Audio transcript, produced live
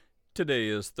Today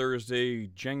is Thursday,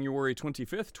 January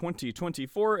 25th,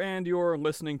 2024, and you're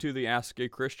listening to the Ask a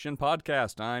Christian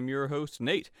podcast. I'm your host,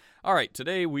 Nate. All right,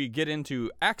 today we get into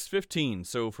Acts 15.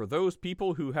 So for those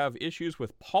people who have issues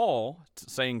with Paul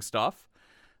saying stuff,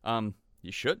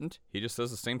 you shouldn't. He just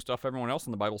says the same stuff everyone else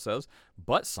in the Bible says,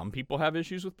 but some people have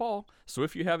issues with Paul. So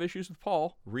if you have issues with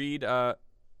Paul, read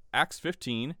Acts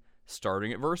 15,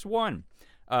 starting at verse 1.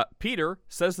 Peter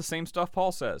says the same stuff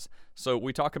Paul says. So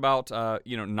we talk about,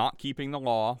 not keeping the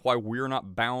law, why we're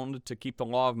not bound to keep the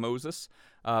law of Moses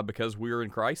because we're in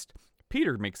Christ.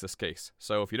 Peter makes this case.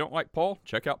 So if you don't like Paul,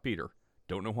 check out Peter.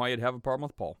 Don't know why you'd have a problem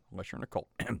with Paul, unless you're in a cult.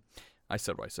 I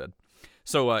said what I said.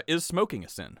 So is smoking a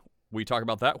sin? We talk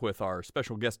about that with our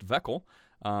special guest, Veckel,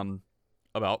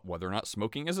 about whether or not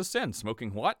smoking is a sin.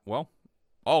 Smoking what? Well,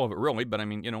 all of it really, but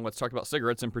let's talk about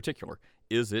cigarettes in particular.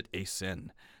 Is it a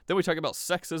sin? Then we talk about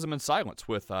sexism and silence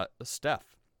with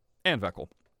Steph and Veckel.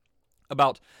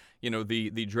 About,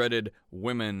 the dreaded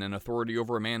women and authority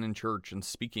over a man in church and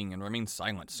speaking and remain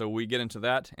silent. So we get into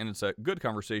that, and it's a good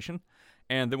conversation.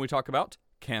 And then we talk about,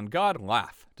 can God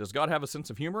laugh? Does God have a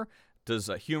sense of humor? Does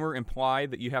humor imply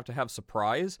that you have to have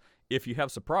surprise? If you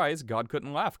have surprise, God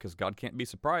couldn't laugh because God can't be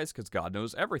surprised because God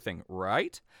knows everything,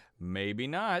 right? Maybe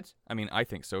not. I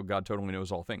think so. God totally knows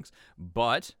all things.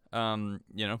 But,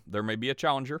 there may be a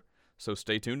challenger, so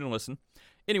stay tuned and listen.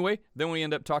 Anyway, then we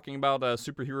end up talking about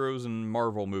superheroes and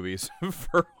Marvel movies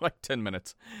for like 10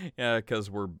 minutes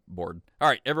because we're bored. All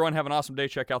right, everyone have an awesome day.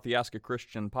 Check out the Ask a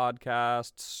Christian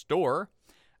podcast store.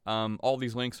 All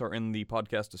these links are in the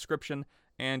podcast description.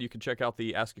 And you can check out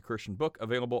the Ask a Christian book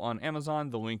available on Amazon.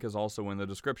 The link is also in the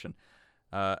description.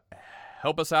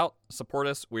 Help us out. Support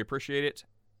us. We appreciate it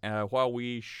while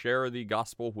we share the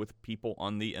gospel with people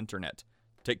on the internet.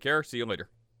 Take care. See you later.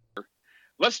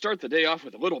 Let's start the day off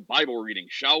with a little Bible reading,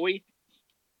 shall we?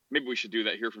 Maybe we should do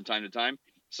that here from time to time.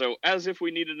 So as if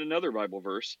we needed another Bible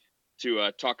verse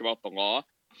to talk about the law.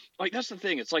 Like, that's the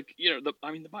thing. It's like,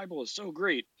 the Bible is so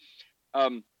great.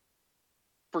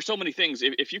 For so many things,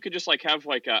 if you could just have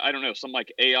some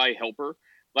AI helper,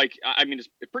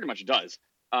 it pretty much does.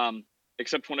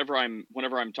 Except whenever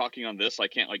I'm talking on this, I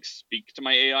can't speak to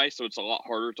my AI, so it's a lot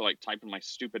harder to type in my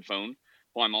stupid phone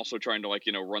while I'm also trying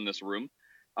to run this room.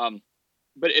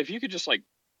 But if you could just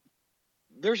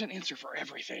there's an answer for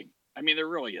everything. There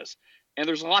really is, and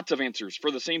there's lots of answers for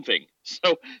the same thing.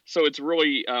 So it's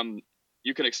really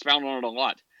you can expound on it a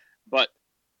lot, but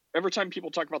every time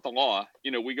people talk about the law,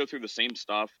 we go through the same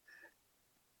stuff.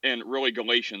 And really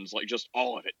Galatians, just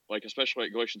all of it, especially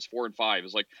Galatians 4 and 5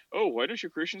 is oh, why don't you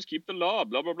Christians keep the law?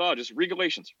 Blah, blah, blah. Just read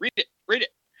Galatians. Read it.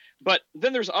 But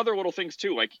then there's other little things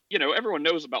too. Everyone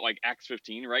knows about Acts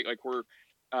 15, right?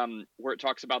 Where it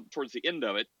talks about towards the end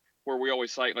of it, where we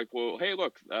always cite well, hey,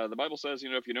 look, the Bible says,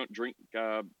 if you don't drink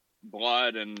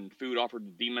blood and food offered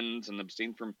to demons and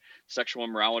abstain from sexual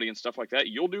immorality and stuff like that,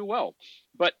 you'll do well.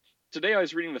 But today I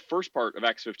was reading the first part of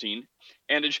Acts 15,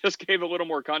 and it just gave a little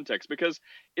more context, because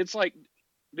it's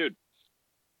dude,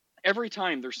 every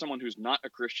time there's someone who's not a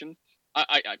Christian,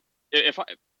 I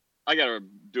gotta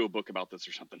do a book about this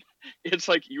or something. It's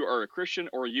you are a Christian,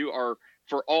 or you are,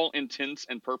 for all intents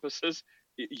and purposes,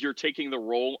 you're taking the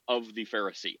role of the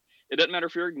Pharisee. It doesn't matter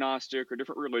if you're agnostic or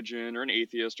different religion or an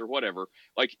atheist or whatever.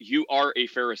 You are a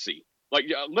Pharisee.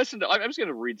 Listen to, I'm just going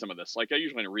to read some of this. I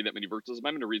usually don't read that many verses, but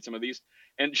I'm going to read some of these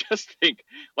and just think,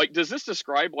 does this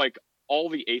describe all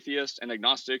the atheists and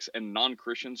agnostics and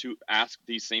non-Christians who ask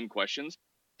these same questions?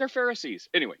 They're Pharisees.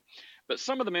 Anyway, but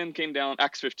some of the men came down,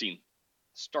 Acts 15,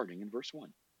 starting in verse 1.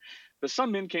 But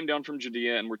some men came down from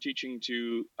Judea and were teaching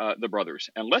to the brothers,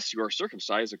 unless you are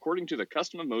circumcised according to the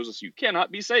custom of Moses, you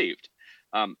cannot be saved.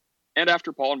 And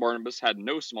after Paul and Barnabas had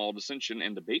no small dissension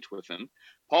and debate with them,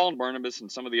 Paul and Barnabas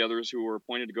and some of the others who were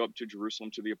appointed to go up to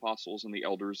Jerusalem to the apostles and the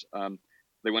elders,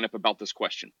 they went up about this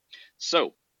question.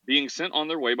 So, being sent on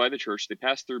their way by the church, they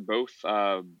passed through both,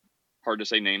 hard to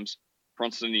say names,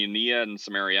 Proconnea and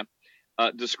Samaria,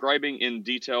 describing in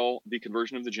detail the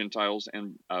conversion of the Gentiles,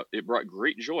 and it brought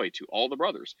great joy to all the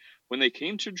brothers. When they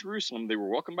came to Jerusalem, they were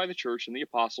welcomed by the church and the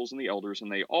apostles and the elders,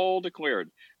 and they all declared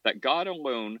that God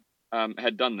alone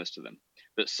had done this to them.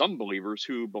 But some believers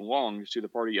who belonged to the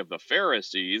party of the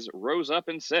Pharisees rose up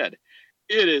and said,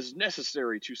 it is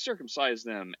necessary to circumcise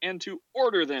them and to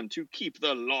order them to keep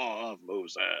the law of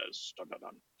Moses. Dun, dun,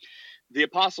 dun. The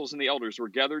apostles and the elders were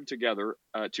gathered together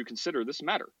to consider this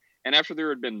matter. And after there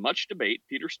had been much debate,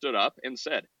 Peter stood up and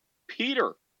said,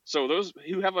 Peter. So those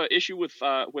who have an issue with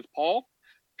Paul,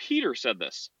 Peter said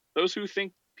this. Those who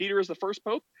think Peter is the first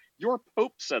pope, your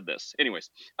pope said this.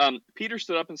 Anyways, Peter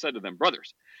stood up and said to them,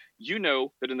 brothers, you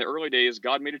know that in the early days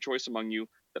God made a choice among you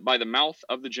that by the mouth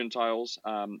of the Gentiles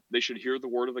they should hear the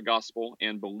word of the gospel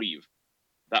and believe.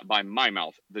 That by my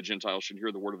mouth the Gentiles should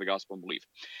hear the word of the gospel and believe.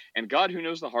 And God, who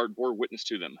knows the heart, bore witness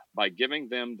to them by giving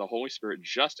them the Holy Spirit,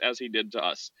 just as he did to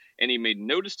us. And he made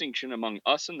no distinction among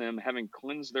us and them, having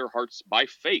cleansed their hearts by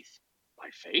faith. By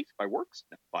faith? By works?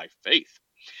 No, by faith.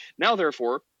 Now,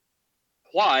 therefore,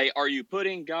 why are you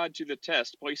putting God to the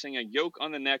test, placing a yoke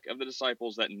on the neck of the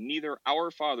disciples that neither our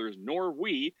fathers nor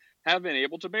we have been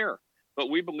able to bear? But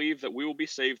we believe that we will be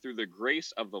saved through the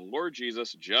grace of the Lord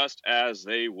Jesus, just as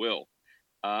they will.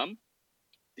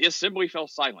 The assembly fell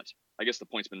silent. I guess the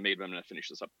point's been made, but I'm going to finish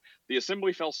this up. The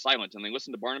assembly fell silent, and they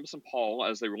listened to Barnabas and Paul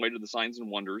as they related the signs and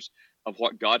wonders of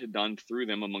what God had done through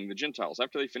them among the Gentiles.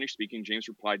 After they finished speaking, James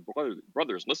replied,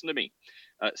 brothers, listen to me.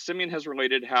 Simeon has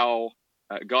related how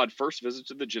God first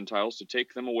visited the Gentiles to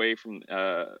take them away from,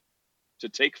 to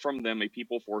take from them a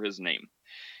people for his name.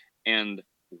 And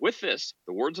with this,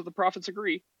 the words of the prophets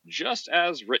agree, just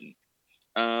as written.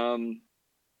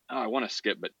 I want to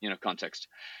skip, but context.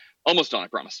 Almost done, I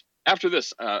promise. After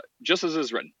this, just as it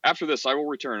is written, after this I will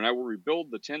return, and I will rebuild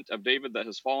the tent of David that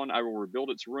has fallen. I will rebuild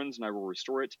its ruins, and I will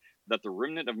restore it, that the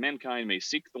remnant of mankind may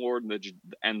seek the Lord,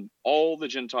 and all the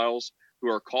Gentiles who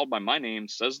are called by my name,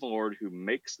 says the Lord, who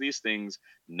makes these things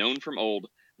known from old.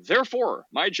 Therefore,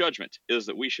 my judgment is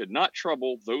that we should not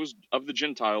trouble those of the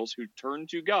Gentiles who turn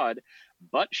to God,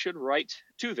 but should write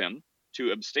to them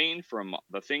to abstain from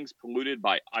the things polluted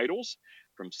by idols,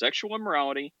 from sexual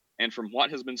immorality, and from what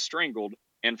has been strangled,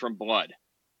 and from blood.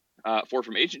 For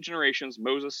from ancient generations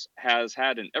Moses has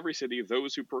had in every city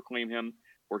those who proclaim him,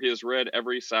 for he is read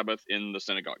every Sabbath in the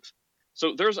synagogues.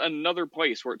 So there's another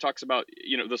place where it talks about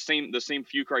the same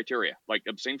few criteria, like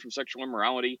abstain from sexual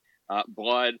immorality,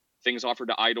 blood, things offered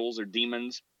to idols or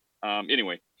demons.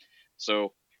 Anyway,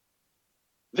 so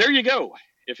there you go.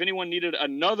 If anyone needed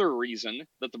another reason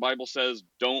that the Bible says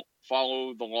don't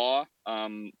follow the law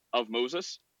of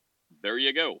Moses, there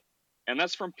you go. And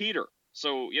that's from Peter.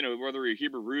 So, whether you're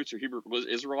Hebrew roots or Hebrew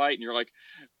Israelite, and you're like,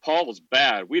 Paul is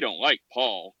bad, we don't like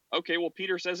Paul. Okay, well,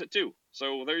 Peter says it too.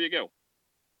 So there you go.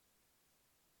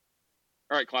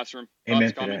 All right, classroom.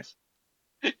 Amen Thoughts, to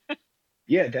that. comments?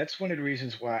 Yeah, that's one of the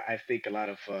reasons why I think a lot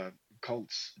of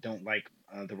cults don't like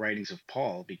the writings of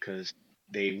Paul, because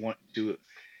they want to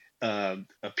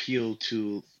appeal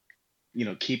to,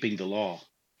 keeping the law.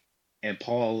 And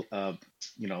Paul,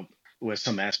 was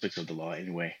some aspects of the law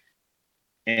anyway.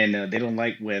 And they don't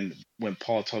like when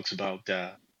Paul talks about,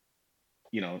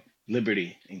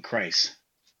 liberty in Christ,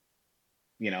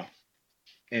 you know.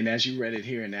 And as you read it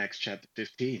here in Acts chapter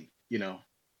 15,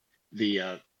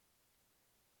 the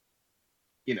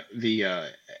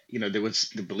there was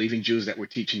the believing Jews that were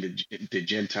teaching the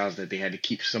Gentiles that they had to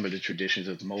keep some of the traditions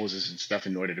of Moses and stuff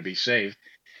in order to be saved.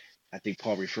 I think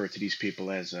Paul referred to these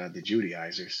people as the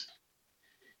Judaizers.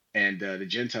 And the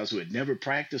Gentiles who had never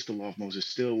practiced the law of Moses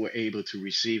still were able to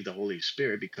receive the Holy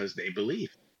Spirit because they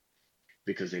believed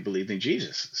in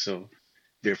Jesus. So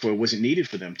therefore, it wasn't needed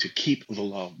for them to keep the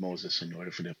law of Moses in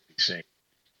order for them to be saved.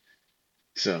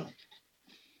 So,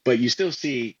 but you still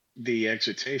see the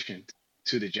exhortation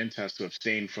to the Gentiles to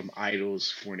abstain from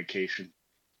idols, fornication,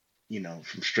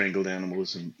 from strangled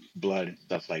animals and blood and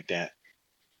stuff like that.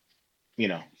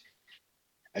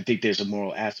 I think there's a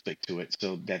moral aspect to it.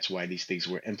 So that's why these things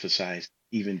were emphasized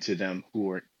even to them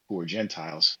who were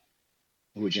Gentiles,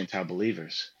 who were Gentile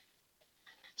believers.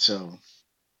 So,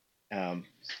 um,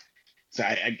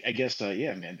 I guess,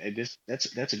 yeah, man,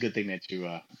 that's a good thing that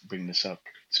you bring this up.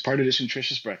 It's part of this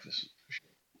nutritious breakfast.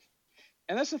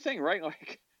 And that's the thing, right?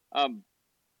 Like,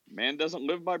 man doesn't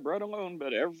live by bread alone,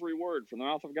 but every word from the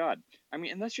mouth of God. I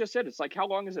mean, and that's just it. It's like, how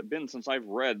long has it been since I've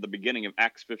read the beginning of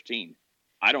Acts 15?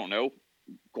 I don't know.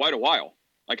 Quite a while.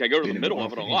 Like, I go to the middle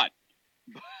of it a lot.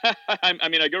 I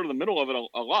mean, I go to the middle of it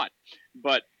a lot.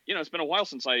 But, it's been a while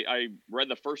since I read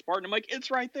the first part, and I'm like,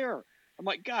 it's right there. I'm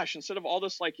like, gosh, instead of all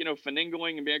this, like,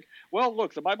 finagling and being like, well,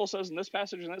 look, the Bible says in this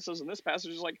passage, and it says in this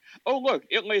passage, is like, oh, look,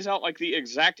 it lays out, like, the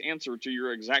exact answer to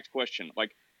your exact question.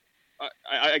 Like,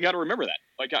 I got to remember that.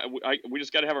 Like, we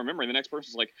just got to have our memory. The next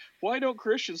person's like, why don't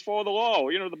Christians follow the law?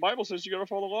 The Bible says you got to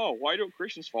follow the law. Why don't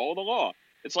Christians follow the law?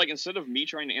 It's like, instead of me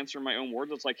trying to answer my own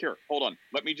words, it's like, here, hold on.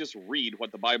 Let me just read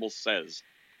what the Bible says.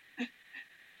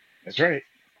 That's right.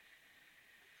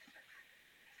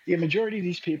 The majority of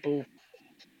these people,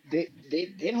 they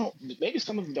don't. Maybe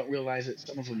some of them don't realize it.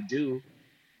 Some of them do.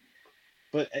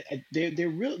 But they're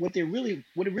really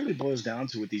what it really boils down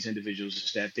to with these individuals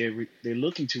is that they're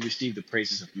looking to receive the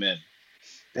praises of men.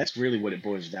 That's really what it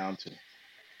boils down to.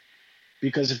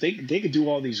 Because if they could do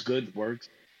all these good works,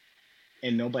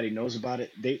 and nobody knows about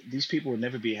it, these people will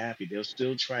never be happy. They'll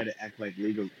still try to act like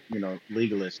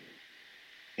legalists,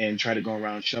 and try to go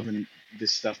around shoving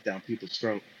this stuff down people's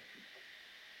throat.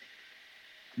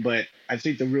 But I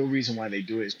think the real reason why they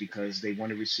do it is because they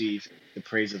want to receive the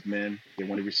praise of men. They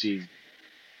want to receive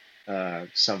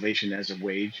salvation as a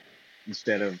wage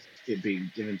instead of it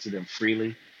being given to them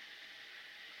freely.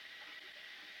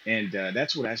 And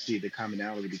that's what I see the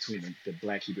commonality between the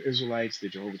Black Hebrew Israelites, the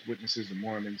Jehovah's Witnesses, the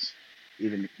Mormons,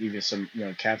 even some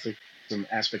Catholic, some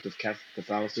aspect of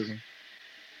Catholicism.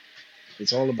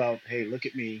 It's all about, hey, look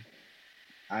at me.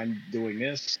 I'm doing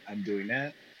this. I'm doing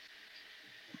that.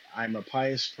 I'm a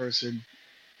pious person,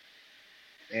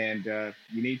 and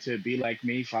you need to be like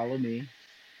me. Follow me.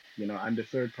 I'm the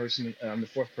third person. I'm the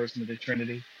fourth person of the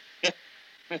Trinity.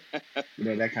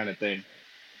 That kind of thing.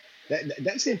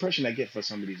 That's the impression I get for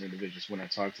some of these individuals when I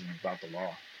talk to them about the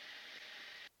law.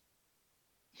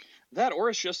 That, or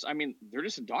it's just, I mean, they're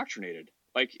just indoctrinated.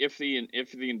 Like if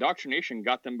the indoctrination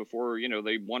got them before,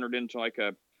 they wandered into like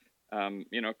a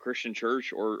Christian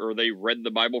church, or they read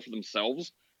the Bible for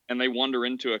themselves, and they wander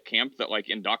into a camp that like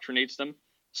indoctrinates them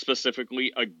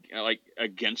specifically like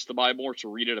against the Bible, or to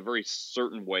read it a very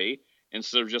certain way,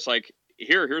 instead of just like,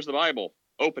 here's the Bible,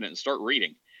 open it and start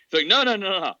reading. It's like,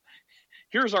 no.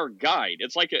 Here's our guide.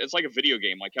 It's like a video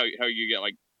game, like how you get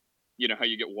like, how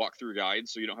you get walkthrough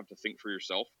guides, so you don't have to think for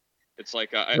yourself. It's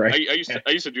like Right.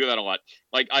 I used to do that a lot.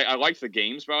 Like I liked the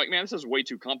games, but I'm like, man, this is way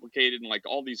too complicated, and like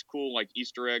all these cool like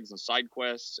Easter eggs and side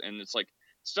quests, and it's like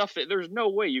stuff that there's no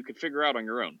way you could figure out on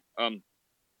your own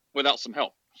without some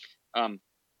help.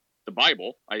 The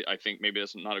Bible, I think maybe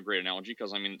that's not a great analogy,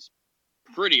 because I mean it's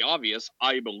pretty obvious,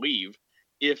 I believe,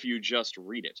 if you just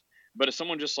read it. But if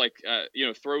someone just like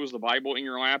throws the Bible in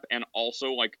your lap and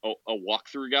also like a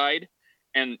walkthrough guide,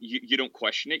 and you don't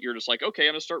question it, you're just like, okay,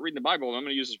 I'm gonna start reading the Bible, and I'm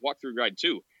gonna use this walkthrough guide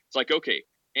too. It's like, okay,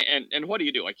 and what do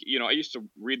you do? Like, I used to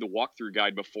read the walkthrough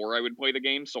guide before I would play the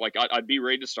game, so like I'd be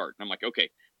ready to start, and I'm like, okay,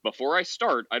 before I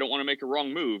start, I don't want to make a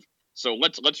wrong move, so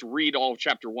let's read all of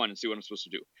chapter 1 and see what I'm supposed to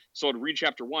do. So I'd read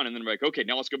chapter 1, and then I'm like, okay,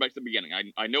 now let's go back to the beginning.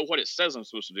 I know what it says I'm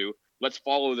supposed to do. Let's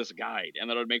follow this guide, and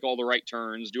then I'd make all the right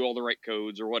turns, do all the right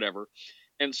codes or whatever.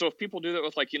 And so if people do that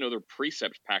with like their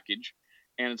precept package,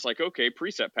 and it's like, okay,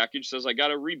 precept package says I got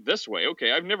to read this way.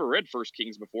 Okay, I've never read First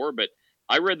Kings before, but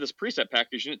I read this precept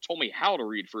package and it told me how to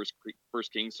read First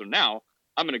Kings. So now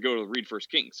I'm going to go to read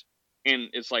First Kings, and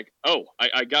it's like, oh,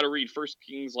 I got to read First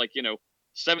Kings like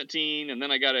 17, and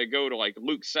then I got to go to like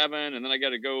Luke 7, and then I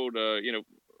got to go to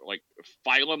like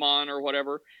Philemon or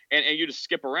whatever, and you just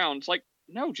skip around. It's like,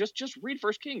 no, just read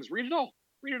First Kings, read it all,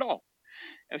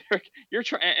 and you're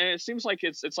trying, and it seems like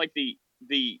it's like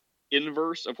the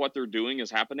inverse of what they're doing is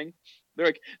happening. They're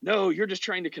like, no, you're just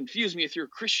trying to confuse me with your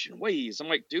Christian ways. I'm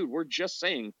like, dude, we're just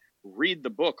saying read the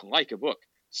book like a book.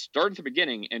 Start at the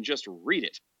beginning and just read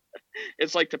it.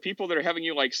 It's like the people that are having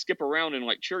you like skip around and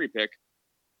like cherry pick,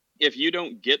 if you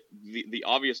don't get the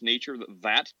obvious nature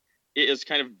that it is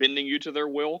kind of bending you to their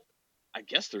will, I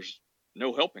guess there's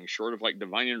no helping short of like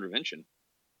divine intervention,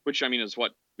 which I mean is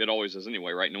what it always is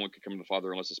anyway, right? No one can come to the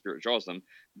Father unless the Spirit draws them.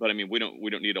 But I mean, we don't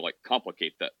need to like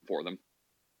complicate that for them.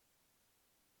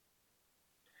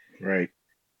 Right.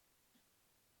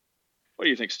 What do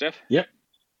you think, Steph? Yep.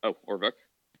 Oh, or Vic?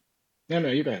 No,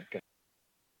 you go ahead.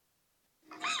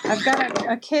 I've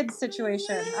got a kid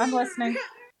situation. I'm listening.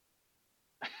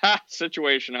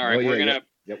 Situation. All right, we're gonna.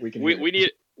 Yep, we can.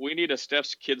 We need a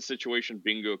Steph's kid situation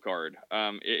bingo card.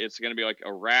 It's gonna be like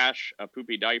a rash, a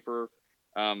poopy diaper,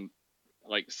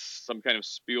 like some kind of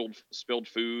spilled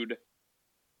food.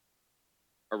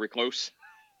 Are we close?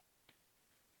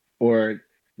 Or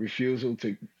refusal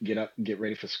to get up and get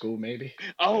ready for school, maybe.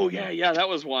 Oh yeah, that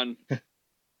was one.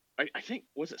 I think,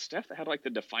 was it Steph that had like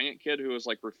the defiant kid who was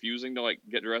like refusing to like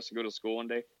get dressed and go to school one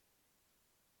day?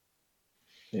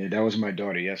 Yeah, that was my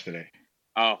daughter yesterday.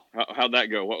 Oh, how'd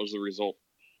that go? What was the result?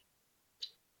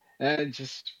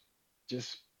 Just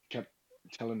kept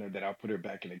telling her that I'll put her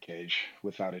back in a cage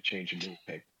without a change in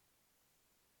newspaper.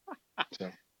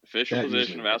 So official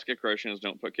position of Ask a Christian is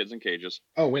don't put kids in cages.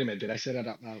 Oh, wait a minute. Did I say that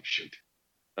out loud? Shoot.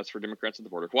 That's for Democrats at the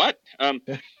border. What?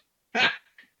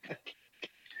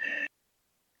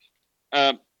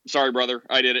 Sorry, brother.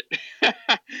 I did it.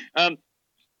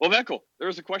 Well, Vekel, there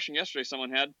was a question yesterday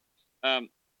someone had.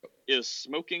 Is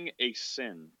smoking a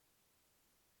sin?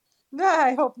 No,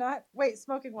 I hope not. Wait,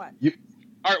 smoking what?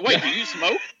 All right, wait, do you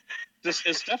smoke?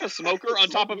 Is Steph a smoker on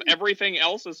top of everything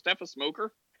else? Is Steph a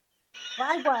smoker? Well,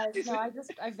 I was. No, I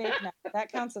vape now.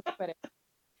 That counts as quitting.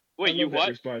 Wait, you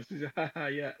what?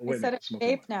 Yeah. I said I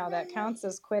vape now. That counts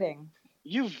as quitting.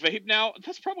 You vape now?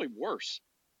 That's probably worse.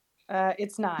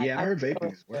 It's not. Yeah, I heard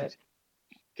vaping is worse.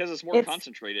 Because it's more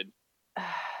concentrated.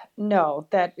 No,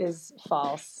 that is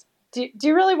false. Do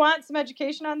you really want some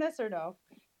education on this or no?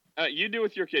 You deal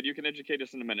with your kid. You can educate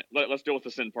us in a minute. Let's deal with the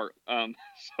sin part.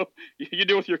 So you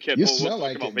deal with your kid. You We'll smell talk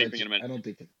like about it, but vaping in a minute. I don't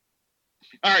think.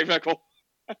 All right, Veckle.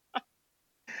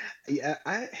 Yeah,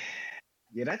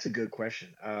 that's a good question.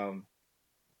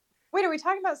 Wait, are we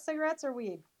talking about cigarettes or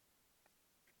weed?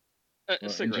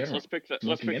 Well, Cigarettes. general, Let's pick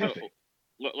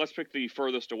let's pick the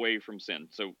furthest away from sin.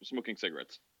 So smoking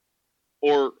cigarettes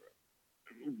or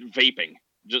vaping.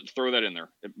 Just throw that in there.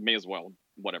 It may as well.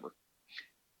 Whatever.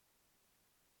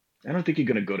 I don't think you're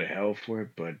gonna go to hell for it,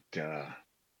 but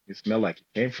you smell like it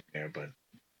came from there. But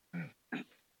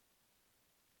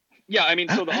yeah, I mean,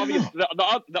 so the I don't obvious know.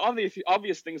 the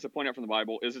obvious things to point out from the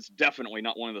Bible is it's definitely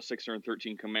not one of the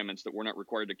 613 commandments that we're not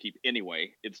required to keep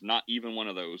anyway. It's not even one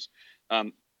of those.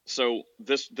 So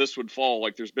this would fall,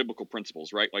 like, there's biblical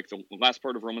principles, right? Like the last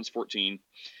part of Romans 14,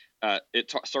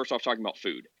 starts off talking about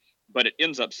food, but it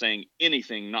ends up saying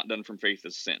anything not done from faith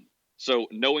is sin. So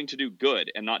knowing to do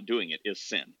good and not doing it is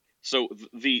sin. So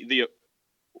the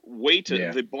way to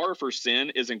Yeah, the bar for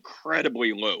sin is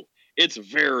incredibly low. It's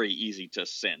very easy to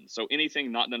sin. So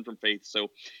anything not done from faith. So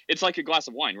it's like a glass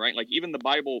of wine, right? Like even the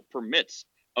Bible permits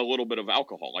a little bit of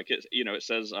alcohol. Like it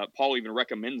says, Paul even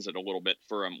recommends it a little bit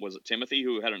for was it Timothy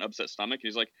who had an upset stomach?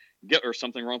 He's like, or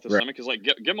something wrong with the right. stomach. He's like,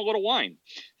 give him a little wine.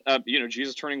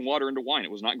 Jesus turning water into wine.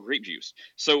 It was not grape juice.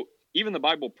 So even the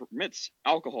Bible permits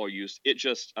alcohol use. It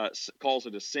just calls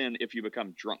it a sin if you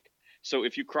become drunk. So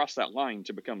if you cross that line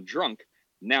to become drunk,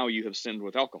 now you have sinned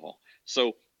with alcohol.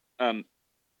 So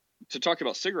to talk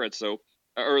about cigarettes, though,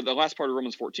 or the last part of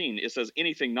Romans 14, it says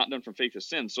anything not done from faith is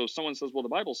sin. So if someone says, well, the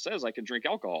Bible says I can drink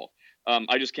alcohol,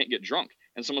 I just can't get drunk.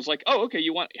 And someone's like, oh, okay,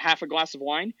 you want half a glass of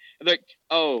wine? And they're like,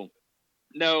 oh,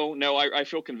 no, I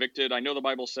feel convicted. I know the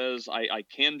Bible says I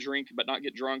can drink but not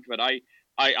get drunk, but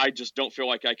I just don't feel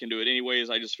like I can do it anyways.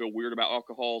 I just feel weird about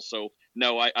alcohol. So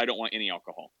no, I don't want any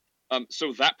alcohol.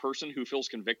 So that person who feels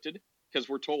convicted, because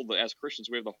we're told that as Christians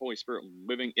we have the Holy Spirit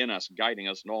living in us, guiding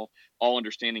us in all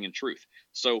understanding and truth.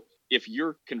 So if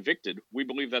you're convicted, we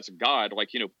believe that's God, like,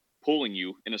 pulling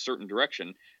you in a certain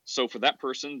direction. So for that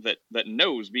person that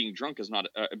knows being drunk is not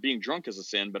being drunk is a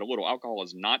sin, but a little alcohol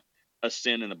is not a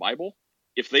sin in the Bible,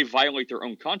 if they violate their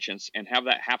own conscience and have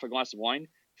that half a glass of wine,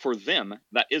 for them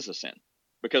that is a sin,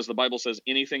 because the Bible says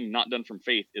anything not done from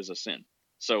faith is a sin.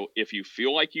 So if you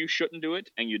feel like you shouldn't do it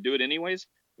and you do it anyways,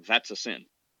 that's a sin.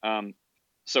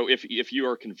 So if you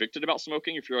are convicted about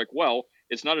smoking, if you're like, well,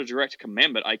 it's not a direct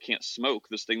commandment, I can't smoke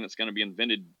this thing that's going to be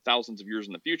invented thousands of years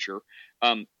in the future.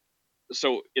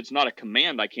 So it's not a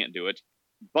command, I can't do it,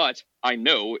 but I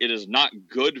know it is not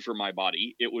good for my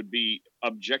body. It would be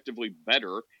objectively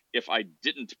better if I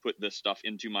didn't put this stuff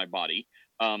into my body.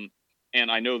 And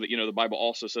I know that, the Bible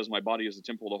also says my body is the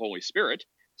temple of the Holy Spirit.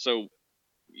 So,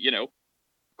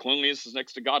 cleanliness is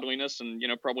next to godliness, and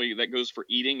probably that goes for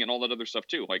eating and all that other stuff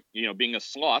too. Like, being a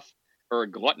sloth or a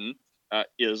glutton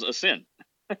is a sin.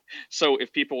 So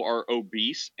if people are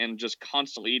obese and just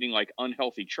constantly eating like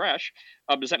unhealthy trash,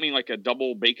 does that mean like a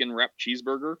double bacon wrapped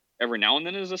cheeseburger every now and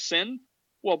then is a sin?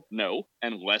 Well, no,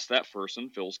 unless that person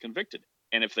feels convicted.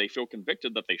 And if they feel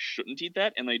convicted that they shouldn't eat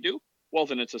that and they do, well,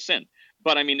 then it's a sin.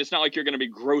 But I mean, it's not like you're going to be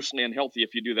grossly unhealthy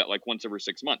if you do that like once every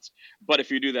 6 months. But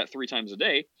if you do that 3 times a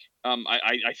day,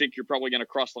 I think you're probably going to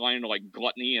cross the line into like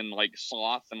gluttony and like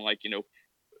sloth and like,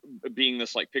 being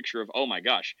this like picture of, oh my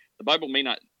gosh, the Bible may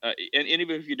not, and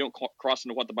even if you don't cross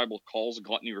into what the Bible calls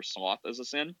gluttony or sloth as a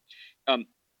sin, that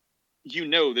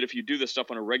if you do this stuff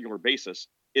on a regular basis,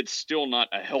 it's still not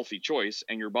a healthy choice,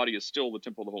 and your body is still the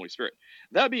temple of the Holy Spirit.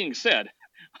 That being said,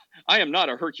 I am not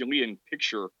a Herculean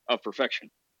picture of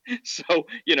perfection. So,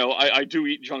 I do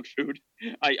eat junk food.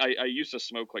 I used to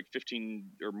smoke like 15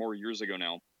 or more years ago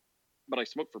now, but I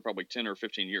smoked for probably 10 or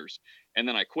 15 years. And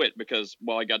then I quit because,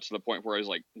 I got to the point where I was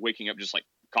like waking up just like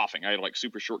coughing. I had like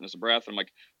super shortness of breath. I'm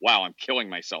like, wow, I'm killing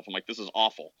myself. I'm like, this is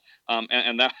awful.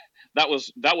 And that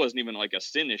wasn't even like a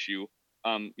sin issue.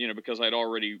 Because I'd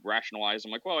already rationalized.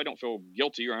 I'm like, well, I don't feel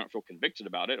guilty or I don't feel convicted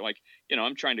about it. Like,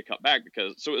 I'm trying to cut back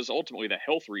so it was ultimately the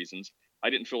health reasons. I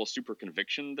didn't feel a super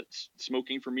conviction that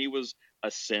smoking for me was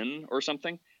a sin or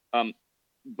something.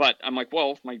 But I'm like,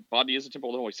 well, if my body is a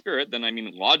temple of the Holy Spirit, then I mean,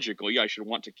 logically, I should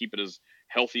want to keep it as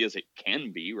healthy as it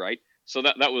can be, right? So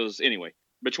that was, anyway,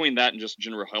 between that and just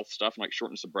general health stuff and like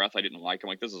shortness of breath, I didn't like. I'm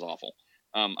like, this is awful.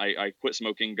 I quit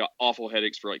smoking, got awful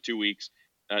headaches for like 2 weeks,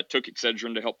 took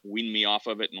Excedrin to help wean me off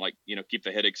of it and like, keep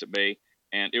the headaches at bay.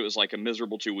 And it was like a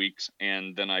miserable 2 weeks.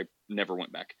 And then I never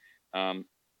went back.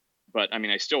 But I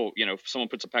mean, I still, if someone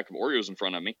puts a pack of Oreos in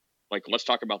front of me, like, let's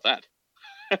talk about that.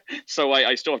 So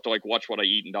I still have to like watch what I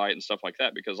eat and diet and stuff like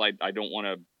that because I don't want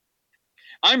to.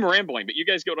 I'm rambling, but you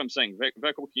guys get what I'm saying.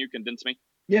 Veckel, can you condense me?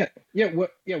 Yeah,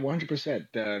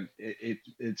 100%.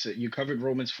 It's you covered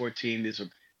Romans 14. There's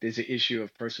an issue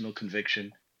of personal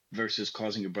conviction versus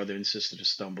causing your brother and sister to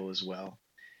stumble as well.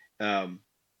 Um,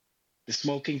 the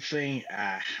smoking thing,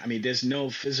 I mean, there's no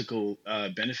physical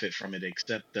benefit from it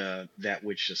except that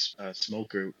which a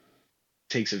smoker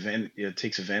takes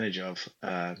advantage of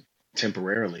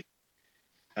temporarily.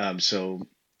 So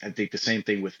I think the same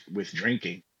thing with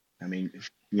drinking. I mean,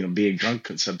 being drunk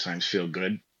can sometimes feel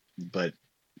good, but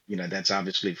that's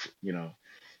obviously you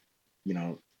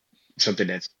know something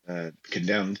that's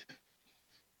condemned.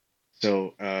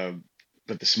 So,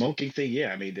 but the smoking thing,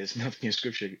 yeah, I mean, there's nothing in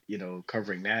scripture,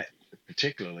 covering that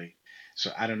particularly.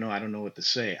 So I don't know. I don't know what to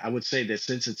say. I would say that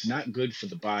since it's not good for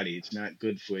the body, it's not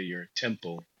good for your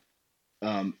temple.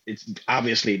 It's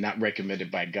obviously not recommended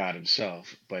by God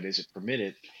Himself, but is it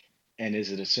permitted? And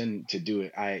is it a sin to do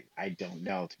it? I don't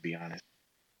know, to be honest.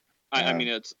 I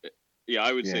mean, yeah,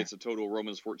 I would say Yeah, it's a total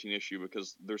Romans 14 issue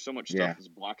because there's so much stuff yeah, that's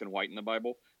black and white in the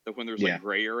Bible that when there's like yeah,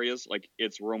 gray areas, like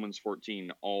it's Romans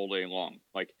 14 all day long.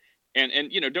 Like, and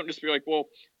don't just be like, well,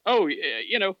 oh,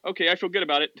 okay, I feel good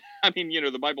about it. I mean,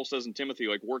 the Bible says in Timothy,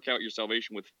 like, work out your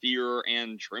salvation with fear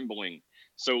and trembling.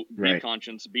 So be right.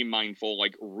 conscious, be mindful,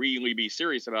 like really be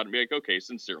serious about it. And be like, okay,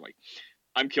 sincerely,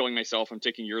 I'm killing myself. I'm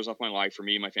taking years off my life for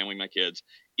me, my family, my kids.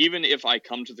 Even if I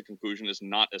come to the conclusion it's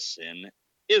not a sin,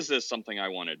 is this something I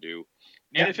want to do?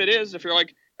 And Yeah, if it is, if you're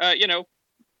like,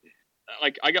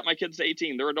 like I got my kids to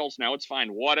 18, they're adults now, it's fine,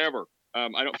 whatever. I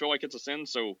don't feel like it's a sin,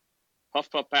 so puff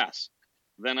puff pass.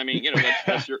 Then I mean,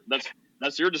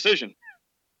 that's your decision.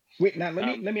 wait. Now let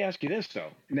me Um, let me ask you this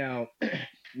though. Now,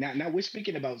 now we're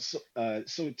speaking about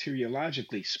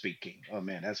soteriologically speaking. Oh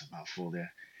man, that's a mouthful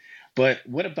there. But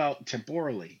what about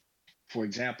temporally? For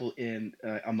example, in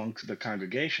amongst the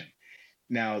congregation.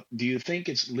 Now, do you think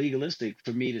it's legalistic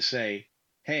for me to say,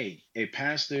 hey, a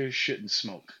pastor shouldn't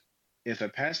smoke? If a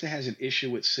pastor has an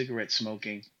issue with cigarette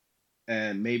smoking,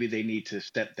 and maybe they need to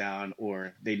step down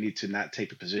or they need to not take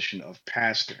the position of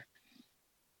pastor,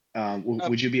 uh,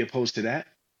 would you be opposed to that?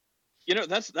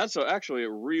 that's actually a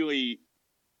really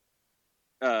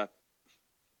uh,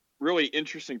 really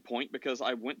interesting point because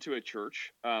I went to a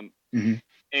church. Hmm.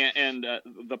 And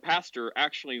the pastor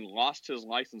actually lost his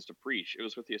license to preach. It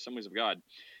was with the Assemblies of God,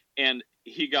 and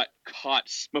he got caught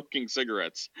smoking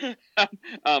cigarettes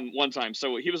one time.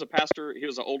 So he was a pastor. He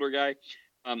was an older guy.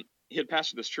 He had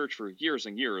pastored this church for years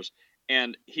and years,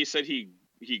 and he said he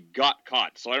got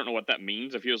caught. So I don't know what that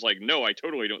means. If he was like, "No, I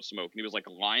totally don't smoke," and he was like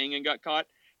lying and got caught,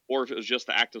 or if it was just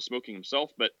the act of smoking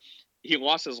himself. But he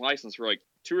lost his license for like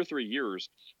 2 or 3 years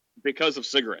because of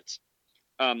cigarettes.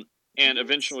 Um, and What?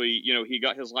 eventually, he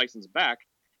got his license back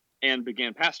and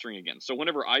began pastoring again. So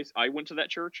whenever I went to that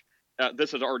church,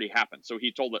 this had already happened. So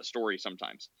he told that story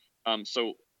sometimes.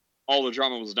 So all the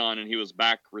drama was done, and he was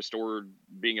back, restored,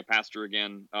 being a pastor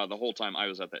again. The whole time I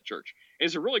was at that church,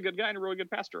 he's a really good guy and a really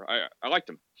good pastor. I liked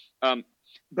him. Um,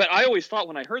 but I always thought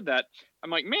when I heard that, I'm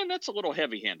like, man, that's a little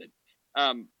heavy-handed.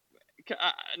 Um,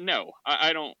 no,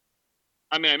 I don't.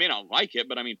 I mean, I may not like it,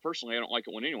 but I mean, personally, I don't like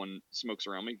it when anyone smokes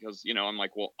around me because I'm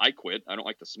like, well, I quit. I don't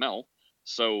like the smell,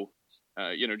 so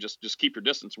just keep your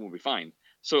distance and we'll be fine.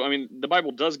 So, I mean, the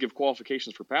Bible does give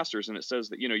qualifications for pastors, and it says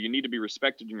that you need to be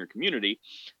respected in your community.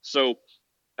 So,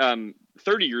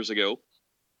 30 years ago,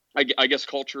 I guess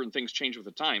culture and things change with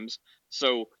the times.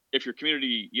 So if your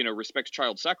community, respects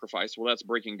child sacrifice, well, that's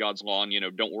breaking God's law,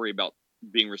 and don't worry about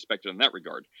being respected in that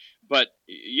regard. But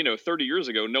 30 years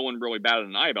ago, no one really batted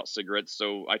an eye about cigarettes,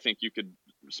 so I think you could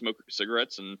smoke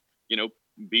cigarettes and you know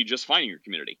be just fine in your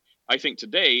community. I think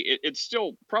today it's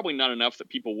still probably not enough that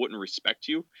people wouldn't respect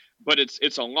you, but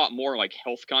it's a lot more like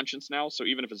health conscious now. So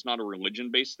even if it's not a religion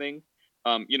based thing,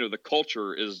 the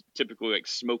culture is typically like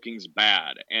smoking's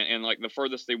bad, and like the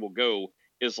furthest they will go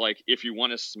is like if you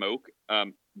want to smoke,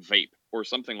 vape or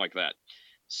something like that.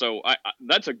 So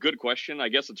that's a good question. I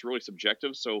guess it's really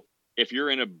subjective. So if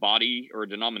you're in a body or a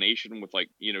denomination with like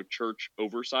church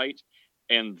oversight,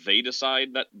 and they decide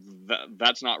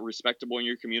that's not respectable in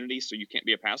your community, so you can't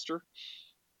be a pastor,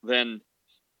 then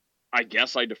I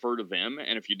guess I defer to them.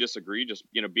 And if you disagree, just,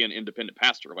 be an independent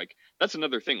pastor. Like, that's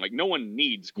another thing. Like, no one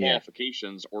needs Yeah.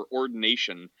 qualifications or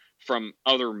ordination from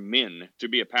other men to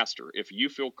be a pastor. If you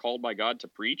feel called by God to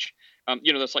preach,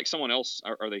 that's like someone else.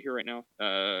 Are they here right now?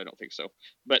 I don't think so.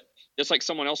 But it's like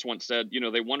someone else once said,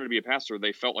 they wanted to be a pastor.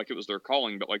 They felt like it was their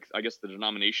calling, but like, I guess the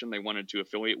denomination they wanted to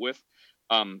affiliate with,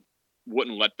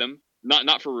 wouldn't let them.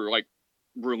 Not for like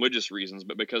religious reasons,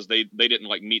 but because they didn't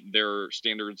like meet their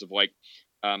standards of like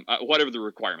whatever the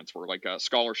requirements were, like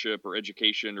scholarship or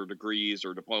education or degrees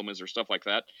or diplomas or stuff like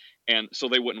that, and so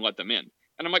they wouldn't let them in.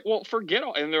 And I'm like, well, forget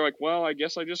all. And they're like, well, I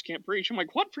guess I just can't preach. I'm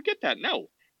like, what? Forget that. No.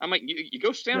 I'm like, you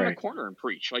go stand in a Right. corner and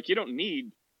preach. Like, you don't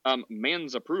need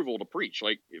man's approval to preach.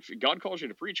 Like, if God calls you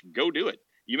to preach, go do it.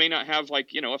 You may not have like,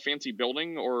 a fancy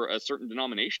building or a certain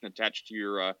denomination attached to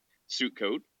your suit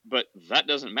coat, but that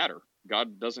doesn't matter.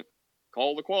 God doesn't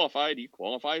call the qualified; He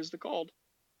qualifies the called.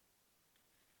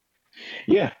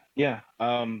 Yeah, yeah.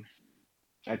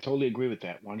 I totally agree with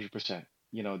that, 100%.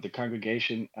 The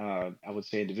congregation, I would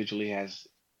say individually has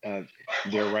uh,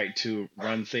 their right to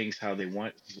run things how they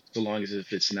want, so long as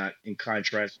if it's not in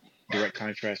direct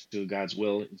contrast to God's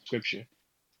will in Scripture.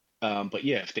 But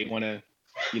yeah, if they want to,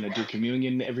 do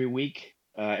communion every week,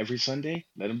 every Sunday,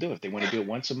 let them do it. If they want to do it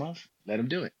once a month, let them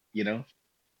do it.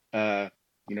 Uh,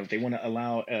 if they want to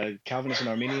allow Calvinists and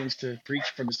Arminians to preach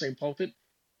from the same pulpit,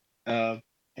 uh,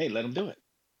 hey, let them do it.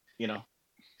 You know,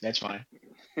 that's fine.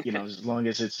 As long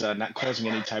as it's not causing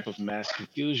any type of mass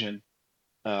confusion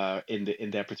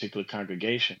in that particular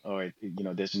congregation, or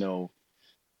there's no,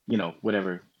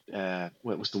 whatever,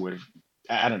 what was the word?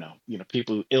 I don't know.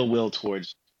 People ill will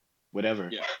towards whatever.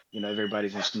 Yeah.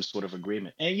 Everybody's in some sort of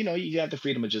agreement, and you have the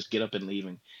freedom of just get up and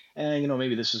leaving. And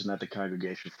maybe this is not the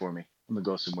congregation for me. I'm gonna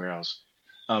go somewhere else.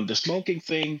 The smoking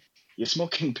thing, your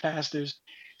smoking pastors.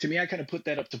 To me, I kind of put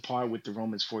that up to par with the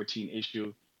Romans 14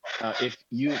 issue. If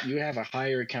you have a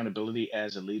higher accountability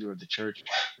as a leader of the church,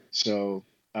 so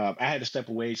I had to step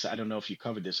away. So I don't know if you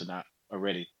covered this or not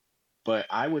already, but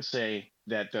I would say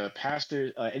that the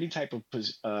pastor, any type of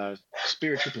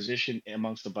spiritual position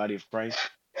amongst the body of Christ,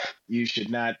 you should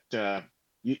not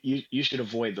you should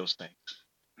avoid those things.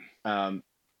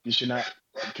 You should not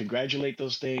congratulate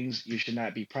those things. You should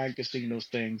not be practicing those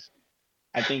things.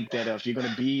 I think that if you're going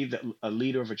to be a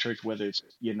leader of a church, whether it's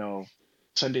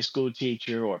Sunday school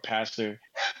teacher or pastor,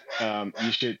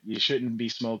 you shouldn't be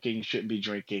smoking, you shouldn't be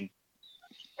drinking,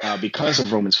 because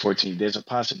of Romans 14. There's a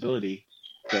possibility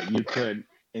that you could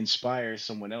inspire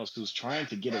someone else who's trying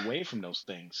to get away from those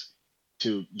things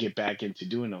to get back into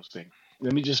doing those things.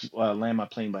 Let me just land my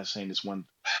plane by saying this one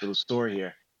little story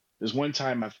here. There's one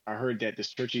time I heard that this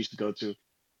church I used to go to,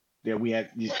 that we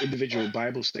had these individual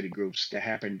Bible study groups that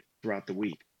happened throughout the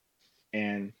week.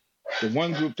 And the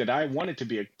one group that I wanted to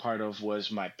be a part of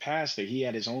was my pastor. He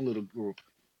had his own little group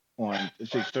on, I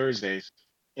think, Thursdays.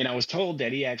 And I was told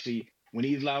that he actually, when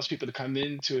he allows people to come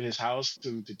into his house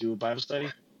to do a Bible study,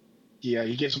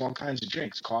 he gives them all kinds of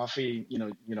drinks, coffee,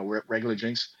 regular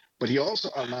drinks. But he also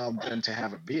allowed them to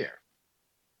have a beer.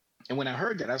 And when I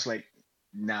heard that, I was like,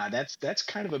 nah, that's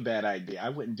kind of a bad idea. I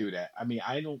wouldn't do that. I mean,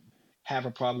 I don't have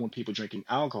a problem with people drinking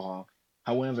alcohol.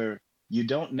 However, you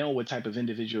don't know what type of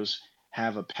individuals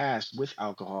have a past with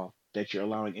alcohol that you're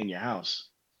allowing in your house.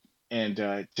 And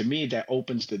to me, that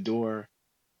opens the door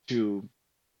to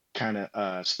kind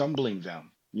of stumbling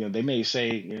them. They may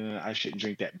say, I shouldn't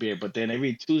drink that beer, but then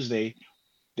every Tuesday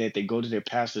that they go to their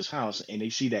pastor's house and they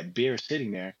see that beer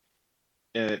sitting there,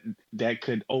 uh, that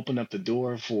could open up the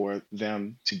door for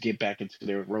them to get back into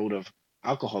their road of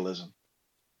alcoholism.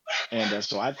 And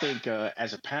so I think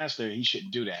as a pastor, he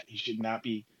shouldn't do that. He should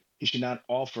not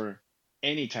offer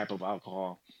any type of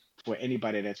alcohol for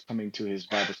anybody that's coming to his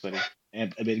Bible study.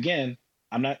 And but again,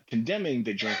 I'm not condemning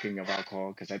the drinking of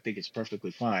alcohol because I think it's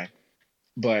perfectly fine.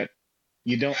 But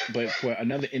but for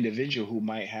another individual who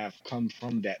might have come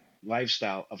from that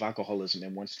lifestyle of alcoholism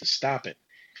and wants to stop it,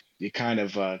 you're kind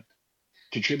of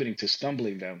contributing to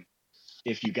stumbling them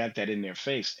if you got that in their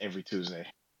face every Tuesday,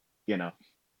 you know.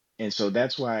 And so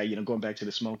that's why, going back to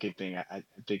the smoking thing, I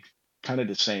think kind of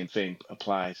the same thing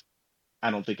applies.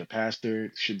 I don't think a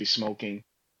pastor should be smoking.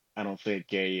 I don't think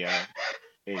a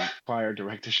choir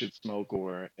director should smoke,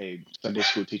 or a Sunday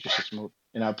school teacher should smoke.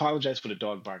 And I apologize for the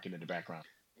dog barking in the background.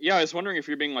 Yeah, I was wondering if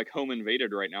you're being like home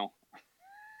invaded right now.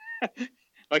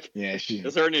 Like, Yeah,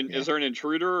 is there an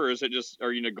intruder, or is it just,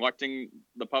 are you neglecting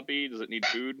the puppy? Does it need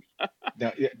food?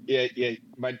 No, yeah.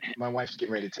 My wife's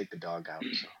getting ready to take the dog out.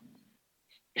 So.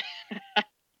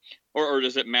 Or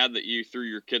is it mad that you threw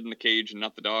your kid in the cage and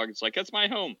not the dog? It's like, that's my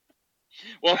home.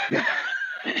 Well,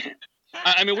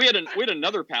 I mean, we had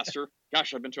another pastor.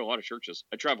 Gosh, I've been to a lot of churches.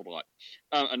 I traveled a lot.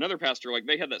 Another pastor, like,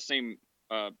 they had that same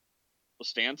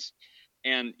stance,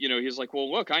 and he's like,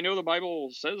 well, look, I know the Bible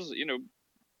says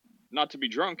not to be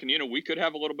drunk, and we could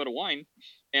have a little bit of wine,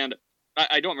 and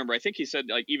I don't remember. I think he said,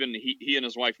 like, even he and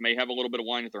his wife may have a little bit of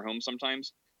wine at their home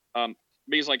sometimes.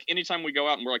 But he's like, anytime we go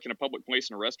out and we're like in a public place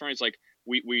in a restaurant, he's like,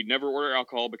 we never order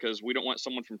alcohol because we don't want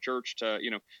someone from church to,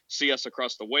 see us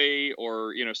across the way,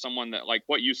 or, someone that, like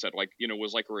what you said, like,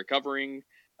 was like a recovering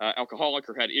alcoholic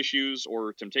or had issues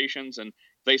or temptations, and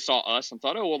they saw us and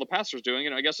thought, oh, well, the pastor's doing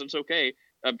it, I guess it's okay,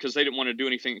 because they didn't want to do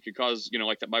anything that could cause,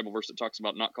 like that Bible verse that talks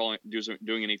about not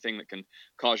doing anything that can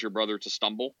cause your brother to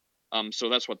stumble. So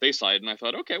that's what they cited, and I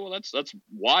thought, okay, well, that's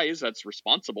wise, that's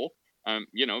responsible.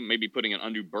 Maybe putting an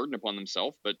undue burden upon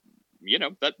themselves, but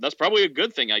that's probably a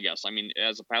good thing, I guess. I mean,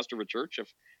 as a pastor of a church,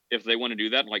 if they want to do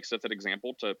that and like set that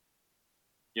example to,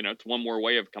 it's one more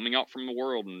way of coming out from the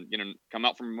world and come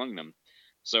out from among them.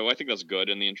 So I think that's good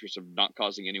in the interest of not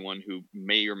causing anyone who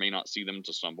may or may not see them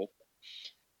to stumble.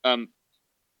 Well,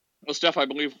 Steph, I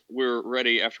believe we're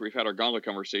ready after we've had our gauntlet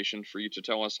conversation for you to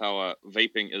tell us how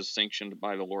vaping is sanctioned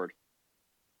by the Lord.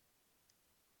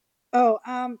 Oh,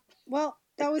 well,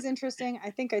 that was interesting. I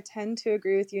think I tend to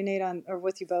agree with you, Nate, or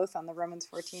with you both on the Romans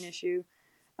 14 issue.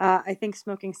 I think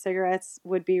smoking cigarettes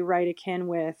would be right akin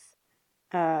with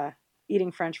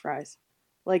eating French fries.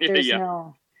 Like there's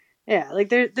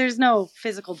there's no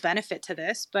physical benefit to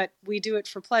this, but we do it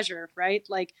for pleasure, right?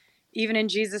 Like even in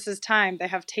Jesus's time, they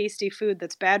have tasty food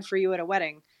that's bad for you at a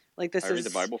wedding. Like I read the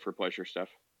Bible for pleasure, Steph.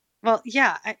 Well,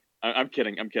 yeah. I'm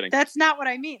kidding. That's not what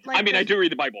I mean. Like, I do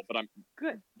read the Bible, but I'm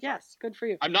good. Yes, good for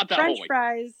you. I'm not that French holy.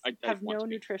 fries have no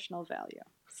nutritional value.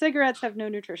 Cigarettes have no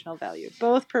nutritional value.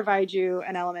 Both provide you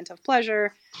an element of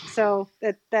pleasure, so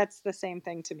that's the same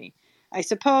thing to me. I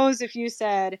suppose if you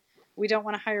said we don't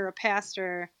want to hire a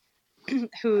pastor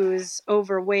who's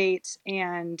overweight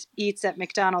and eats at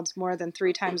McDonald's more than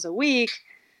 3 times a week,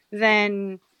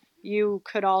 then you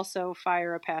could also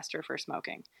fire a pastor for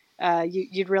smoking.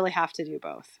 You'd really have to do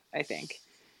both, I think.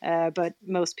 But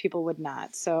most people would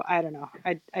not. So I don't know.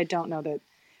 I don't know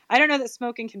that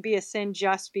smoking can be a sin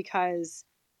just because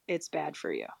it's bad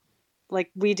for you. Like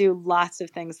we do lots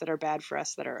of things that are bad for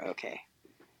us that are okay.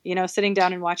 Sitting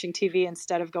down and watching TV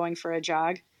instead of going for a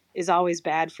jog is always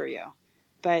bad for you.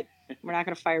 But we're not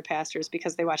going to fire pastors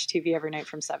because they watch TV every night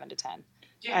from 7 to 10.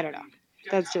 I don't know.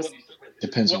 That's just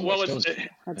depends on what shows.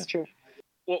 That's true.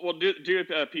 Well, do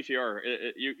a PTR.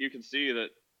 You can see that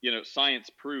science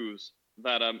proves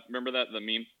that. Remember the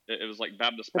meme? It was like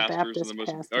Baptist pastors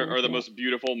are the most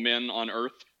beautiful men on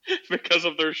earth because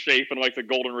of their shape, and like the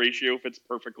golden ratio fits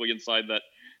perfectly inside that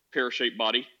pear-shaped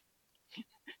body.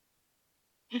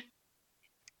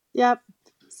 Yep.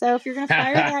 So if you're gonna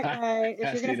fire that guy,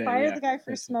 if you're gonna fire the guy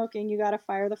for smoking, you got to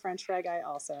fire the French fry guy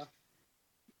also.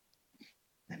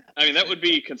 I mean, that would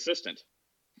be consistent.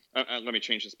 Let me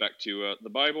change this back to the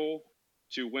Bible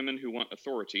to women who want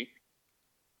authority.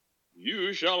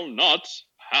 You shall not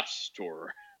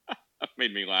pastor. That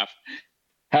made me laugh.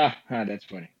 That's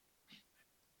funny.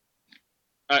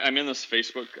 I'm in this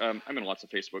Facebook. I'm in lots of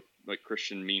Facebook, like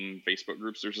Christian meme Facebook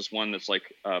groups. There's this one that's like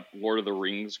Lord of the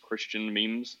Rings Christian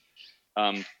memes.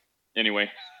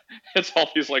 Anyway, it's all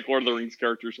these like Lord of the Rings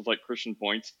characters with like Christian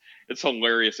points. It's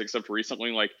hilarious, except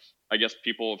recently, like I guess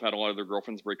people have had a lot of their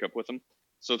girlfriends break up with them.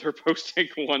 So they're posting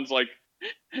ones like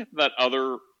that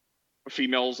other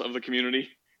females of the community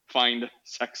find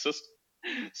sexist.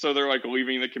 So they're like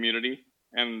leaving the community.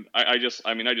 And I just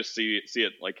see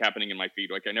it like happening in my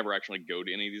feed. Like I never actually go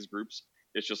to any of these groups.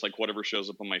 It's just like whatever shows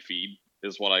up on my feed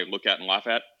is what I look at and laugh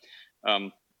at.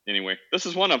 Anyway, this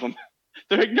is one of them.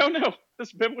 They're like, no, this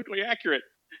is biblically accurate.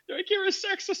 They're like, you're a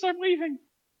sexist, I'm leaving.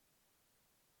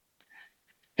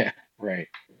 Yeah, right.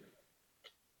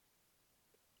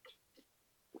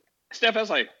 Steph,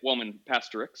 as a woman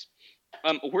pastorix,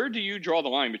 where do you draw the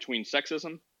line between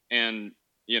sexism and,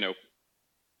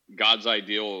 God's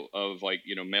ideal of like,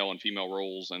 male and female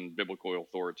roles and biblical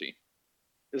authority?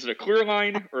 Is it a clear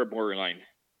line or a blurry line?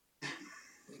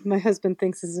 My husband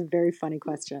thinks this is a very funny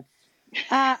question.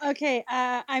 Okay.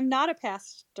 I'm not a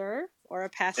pastor or a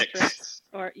pastress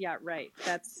or right.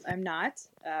 I'm not,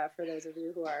 for those of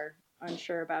you who are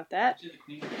unsure about that.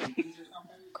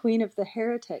 Queen of the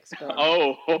Heretics. Bro.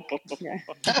 Oh. Yeah.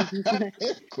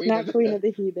 Queen of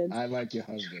the Heathens. I like your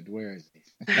husband. Where is he?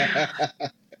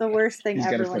 The worst thing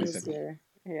ever when he's here.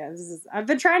 Yeah, I've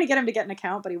been trying to get him to get an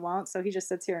account, but he won't. So he just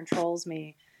sits here and trolls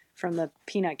me from the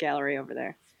peanut gallery over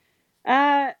there.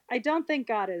 I don't think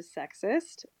God is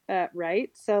sexist, right?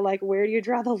 So, like, where do you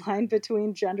draw the line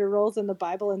between gender roles in the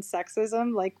Bible and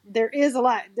sexism? Like, there is a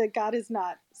lot that God is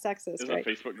not sexist, right?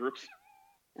 Is it Facebook groups?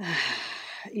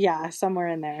 Yeah, somewhere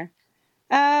in there.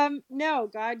 No,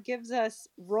 God gives us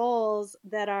roles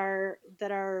that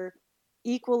are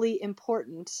equally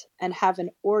important and have an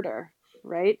order,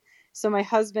 right? So my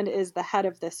husband is the head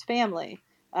of this family.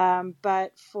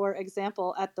 But for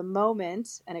example, at the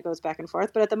moment, and it goes back and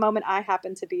forth, but at the moment I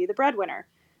happen to be the breadwinner.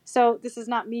 So this is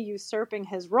not me usurping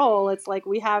his role. It's like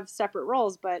we have separate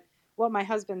roles, but what my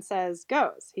husband says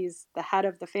goes. He's the head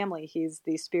of the family. He's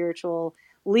the spiritual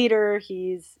leader.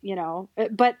 He's,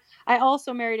 but I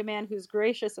also married a man who's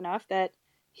gracious enough that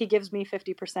he gives me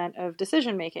 50% of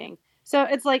decision making. So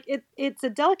it's like it's a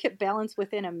delicate balance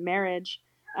within a marriage.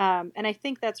 And I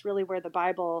think that's really where the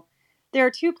Bible, there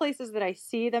are two places that I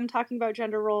see them talking about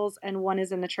gender roles, and one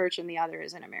is in the church and the other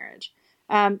is in a marriage.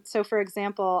 So for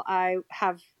example, I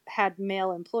have had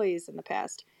male employees in the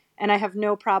past, and I have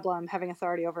no problem having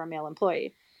authority over a male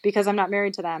employee because I'm not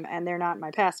married to them and they're not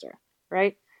my pastor,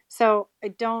 right? So I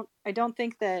don't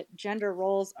think that gender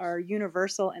roles are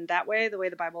universal in that way, the way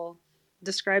the Bible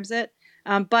describes it.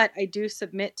 But I do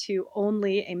submit to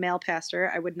only a male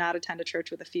pastor. I would not attend a church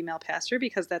with a female pastor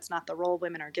because that's not the role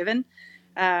women are given.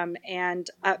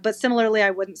 But similarly,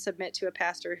 I wouldn't submit to a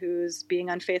pastor who's being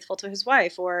unfaithful to his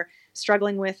wife or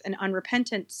struggling with an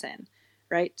unrepentant sin,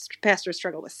 right? Pastors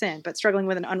struggle with sin, but struggling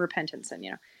with an unrepentant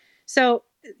sin, So,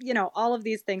 all of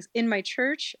these things in my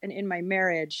church and in my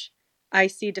marriage, I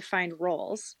see defined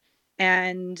roles.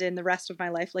 And in the rest of my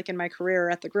life, like in my career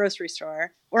at the grocery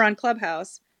store or on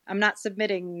Clubhouse, I'm not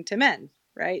submitting to men,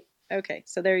 right? Okay,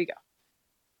 so there you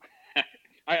go.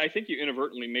 I think you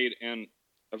inadvertently made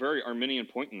a very Arminian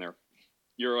point in there.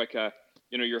 You're like,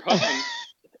 your husband,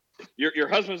 your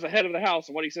husband's the head of the house,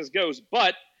 and what he says goes.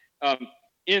 But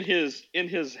in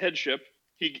his headship,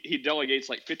 he delegates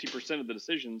like 50% of the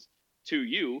decisions to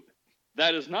you.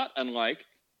 That is not unlike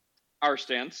our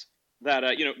stance that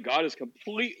God is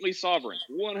completely sovereign,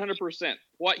 100%.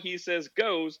 What he says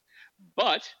goes.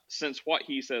 But since what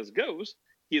he says goes,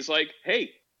 he's like,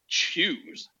 hey,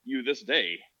 choose you this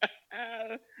day.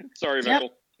 Sorry, Yep.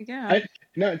 Michael. Yeah.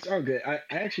 No, it's all good. I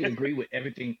actually agree with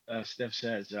everything Steph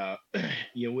says. It's a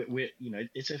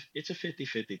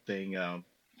 50-50 thing.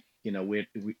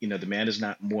 The man is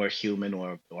not more human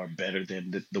or better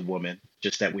than the woman,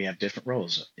 just that we have different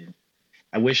roles. And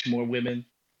I wish more women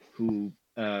who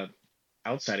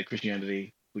outside of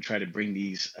Christianity who try to bring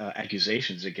these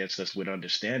accusations against us would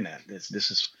understand that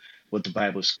this is what the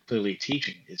Bible is clearly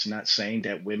teaching. It's not saying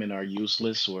that women are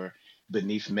useless or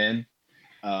beneath men.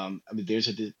 There's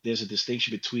a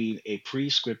distinction between a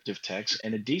prescriptive text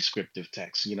and a descriptive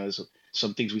text. So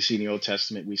some things we see in the Old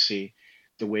Testament, we see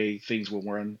the way things were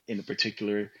run in a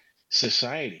particular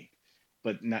society,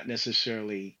 but not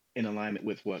necessarily in alignment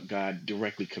with what God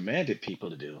directly commanded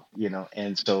people to do.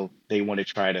 And so they want to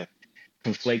try to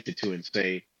conflate the two and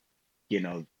say,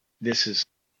 this is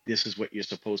what you're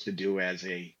supposed to do as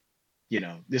a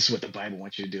this is what the Bible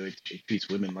wants you to do. It treats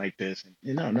women like this.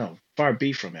 And no, far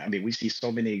be from it. I mean, we see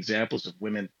so many examples of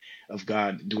women of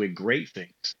God doing great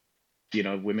things.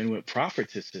 Women with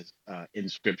prophetesses in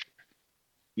Scripture.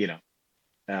 You know,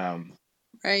 um,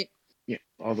 Right. yeah,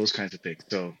 all those kinds of things.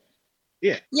 So,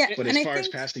 yeah. Yeah. But and as I far as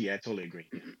think, pastor, yeah, I totally agree.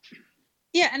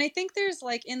 yeah, and I think there's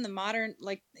like in the modern,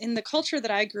 like in the culture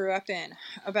that I grew up in,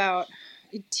 about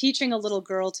teaching a little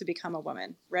girl to become a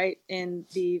woman, right? In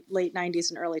the late 90s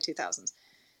and early 2000s.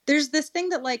 There's this thing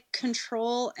that like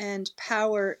control and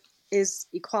power is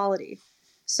equality.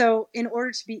 So in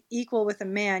order to be equal with a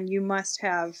man, you must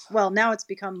have, well, now it's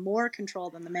become more control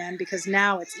than the man because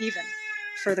now it's even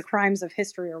for the crimes of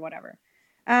history or whatever.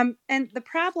 And the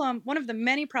problem, one of the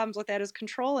many problems with that is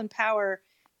control and power,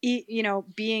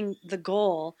 being the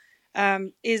goal,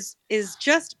 is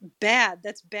just bad.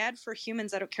 That's bad for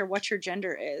humans. I don't care what your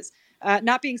gender is.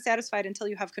 Not being satisfied until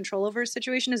you have control over a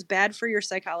situation is bad for your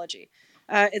psychology.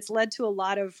 It's led to a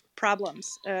lot of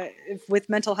problems with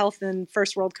mental health in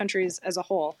first world countries as a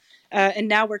whole. And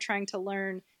now we're trying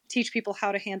to teach people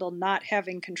how to handle not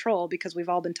having control because we've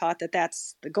all been taught that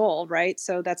that's the goal, right?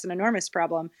 So that's an enormous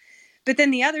problem. But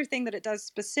then the other thing that it does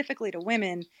specifically to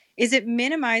women is it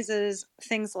minimizes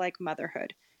things like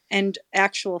motherhood and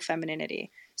actual femininity.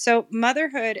 So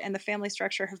motherhood and the family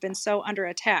structure have been so under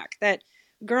attack that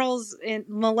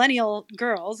millennial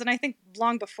girls, and I think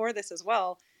long before this as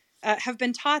well, have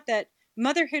been taught that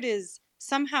motherhood is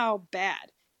somehow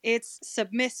bad. It's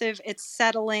submissive, it's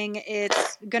settling,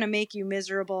 it's going to make you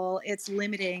miserable, it's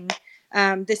limiting.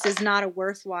 This is not a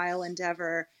worthwhile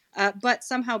endeavor. But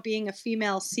somehow being a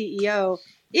female CEO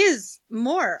is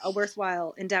more a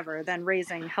worthwhile endeavor than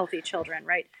raising healthy children,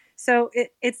 right? So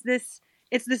it's this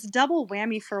double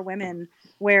whammy for women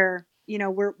where,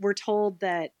 we're told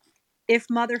that if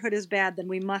motherhood is bad, then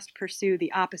we must pursue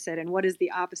the opposite. And what is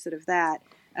the opposite of that?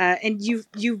 And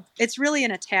it's really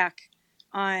an attack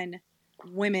on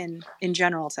women in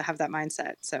general to have that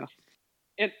mindset. So,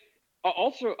 and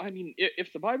also, I mean,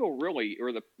 if the Bible really,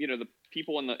 or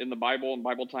people in the Bible and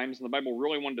Bible times, and the Bible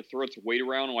really wanted to throw its weight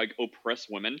around and like oppress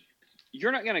women,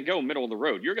 you're not going to go middle of the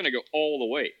road. You're going to go all the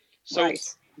way. So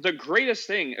Right. the greatest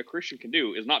thing a Christian can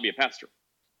do is not be a pastor.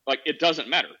 Like, it doesn't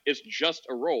matter. It's just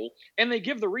a role. And they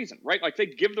give the reason, right? Like, they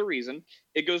give the reason.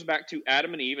 It goes back to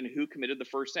Adam and Eve and who committed the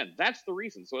first sin. That's the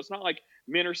reason. So it's not like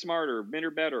men are smarter, men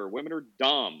are better, women are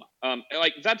dumb.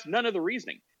 Like, that's none of the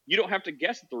reasoning. You don't have to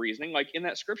guess at the reasoning. Like in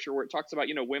that scripture where it talks about,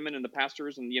 women and the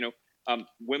pastors and,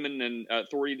 women and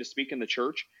authority to speak in the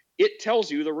church, it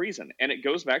tells you the reason. And it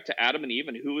goes back to Adam and Eve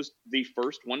and who was the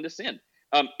first one to sin.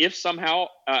 If somehow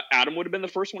Adam would have been the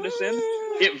first one to sin,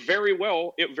 it very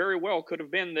well could have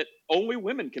been that only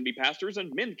women can be pastors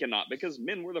and men cannot, because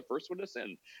men were the first one to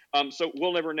sin. So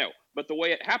we'll never know. But the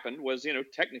way it happened was,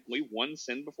 technically one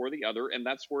sinned before the other, and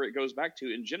that's where it goes back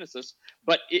to in Genesis.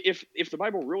 But if the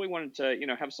Bible really wanted to,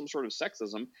 have some sort of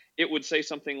sexism, it would say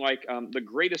something like the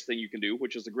greatest thing you can do,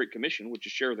 which is the Great Commission, which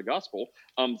is share the gospel,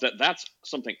 that's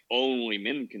something only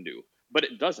men can do. But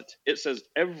it doesn't. It says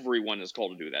everyone is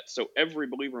called to do that. So every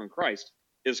believer in Christ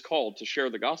is called to share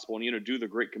the gospel and, do the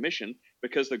Great Commission,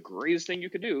 because the greatest thing you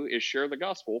could do is share the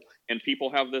gospel, and people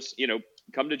have this,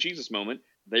 come to Jesus moment.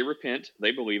 They repent,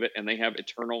 they believe it, and they have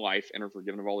eternal life and are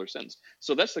forgiven of all their sins.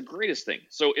 So that's the greatest thing.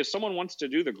 So if someone wants to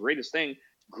do the greatest thing,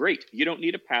 great. You don't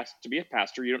need to be a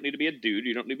pastor. You don't need to be a dude.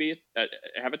 You don't need to be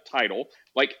have a title.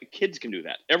 Like, kids can do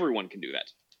that. Everyone can do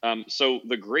that. So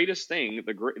the greatest thing,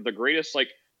 the greatest like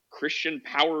Christian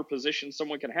power position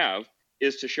someone can have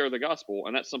is to share the gospel,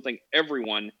 and that's something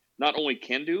everyone not only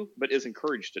can do but is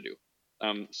encouraged to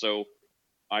do. So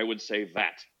I would say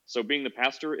that. So being the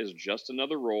pastor is just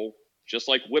another role, just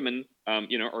like women,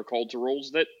 are called to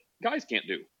roles that guys can't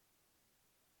do.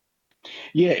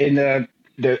 Yeah, and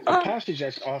a passage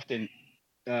that's often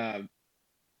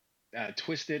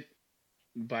twisted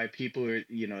by people, or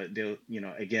they'll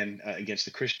again against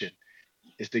the Christian,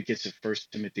 is that gets to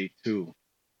First Timothy 2,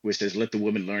 which says, "Let the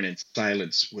woman learn in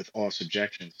silence with all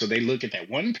subjection." So they look at that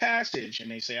one passage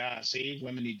and they say, see,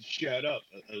 women need to shut up,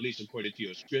 at least according to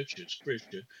your scriptures,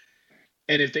 Christian.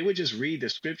 And if they would just read the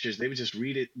scriptures, they would just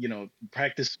read it,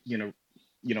 practice,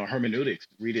 hermeneutics,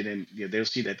 read it, and they'll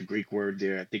see that the Greek word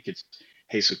there, I think it's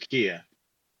hesukia,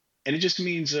 and it just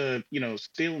means,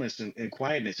 stillness and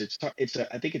quietness.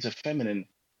 I think it's a feminine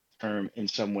term in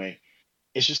some way.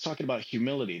 It's just talking about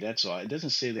humility. That's all. It doesn't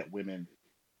say that women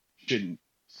shouldn't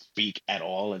speak at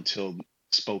all until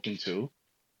spoken to.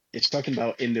 It's talking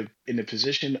about in the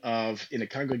position of, in a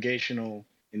congregational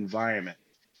environment,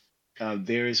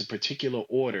 there is a particular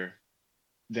order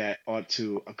that ought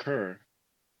to occur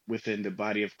within the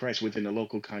body of Christ, within the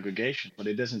local congregation. But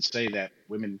it doesn't say that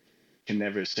women can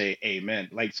never say amen.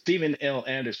 Like Stephen L.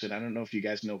 Anderson, I don't know if you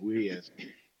guys know who he is.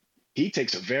 He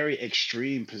takes a very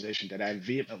extreme position that I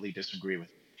vehemently disagree with.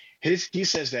 He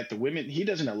says that he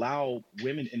doesn't allow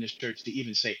women in his church to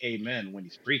even say amen when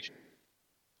he's preaching.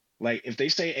 Like, if they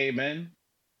say amen,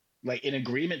 like in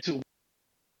agreement to.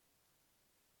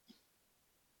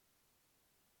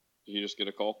 Did you just get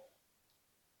a call?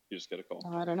 You just get a call.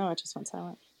 Oh, I don't know. It just went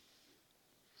silent.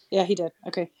 Yeah, he did.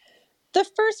 Okay. The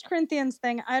First Corinthians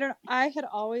thing, I had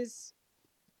always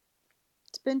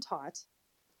been taught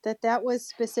that was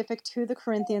specific to the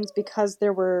Corinthians because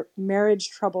there were marriage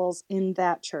troubles in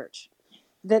that church.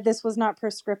 That this was not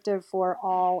prescriptive for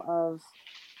all of,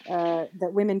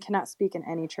 that women cannot speak in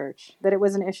any church. That it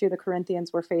was an issue the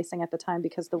Corinthians were facing at the time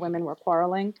because the women were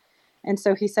quarreling. And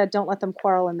so he said, don't let them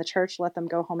quarrel in the church, let them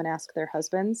go home and ask their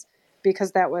husbands,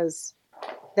 because that was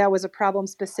a problem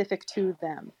specific to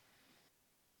them.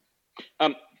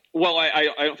 Well, I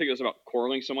don't think it was about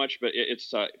quarreling so much, but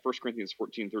it's 1 Corinthians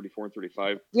 14:34 and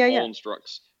 35. Yeah, Paul yeah.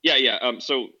 instructs. Yeah.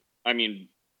 So, I mean,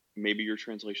 maybe your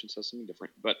translation says something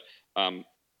different, but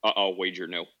I'll wager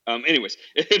no. Anyways,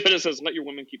 but it says, let your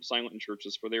women keep silent in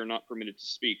churches, for they are not permitted to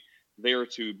speak. They are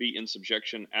to be in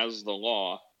subjection, as the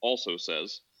law also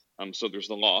says. So there's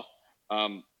the law.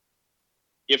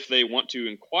 If they want to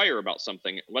inquire about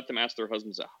something, let them ask their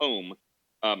husbands at home.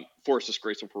 For it's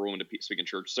disgraceful for a woman to speak in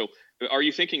church. So are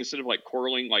you thinking, instead of like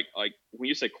quarreling, like when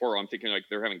you say quarrel, I'm thinking like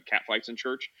they're having cat fights in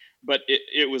church? But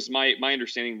it was my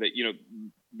understanding that,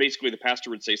 basically the pastor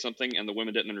would say something and the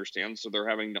women didn't understand. So they're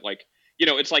having like,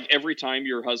 it's like every time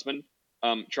your husband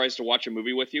tries to watch a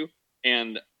movie with you,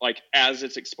 and like as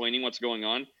it's explaining what's going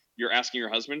on, you're asking your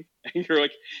husband, and you're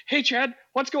like, hey, Chad,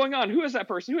 what's going on? Who is that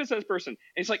person? Who is that person? And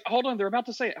he's like, hold on, they're about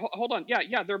to say it. Hold on.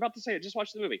 Yeah, they're about to say it. Just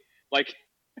watch the movie. Like,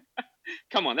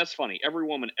 come on, that's funny. Every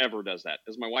woman ever does that.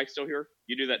 Is my wife still here?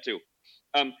 You do that too.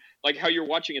 Like how you're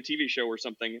watching a TV show or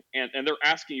something, and they're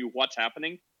asking you what's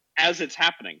happening as it's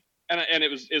happening. And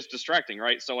it's distracting,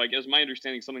 right? So like, as my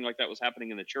understanding, something like that was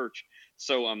happening in the church.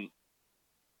 So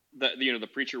the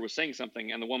preacher was saying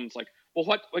something, and the woman's like,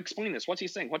 well, explain this, what's he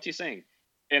saying,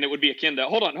 and it would be akin to,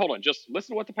 hold on, just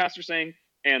listen to what the pastor's saying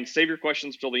and save your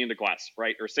questions till the end of class,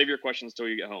 right? Or save your questions till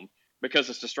you get home, because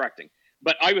it's distracting.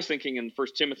 But I was thinking in 1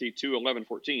 Timothy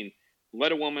 2:11-14,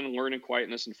 let a woman learn in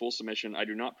quietness and full submission. I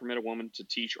do not permit a woman to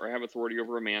teach or have authority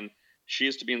over a man. She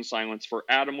is to be in silence, for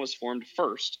Adam was formed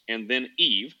first, and then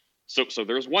Eve. So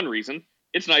there's one reason.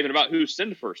 It's not even about who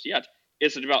sinned first yet.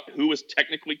 It's about who was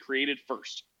technically created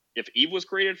first. If Eve was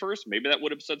created first, maybe that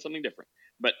would have said something different.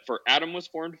 But for Adam was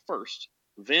formed first,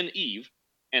 then Eve,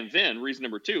 and then, reason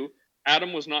number 2,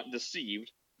 Adam was not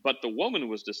deceived, but the woman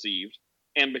was deceived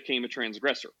and became a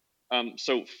transgressor.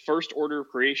 So first order of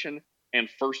creation and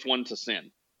first one to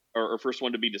sin, or first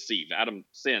one to be deceived. Adam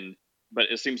sinned, but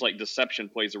it seems like deception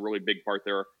plays a really big part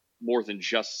there, more than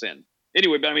just sin.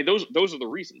 Anyway, but I mean, those are the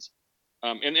reasons.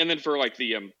 And then for like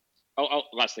the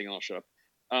last thing, and I'll shut up.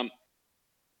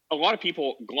 A lot of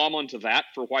people glom onto that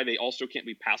for why they also can't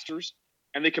be pastors,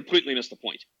 and they completely miss the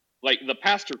point. Like, the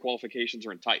pastor qualifications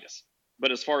are in Titus,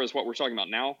 but as far as what we're talking about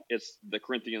now, it's the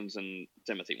Corinthians and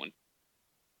Timothy one.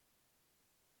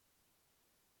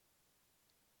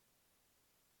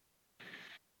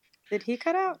 Did he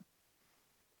cut out?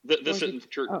 This isn't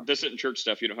church. Oh. This isn't church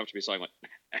stuff. You don't have to be silent.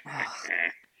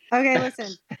 Okay,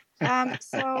 listen.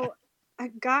 So I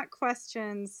Got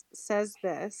Questions says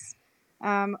this.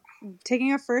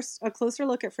 Taking a closer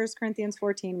look at 1 Corinthians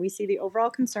 14, we see the overall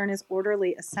concern is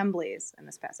orderly assemblies in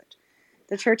this passage.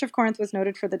 The church of Corinth was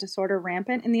noted for the disorder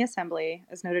rampant in the assembly,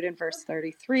 as noted in verse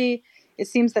 33. It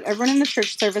seems that everyone in the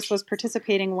church service was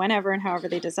participating whenever and however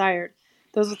they desired.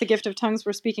 Those with the gift of tongues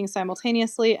were speaking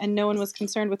simultaneously, and no one was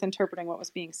concerned with interpreting what was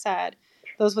being said.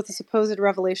 Those with the supposed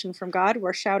revelation from God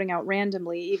were shouting out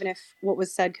randomly, even if what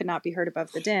was said could not be heard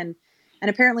above the din. And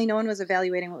apparently no one was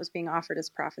evaluating what was being offered as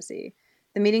prophecy.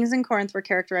 The meetings in Corinth were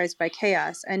characterized by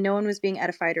chaos, and no one was being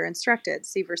edified or instructed.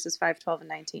 See verses 5, 12, and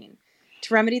 19.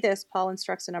 To remedy this, Paul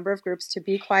instructs a number of groups to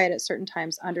be quiet at certain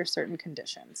times under certain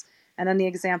conditions. And then the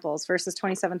examples, verses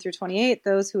 27 through 28,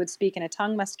 those who would speak in a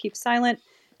tongue must keep silent.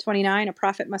 29, a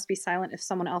prophet must be silent if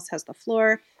someone else has the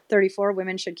floor. 34,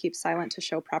 women should keep silent to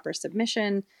show proper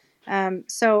submission.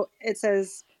 So it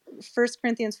says 1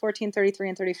 Corinthians 14, 33,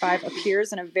 and 35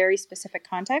 appears in a very specific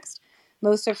context.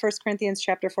 Most of 1 Corinthians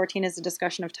chapter 14 is a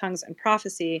discussion of tongues and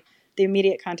prophecy. The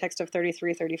immediate context of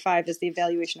 33, 35 is the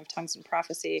evaluation of tongues and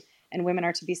prophecy, and women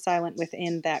are to be silent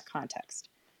within that context.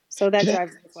 So that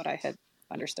drives with what I had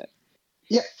understood.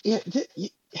 Yeah.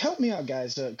 Help me out,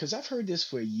 guys, because I've heard this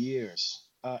for years,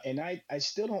 and I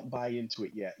still don't buy into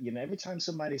it yet. Every time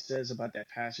somebody says about that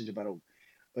passage about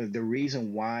the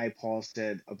reason why Paul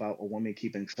said about a woman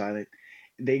keeping silent,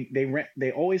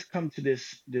 they always come to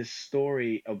this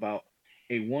story about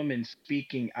a woman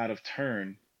speaking out of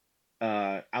turn,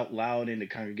 out loud in the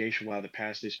congregation while the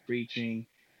pastor is preaching,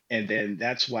 and then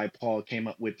that's why Paul came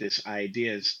up with this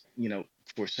ideas,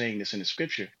 for saying this in the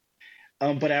scripture.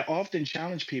 But I often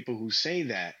challenge people who say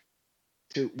that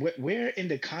to where in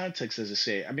the context does it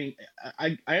say? I mean,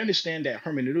 I understand that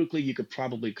hermeneutically you could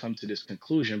probably come to this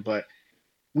conclusion, but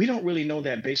we don't really know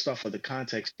that based off of the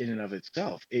context in and of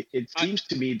itself. It seems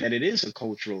to me that it is a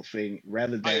cultural thing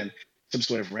rather than some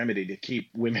sort of remedy to keep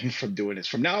women from doing this.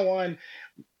 From now on,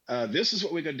 this is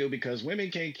what we're going to do because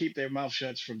women can't keep their mouth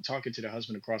shut from talking to their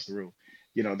husband across the room,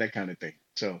 that kind of thing.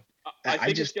 So I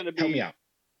think it's going to be, help me out.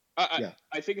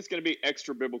 I think it's going to be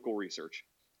extra biblical research,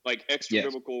 like extra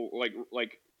biblical,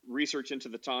 like research into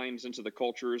the times, into the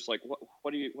cultures. Like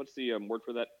what's the word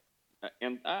for that?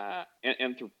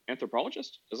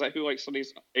 Anthropologist? Is that who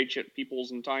studies ancient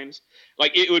peoples and times?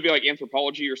 Like it would be like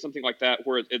anthropology or something like that,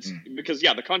 where it's because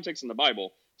the context in the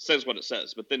Bible says what it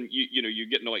says, but then you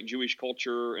get into Jewish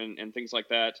culture and things like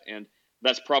that, and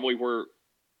that's probably where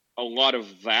a lot of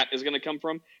that is going to come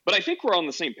from. But I think we're on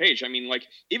the same page. I mean,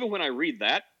 even when I read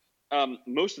that,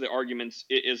 most of the arguments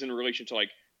is in relation to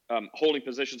holding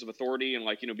positions of authority and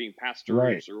being pastors,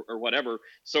 right, or whatever.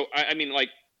 So I mean,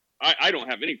 I don't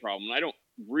have any problem. I don't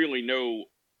really know.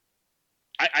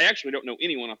 I actually don't know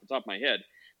anyone off the top of my head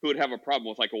who would have a problem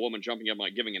with a woman jumping up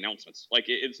and giving announcements.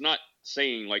 It's not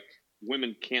saying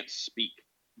women can't speak,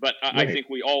 but right. I think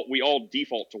we all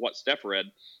default to what Steph read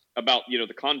about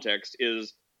the context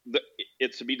is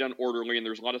it's to be done orderly, and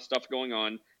there's a lot of stuff going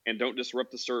on, and don't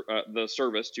disrupt the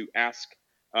service to ask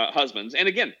husbands. And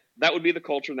again, that would be the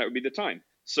culture and that would be the time.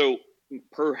 So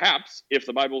perhaps if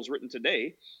the Bible is written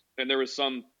today and there was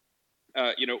some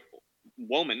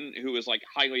woman who was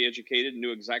highly educated and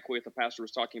knew exactly what the pastor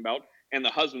was talking about, and the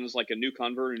husband is a new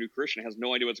convert, a new Christian, has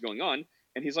no idea what's going on,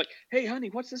 and he's like, hey honey,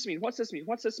 what's this mean,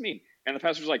 and the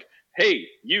pastor's like, hey,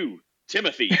 you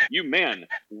Timothy, you men,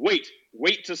 wait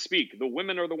to speak. The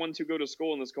women are the ones who go to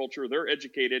school in this culture. They're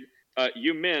educated.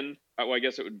 You men, well, I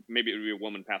guess it would be a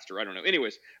woman pastor. I don't know.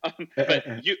 Anyways, but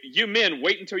you men,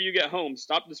 wait until you get home.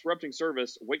 Stop disrupting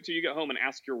service. Wait till you get home and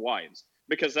ask your wives,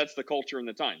 because that's the culture and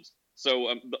the times.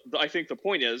 So I think the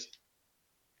point is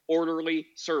orderly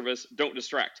service. Don't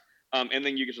distract. And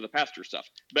then you get to the pastor stuff.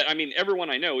 But I mean, everyone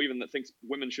I know, even that thinks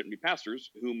women shouldn't be pastors,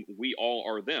 whom we all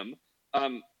are them,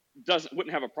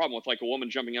 wouldn't have a problem with like a woman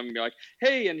jumping up and be like,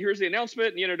 hey, and here's the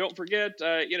announcement, and don't forget,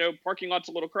 parking lot's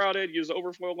a little crowded, use the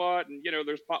overflow lot, and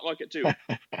there's potluck at 2.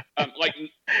 Like,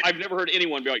 I've never heard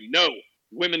anyone be like, no,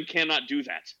 women cannot do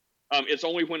that. It's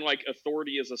only when like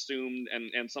authority is assumed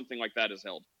and something like that is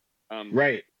held.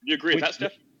 Right. Do you agree with that,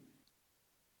 Steph?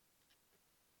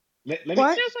 Let me,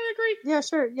 What? Yes, I agree. Yeah,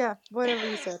 sure. Yeah, whatever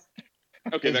you said.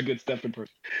 Okay, that's good stuff in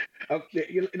person.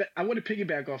 Okay, I want to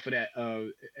piggyback off of that.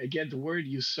 Again, the word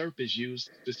usurp is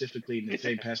used specifically in the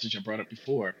same passage I brought up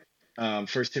before. 1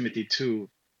 Timothy 2,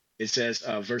 it says,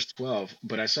 verse 12,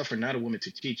 but I suffer not a woman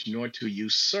to teach, nor to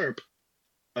usurp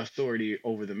authority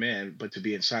over the man, but to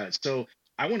be in silence. So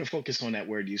I want to focus on that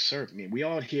word usurp. I mean, we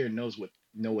all here know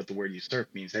what the word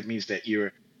usurp means. That means that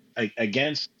you're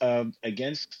against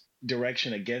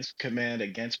direction, against command,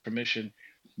 against permission.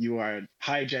 You are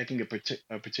hijacking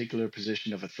a particular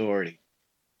position of authority.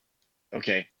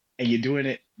 Okay, and you're doing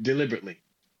it deliberately.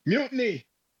 Mutiny.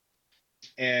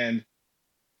 And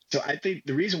so I think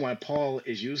the reason why Paul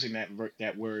is using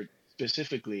that word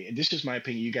specifically, and this is my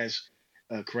opinion, you guys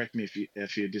correct me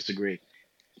if you disagree,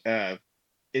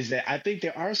 is that I think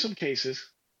there are some cases,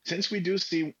 since we do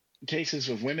see cases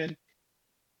of women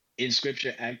in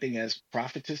Scripture acting as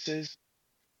prophetesses,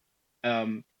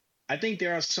 I think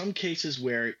there are some cases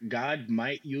where God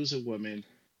might use a woman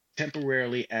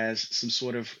temporarily as some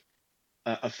sort of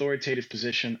authoritative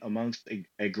position amongst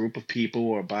a group of people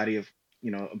or a body of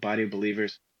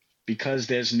believers, because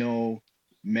there's no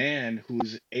man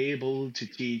who's able to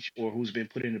teach or who's been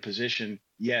put in a position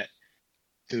yet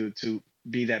to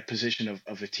be that position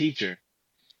of a teacher.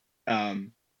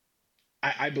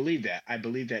 I believe that. I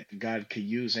believe that God could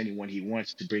use anyone he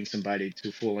wants to bring somebody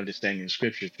to full understanding of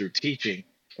Scripture through teaching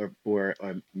or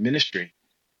ministry.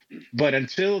 But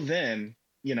until then,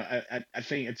 I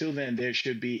think until then, there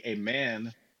should be a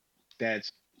man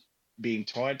that's being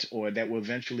taught or that will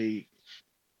eventually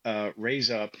raise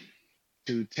up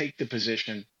to take the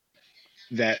position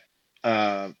that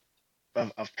of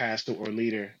pastor or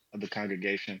leader of the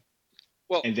congregation.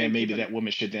 Well, And then maybe that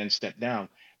woman should then step down.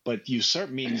 But usurp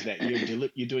means that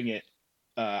you're doing it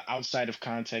outside of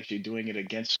context. You're doing it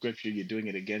against Scripture. You're doing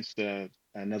it against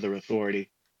another authority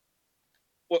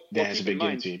that has been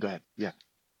given to you. Go ahead. Yeah.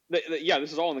 Yeah,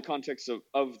 this is all in the context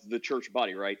of the church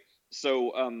body, right?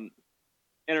 So, and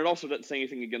it also doesn't say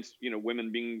anything against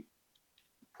women being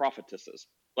prophetesses.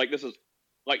 Like this is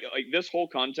like this whole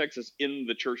context is in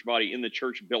the church body, in the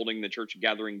church building, the church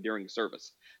gathering during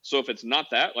service. So if it's not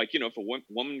that, like if a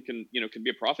woman can can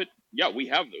be a prophet, yeah, we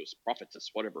have those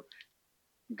prophetess, whatever.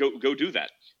 Go do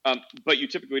that. But you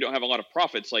typically don't have a lot of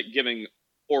prophets like giving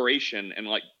oration and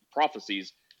like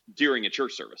prophecies during a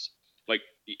church service. Like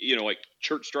like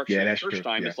church structure, Yeah, that's church true.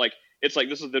 time. Yeah. It's like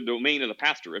this is the domain of the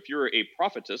pastor. If you're a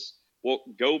prophetess, well,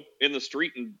 go in the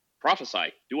street and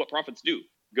prophesy. Do what prophets do.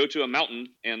 Go to a mountain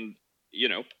and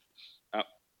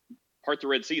part the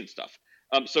Red Sea and stuff.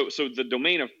 So the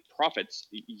domain of prophets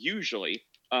usually,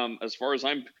 as far as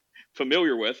I'm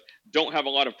familiar with, don't have a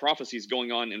lot of prophecies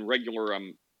going on in regular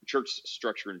church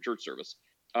structure and church service.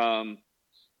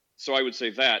 So I would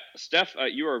say that. Steph,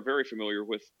 you are very familiar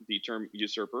with the term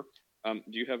usurper. Do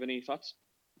you have any thoughts?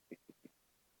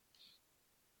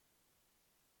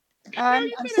 I'm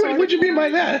What do you mean by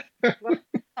that?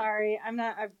 Sorry, I'm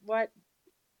not. What?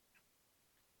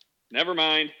 Never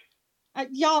mind.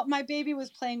 Y'all, my baby was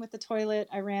playing with the toilet.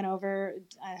 I ran over.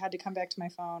 I had to come back to my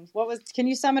phone. Can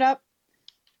you sum it up?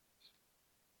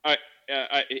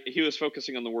 He was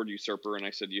focusing on the word usurper, and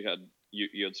I said you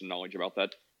had some knowledge about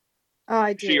that. Oh,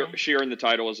 I do. She earned the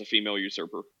title as a female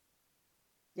usurper.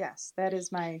 Yes, that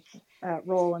is my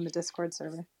role in the Discord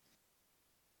server.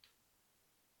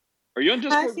 Are you on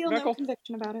Discord, I feel Vekel? no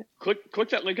conviction about it. Click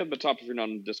that link at the top if you're not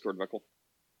on Discord, Vekel.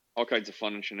 All kinds of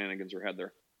fun and shenanigans are had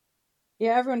there.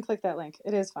 Yeah, everyone click that link.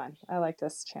 It is fun. I like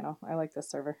this channel. I like this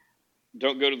server.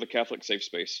 Don't go to the Catholic safe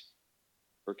space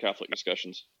for Catholic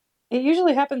discussions. It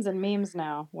usually happens in memes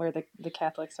now, where the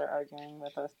Catholics are arguing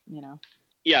with us,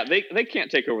 Yeah, they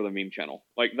can't take over the meme channel.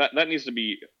 Like that needs to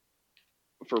be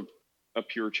for a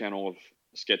pure channel of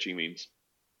sketchy memes.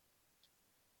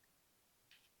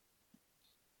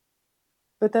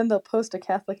 But then they'll post a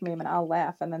Catholic meme and I'll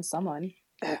laugh, and then someone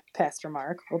Pastor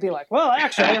Mark will be like, well,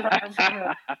 actually,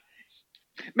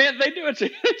 Man, they do it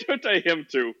to him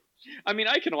too. I mean,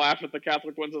 I can laugh at the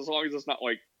Catholic ones as long as it's not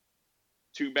like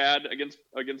too bad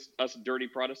against us dirty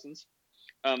Protestants.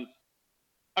 I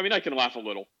mean, I can laugh a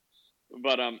little,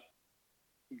 but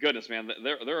goodness, man,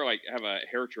 they're like have a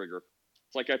hair trigger.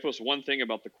 It's like I post one thing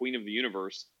about the Queen of the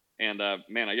Universe, and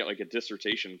man, I get like a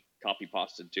dissertation copy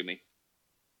pasted to me.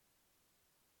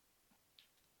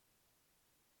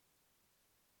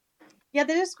 Yeah,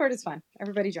 the Discord is fun.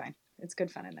 Everybody join. It's good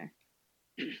fun in there.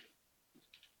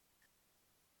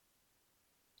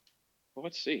 Well,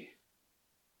 let's see.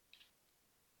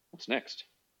 What's next?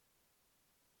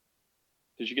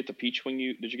 Did you get the peach when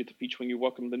you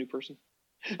welcomed the new person?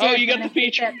 Oh, you got the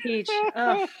peach. That peach.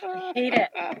 Oh, I hate it.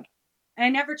 And I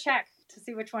never check to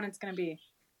see which one it's going to be.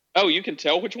 Oh, you can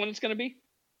tell which one it's going to be?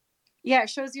 Yeah, it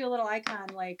shows you a little icon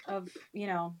like of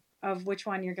which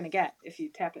one you're going to get if you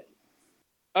tap it.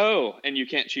 Oh, and you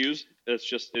can't choose? It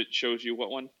shows you what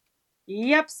one?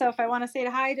 Yep, so if I want to say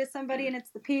hi to somebody and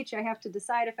it's the peach, I have to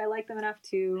decide if I like them enough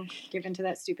to give into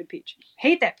that stupid peach.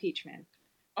 Hate that peach, man.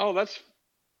 Oh, that's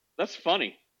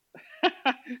funny.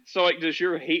 So, like, does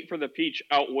your hate for the peach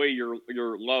outweigh your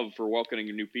love for welcoming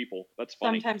new people? That's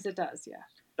funny. Sometimes it does, yeah.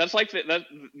 That's like that.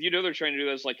 They're trying to do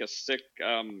that as like a sick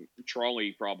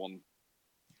trolley problem.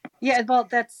 Yeah, well,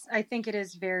 I think it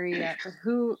is very.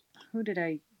 Who did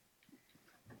I?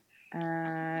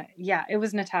 Yeah, it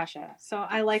was Natasha. So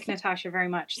I like Natasha very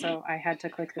much, so I had to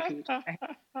click the peach.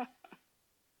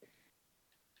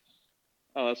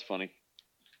 Oh, that's funny.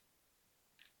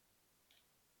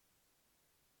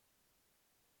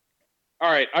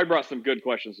 All right, I brought some good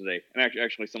questions today, and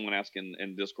actually, someone asked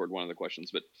in Discord one of the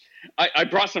questions, but I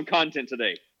brought some content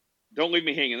today. Don't leave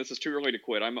me hanging. This is too early to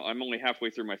quit. I'm only halfway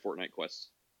through my Fortnite quests.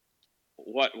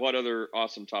 What other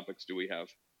awesome topics do we have?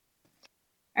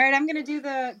 All right, I'm gonna do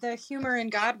the humor in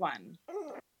God one.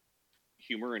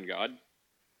 Humor in God?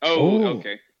 Oh,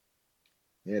 okay.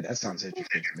 Yeah, that sounds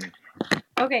interesting to me.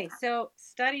 Okay, so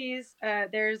studies,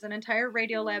 there's an entire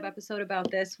Radiolab episode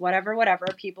about this, whatever,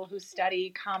 people who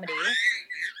study comedy.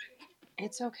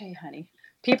 It's okay, honey.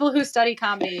 People who study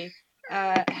comedy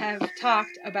have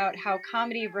talked about how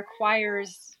comedy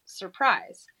requires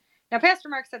surprise. Now, Pastor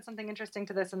Mark said something interesting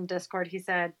to this in Discord. He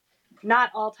said, not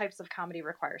all types of comedy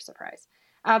require surprise.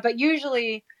 But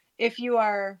usually, if you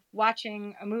are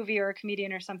watching a movie or a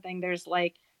comedian or something, there's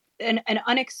like an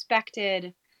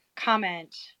unexpected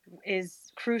comment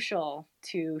is crucial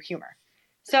to humor.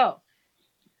 So,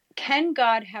 can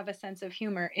God have a sense of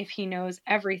humor if he knows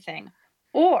everything?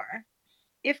 Or,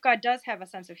 if God does have a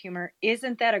sense of humor,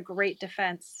 isn't that a great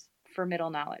defense for middle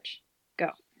knowledge?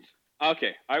 Go.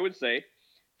 Okay, I would say,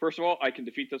 first of all, I can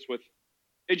defeat this with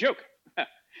a joke.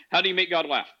 How do you make God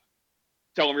laugh?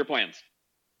 Tell him your plans.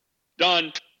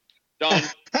 Done.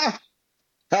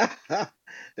 That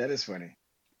is funny.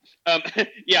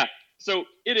 Yeah. So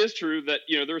it is true that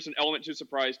there's an element to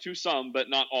surprise to some, but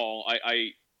not all.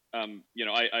 I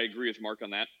agree with Mark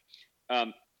on that.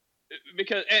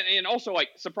 Because and also like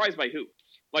surprised by who?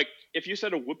 Like if you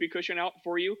set a whoopee cushion out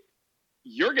for you,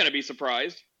 you're going to be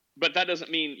surprised, but that doesn't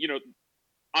mean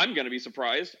I'm going to be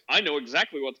surprised. I know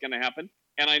exactly what's going to happen,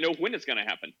 and I know when it's going to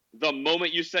happen. The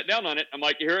moment you sit down on it, I'm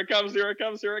like, here it comes,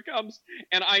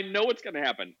 and I know it's going to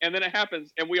happen, and then it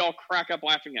happens, and we all crack up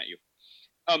laughing at you.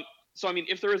 So I mean,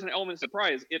 if there is an element of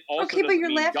surprise, it also okay, but you're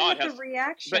mean laughing God at has the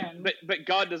reaction. But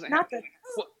God doesn't not have.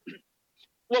 the...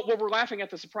 Well, we're laughing at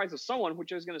the surprise of someone,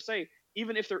 which I was going to say,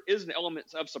 even if there is an element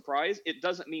of surprise, it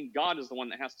doesn't mean God is the one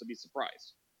that has to be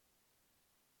surprised.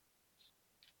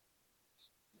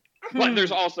 But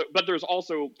there's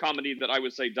also comedy that I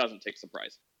would say doesn't take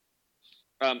surprise.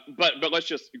 But let's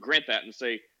just grant that and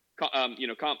say,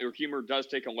 or humor does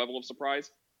take a level of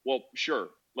surprise. Well, sure.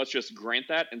 Let's just grant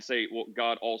that and say, well,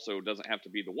 God also doesn't have to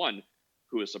be the one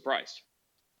who is surprised.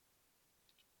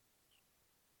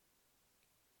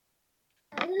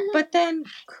 But then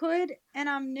could an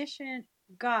omniscient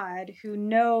God who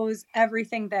knows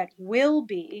everything that will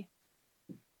be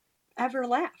ever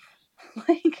laugh?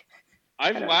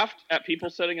 I've laughed at people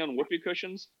sitting on whoopee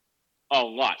cushions a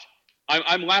lot.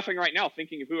 I'm laughing right now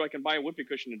thinking of who I can buy a whoopee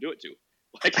cushion to do it to.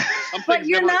 Like but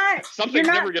you're not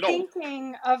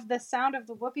thinking of the sound of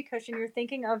the whoopee cushion.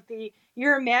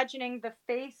 You're imagining the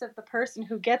face of the person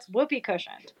who gets whoopee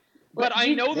cushioned. But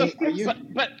I know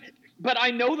but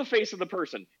I know the face of the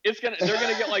person. They're gonna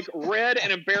get like red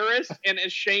and embarrassed and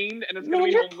ashamed, and it's gonna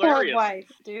be hilarious. Poor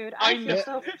wife, dude. I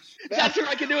know. That's who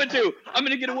I can do it to. I'm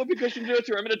gonna get a whoopee cushion to do it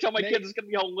to. I'm gonna tell my kids it's gonna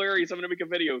be hilarious. I'm gonna make a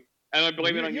video, and I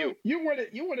blame it on you. You're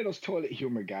one of those toilet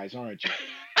humor guys, aren't you?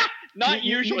 Not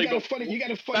usually. You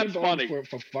got a funny bone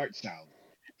for fart sound.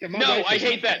 Yeah, my No, wife I is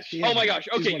hate like that. She Oh is my one gosh.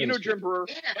 she's Okay, one you of know those Jim people. Brewer.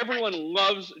 Everyone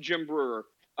loves Jim Brewer.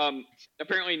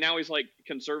 Apparently now he's like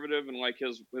conservative and like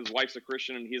his wife's a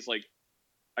Christian and he's like,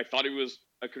 I thought he was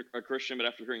a Christian, but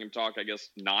after hearing him talk, I guess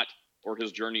not, or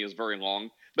his journey is very long.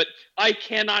 But I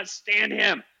cannot stand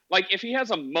him. Like if he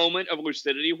has a moment of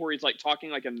lucidity where he's like talking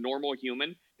like a normal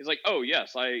human, he's like, oh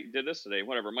yes, I did this today,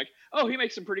 whatever. I'm like, oh, he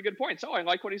makes some pretty good points. Oh, I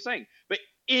like what he's saying. But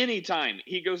anytime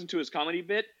he goes into his comedy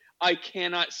bit, I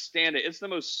cannot stand it. It's the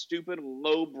most stupid,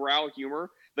 lowbrow humor,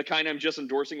 the kind I'm just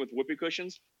endorsing with whoopee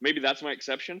cushions. Maybe that's my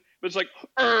exception. But it's like,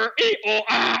 I'm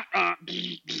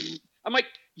like,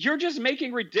 you're just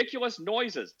making ridiculous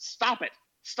noises. Stop it.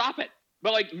 Stop it.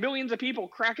 But like millions of people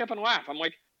crack up and laugh. I'm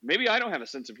like, maybe I don't have a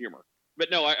sense of humor. But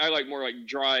no, I like more like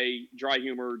dry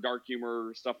humor, dark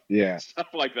humor, stuff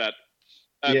like that.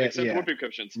 Except whoopee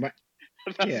cushions.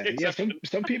 That's the exception.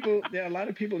 Some people, there are a lot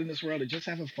of people in this world that just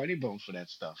have a funny bone for that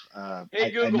stuff. Hey I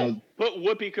Google, know. put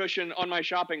whoopee cushion on my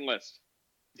shopping list.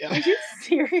 Are you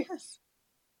serious?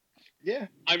 Yeah.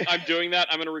 I'm doing that.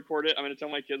 I'm gonna record it. I'm gonna tell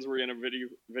my kids we're gonna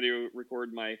video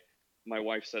record my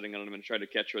wife setting it, and I'm gonna try to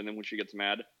catch her. And then when she gets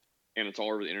mad, and it's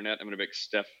all over the internet, I'm gonna make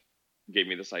Steph gave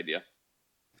me this idea.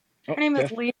 Her name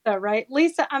is Lisa, right?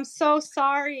 Lisa, I'm so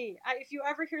sorry. If you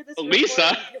ever hear this,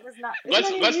 Lisa, it was not.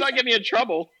 let's not get me in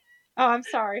trouble. Oh, I'm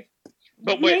sorry.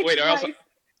 But wait. I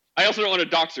also don't want to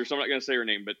dox her, so I'm not gonna say her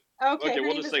name. But okay,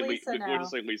 we'll just say Lisa now. We'll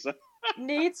just say Lisa.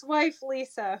 Nate's wife,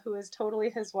 Lisa, who is totally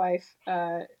his wife.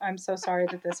 I'm so sorry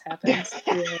that this happened.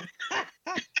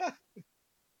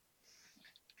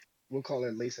 We'll call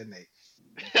her Lisa Nate.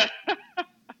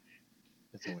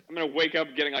 I'm gonna wake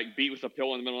up getting like beat with a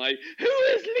pillow in the middle of the night. Who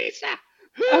is Lisa?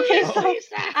 Who is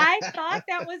Lisa? I thought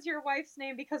that was your wife's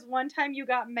name because one time you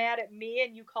got mad at me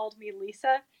and you called me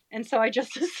Lisa, and so I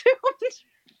just assumed.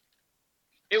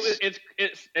 It's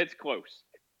close.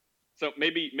 So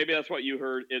maybe that's what you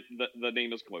heard. The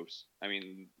name is close. I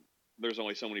mean, there's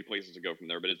only so many places to go from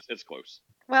there, but it's close.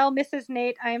 Well, Mrs.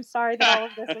 Nate, I am sorry that all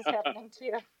of this is happening to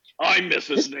you. I'm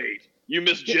Mrs. Nate. You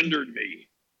misgendered me.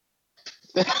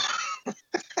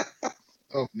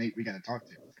 Oh, Nate, we gotta talk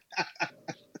to you.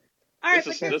 All right,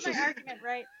 but here's my argument,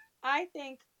 right? I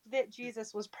think that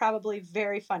Jesus was probably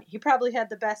very funny. He probably had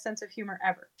the best sense of humor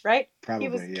ever, right? Probably,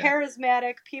 he was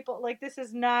charismatic. People, like, this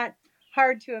is not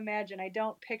hard to imagine. I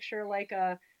don't picture like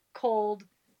a cold,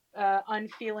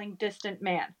 unfeeling, distant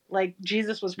man. Like,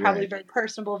 Jesus was probably very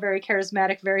personable, very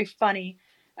charismatic, very funny.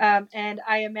 And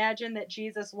I imagine that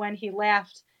Jesus, when he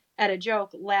laughed at a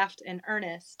joke, laughed in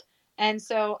earnest. And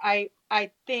so I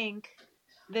think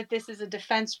that this is a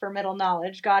defense for middle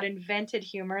knowledge. God invented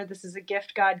humor. This is a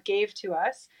gift God gave to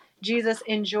us. Jesus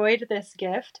enjoyed this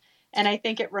gift. And I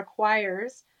think it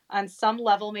requires, on some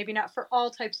level, maybe not for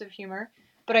all types of humor,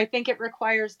 but I think it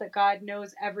requires that God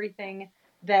knows everything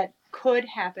that could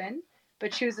happen,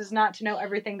 but chooses not to know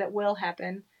everything that will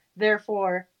happen.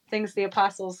 Therefore, things the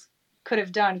apostles could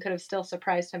have done could have still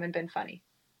surprised him and been funny.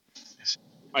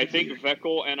 I think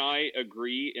Veckel and I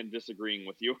agree in disagreeing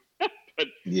with you.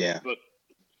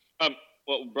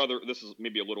 Well, brother, this is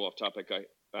maybe a little off topic.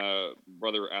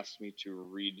 Brother asked me to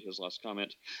read his last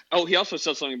comment. Oh, he also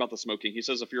said something about the smoking. He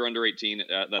says if you're under 18,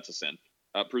 that's a sin.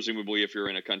 Presumably, if you're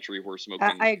in a country where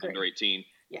smoking under 18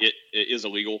 it is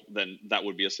illegal, then that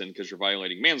would be a sin because you're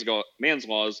violating man's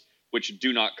laws, which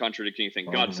do not contradict anything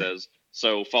God says.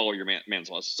 So follow your man's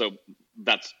laws. So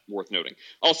that's worth noting.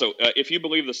 Also, if you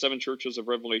believe the 7 churches of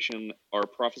Revelation are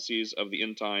prophecies of the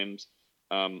end times,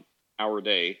 our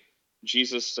day,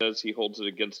 Jesus says he holds it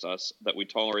against us that we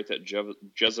tolerate that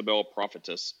Jezebel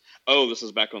prophetess. Oh, this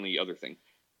is back on the other thing.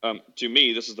 To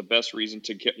me, this is the best reason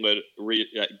to get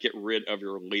rid of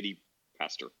your lady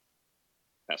pastrix.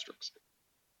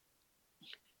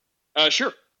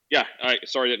 Sure. Yeah.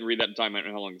 Sorry I didn't read that in time. I don't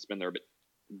know how long it's been there, but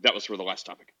that was for the last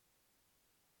topic.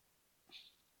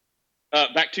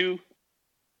 Back to.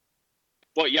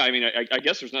 Well, yeah. I mean, I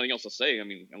guess there's nothing else to say. I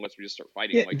mean, unless we just start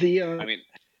fighting.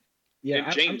 In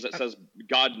James it says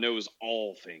God knows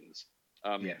all things.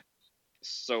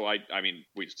 So I mean,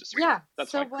 we just disagree. Yeah.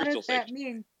 That's so fine. what does that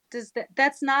mean?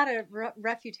 That's not a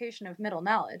refutation of middle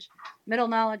knowledge. Middle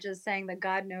knowledge is saying that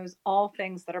God knows all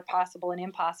things that are possible and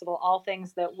impossible, all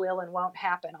things that will and won't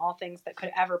happen, all things that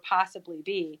could ever possibly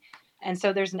be. And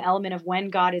so there's an element of when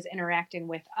God is interacting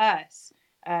with us,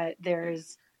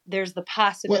 there's the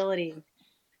possibility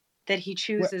that he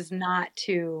chooses not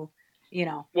to,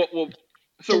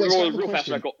 So real fast,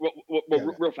 Michael.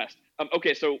 Real fast.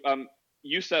 Okay, so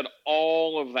you said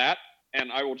all of that,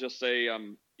 and I will just say,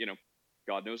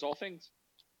 God knows all things.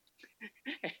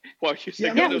 Well, you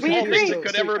said God knows all things that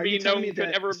could ever be known, could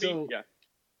ever be. Yeah.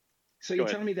 So you're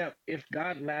telling me that if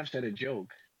God laughs at a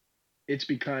joke, it's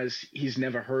because he's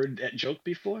never heard that joke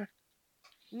before?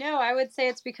 No, I would say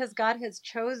it's because God has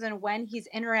chosen when he's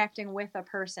interacting with a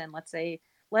person, let's say,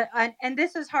 and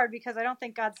this is hard because I don't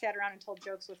think God sat around and told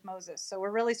jokes with Moses. So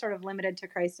we're really sort of limited to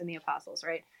Christ and the apostles,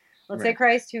 right? Let's say Right.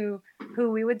 Christ, who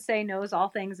we would say knows all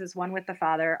things, is one with the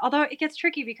Father. Although it gets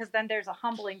tricky because then there's a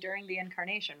humbling during the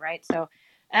incarnation, right? So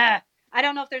I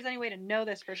don't know if there's any way to know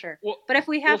this for sure. Well, But if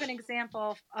we well, have an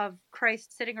example of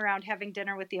Christ sitting around having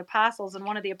dinner with the apostles and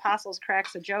one of the apostles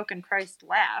cracks a joke and Christ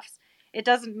laughs, it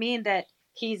doesn't mean that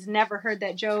he's never heard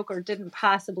that joke or didn't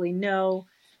possibly know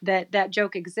that that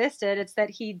joke existed. It's that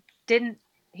he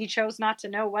chose not to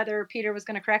know whether Peter was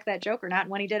going to crack that joke or not. And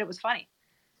when he did, it was funny.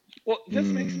 well,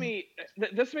 this makes Mm, me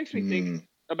this makes me think mm,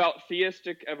 about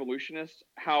theistic evolutionists,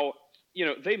 how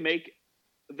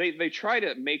they try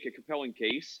to make a compelling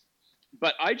case,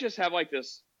 but I just have like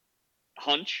this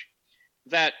hunch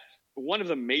that one of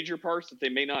the major parts that they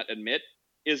may not admit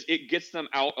is it gets them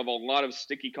out of a lot of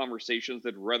sticky conversations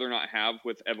they'd rather not have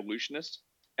with evolutionists,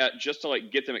 just to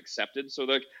like get them accepted. So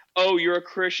they're like, "Oh, you're a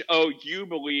Christian. Oh, you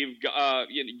believe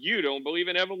you don't believe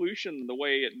in evolution the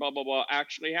way it blah blah blah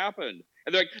actually happened."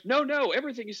 And they're like, "No, no,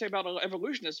 everything you say about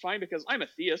evolution is fine because I'm a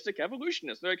theistic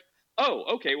evolutionist." They're like, "Oh,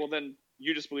 okay, well then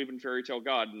you just believe in fairy tale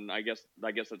God, and I guess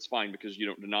that's fine because you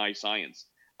don't deny science."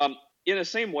 Um, in the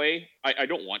same way, I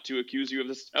don't want to accuse you of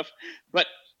this stuff, but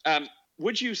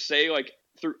would you say, like,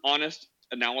 through honest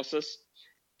analysis,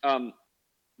 um,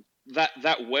 that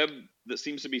web that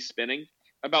seems to be spinning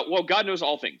about, well, God knows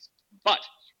all things, but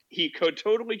he could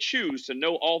totally choose to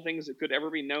know all things that could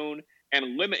ever be known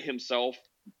and limit himself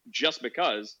just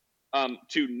because,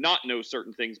 to not know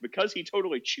certain things because he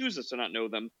totally chooses to not know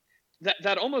them.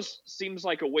 That almost seems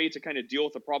like a way to kind of deal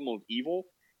with the problem of evil,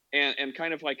 and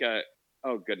kind of like a,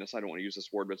 oh goodness, I don't want to use this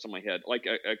word, but it's on my head, like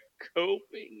a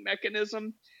coping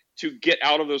mechanism to get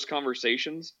out of those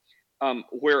conversations,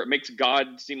 where it makes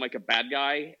God seem like a bad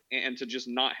guy, and to just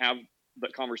not have the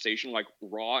conversation like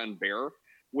raw and bare.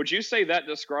 Would you say that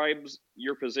describes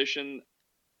your position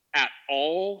at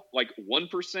all, like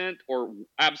 1%, or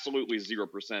absolutely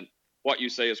 0%? What you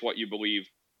say is what you believe.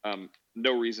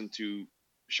 No reason to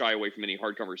shy away from any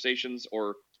hard conversations,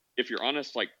 or if you're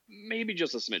honest, like maybe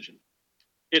just a smidgen.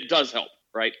 It does help,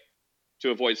 right?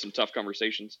 To avoid some tough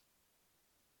conversations.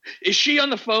 Is she on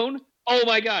the phone? Oh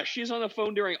my gosh, she's on the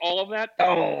phone during all of that.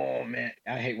 oh man,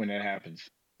 I hate when that happens.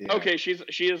 Yeah. Okay, she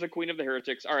is a queen of the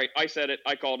heretics. All right, I said it.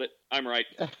 I called it. I'm right.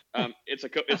 It's a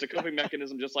coping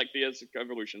mechanism, just like theistic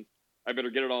evolution. I better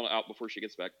get it all out before she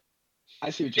gets back. I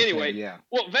see what you're Anyway, saying. Yeah.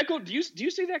 well, Veko, do you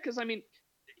see that? Because I mean,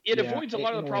 it Yeah. avoids a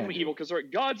lot of In the a way, I problem of do. evil. Because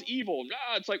God's evil.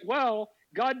 Nah, it's like, well,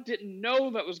 God didn't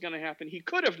know that was going to happen. He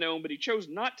could have known, but he chose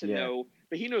not to Yeah. know.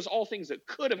 But he knows all things that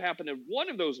could have happened, and one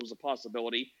of those was a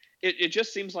possibility. It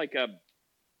just seems like a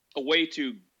way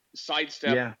to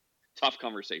sidestep Yeah. tough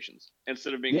conversations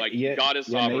instead of being Yeah. like, Yeah. God is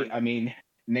Yeah. Nate. sovereign. I mean,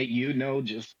 Nate. You know,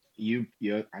 just you.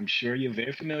 You. I'm sure you're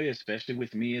very familiar, especially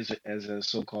with me as a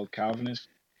so-called Calvinist.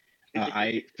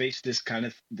 I face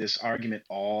this argument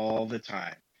all the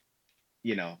time.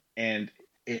 And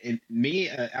me,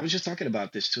 I was just talking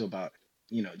about this too, about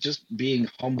just being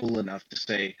humble enough to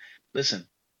say, listen,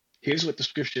 here's what the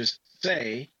scriptures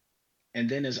say, and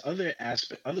then there's other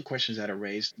questions that are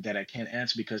raised that I can't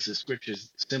answer because the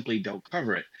scriptures simply don't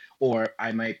cover it, or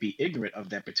I might be ignorant of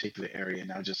that particular area,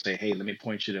 and I'll just say, hey, let me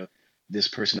point you to this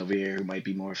person over here who might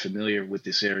be more familiar with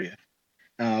this area.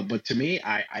 But to me,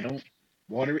 I don't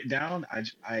water it down.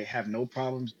 I have no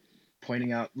problems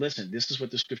pointing out, listen, this is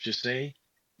what the scriptures say.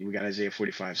 We got Isaiah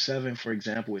 45:7, for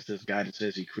example, with this God that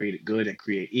says he created good and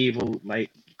create evil,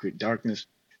 light, create darkness,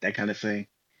 that kind of thing.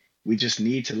 We just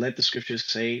need to let the scriptures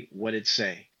say what it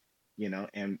say,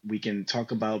 and we can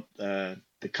talk about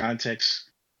the context,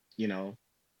 you know,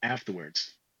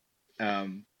 afterwards.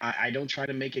 I don't try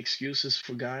to make excuses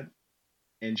for God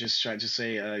and just try to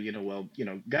say, well,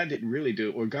 God didn't really do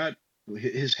it, or God,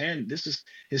 his hand,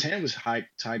 his hand was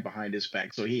tied behind his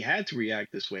back, so he had to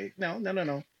react this way. No, no, no,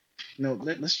 no, no.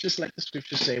 Let's just let the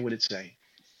scripture say what it say.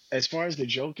 As far as the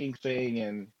joking thing,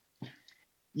 and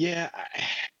yeah,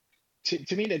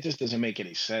 to me that just doesn't make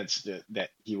any sense that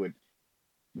he would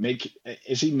make.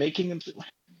 Is he making him?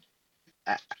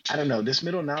 I, I don't know. This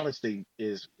middle knowledge thing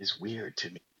is weird to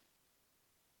me.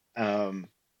 Um,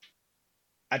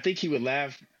 I think he would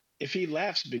laugh if he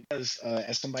laughs because,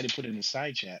 as somebody put in the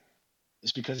side chat,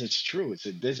 it's because it's true.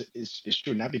 It's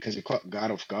true, not because it caught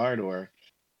God off guard, or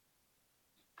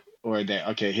that,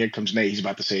 okay, here comes Nate. He's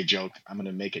about to say a joke. I'm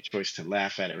gonna make a choice to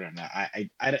laugh at it or not.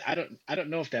 I don't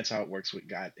know if that's how it works with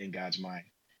God in God's mind.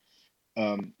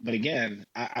 But again,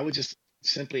 I would just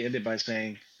simply end it by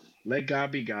saying, let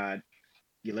God be God.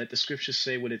 You let the scripture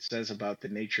say what it says about the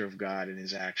nature of God and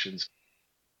his actions.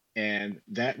 And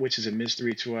that which is a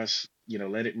mystery to us,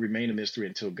 let it remain a mystery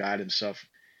until God himself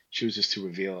chooses to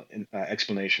reveal an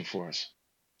explanation for us.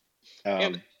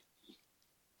 And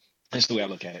That's the way I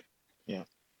look at it. Yeah.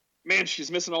 man,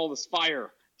 she's missing all this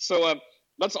fire. So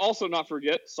let's also not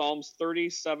forget Psalms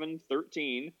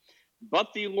 37:13.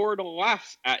 But the Lord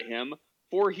laughs at him,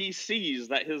 for he sees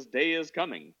that his day is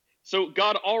coming. So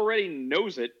God already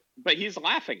knows it, but he's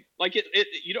laughing. Like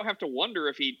you don't have to wonder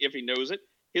if he knows it.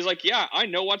 He's like, yeah, I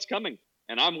know what's coming,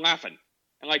 and I'm laughing.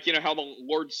 And like how the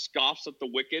Lord scoffs at the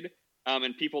wicked,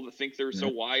 and people that think they're so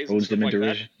Mhm. wise and Holds stuff them in like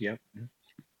that. derision. Yep.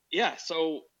 Yeah.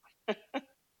 So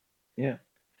Yeah.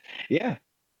 Yeah.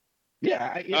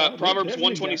 Yeah. Proverbs There's an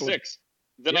example of, 126.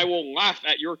 Then I yeah. will laugh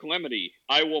at your calamity.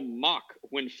 I will mock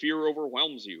when fear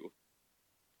overwhelms you.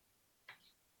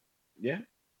 Yeah.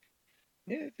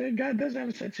 Yeah. God does have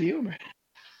a sense of humor.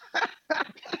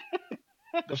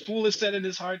 The fool has said in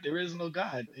his heart, there is no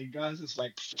God. And God's just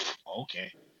like,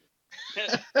 okay.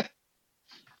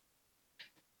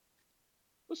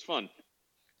 It was fun.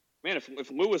 Man,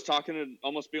 if Lou was talking, it'd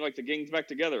almost be like the gang's back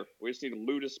together. We just need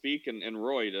Lou to speak and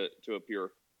Roy to appear.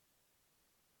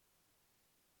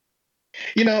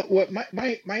 What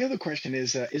my other question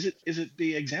is it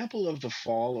the example of the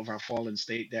fall of our fallen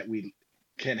state that we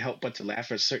can't help but to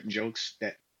laugh at certain jokes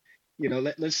that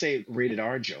let's say rated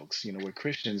R jokes. We're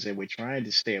Christians and we're trying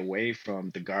to stay away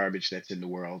from the garbage that's in the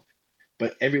world,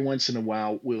 but every once in a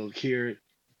while we'll hear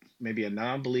maybe a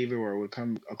non-believer or we'll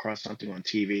come across something on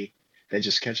TV that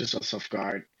just catches us off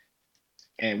guard,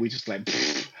 and we just like,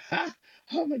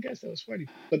 oh my gosh, that was funny,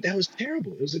 but that was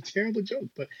terrible. It was a terrible joke,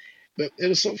 but it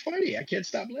was so funny. I can't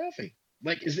stop laughing.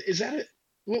 Like, is that a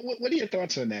what are your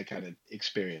thoughts on that kind of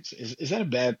experience? Is that a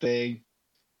bad thing?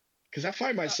 Because I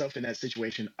find myself in that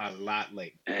situation a lot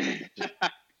lately. Just,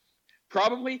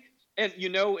 Probably, and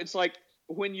it's like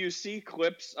when you see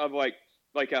clips of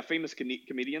famous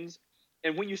comedians,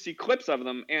 and when you see clips of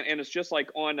them, and it's just like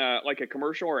on like a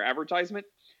commercial or advertisement,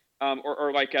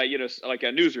 or like like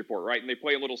a news report, right? And they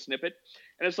play a little snippet,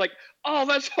 and it's like, oh,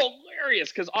 that's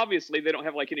hilarious, because obviously they don't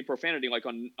have like any profanity like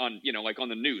on like on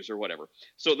the news or whatever.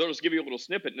 So they'll just give you a little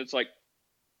snippet, and it's like,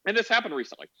 and this happened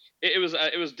recently. It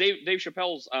was Dave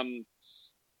Chappelle's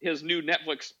his new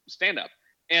Netflix stand up,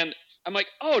 and I'm like,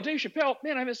 oh, Dave Chappelle,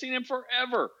 man, I haven't seen him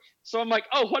forever. So I'm like,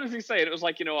 oh, what does he say? And it was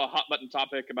like a hot button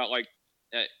topic about like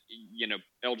uh,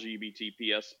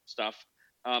 LGBTPS stuff,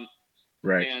 um,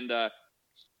 right. and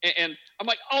I'm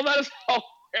like, oh, that is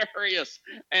hilarious.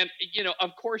 And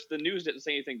of course, the news didn't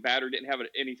say anything bad or didn't have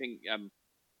anything,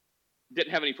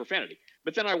 didn't have any profanity.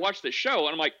 But then I watched the show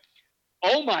and I'm like,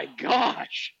 oh my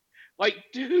gosh, like,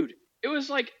 dude, it was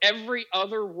like every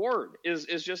other word is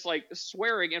just like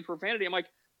swearing and profanity. I'm like,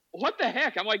 what the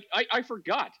heck? I'm like, I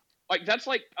forgot. Like that's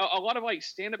like a lot of like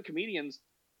stand up comedians.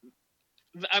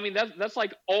 I mean, that's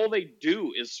like all they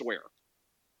do is swear,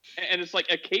 and it's like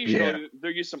occasionally they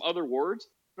use some other words.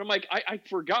 But I'm like, I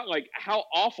forgot like how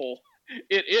awful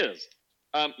it is.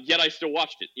 Yet I still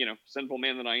watched it. Sinful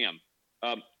man that I am.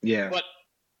 Yeah. But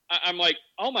I'm like,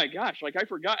 oh my gosh, like I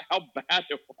forgot how bad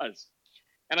it was.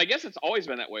 And I guess it's always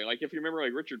been that way. Like if you remember,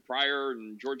 like Richard Pryor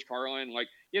and George Carlin, like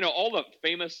all the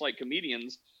famous like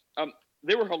comedians,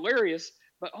 they were hilarious.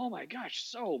 But oh my gosh,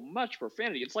 so much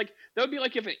profanity. It's like that would be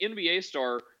like if an NBA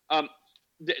star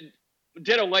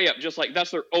did a layup, just like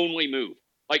that's their only move.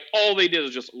 Like all they did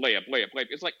is just layup, layup, layup.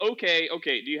 It's like okay.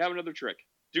 Do you have another trick?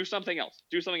 Do something else.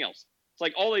 Do something else. It's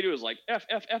like all they do is like F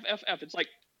F F F F. It's like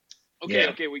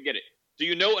okay, we get it. Do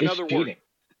you know another word?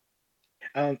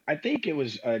 I think it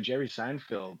was Jerry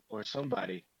Seinfeld or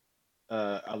somebody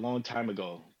a long time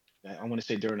ago. I want to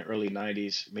say during the early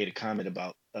 '90s, made a comment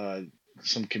about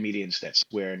some comedians that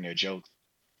swear in their jokes,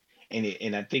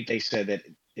 and I think they said that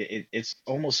it's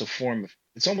almost a form of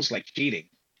it's almost like cheating,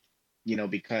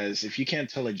 because if you can't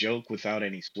tell a joke without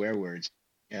any swear words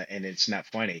and it's not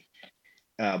funny,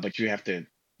 but you have to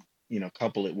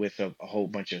couple it with a whole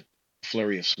bunch of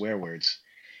flurry of swear words.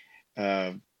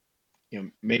 Uh,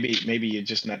 maybe you're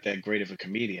just not that great of a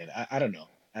comedian. I don't know.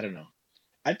 I don't know.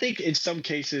 I think in some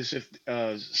cases, if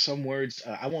some words,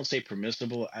 I won't say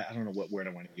permissible. I don't know what word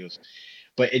I want to use,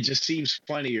 but it just seems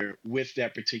funnier with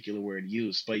that particular word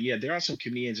used. But yeah, there are some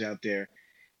comedians out there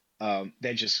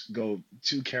that just go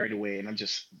too carried away, and I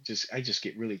just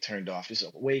get really turned off. There's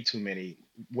way too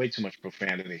much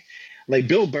profanity. Like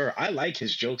Bill Burr, I like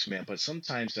his jokes, man, but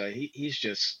sometimes he's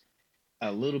just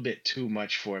a little bit too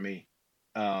much for me.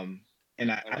 Um,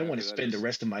 and I don't want to spend the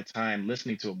rest of my time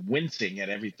listening to him wincing at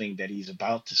everything that he's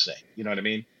about to say. You know what I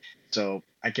mean? So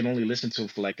I can only listen to him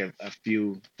for like a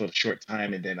few for a short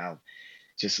time, and then I'll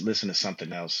just listen to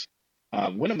something else.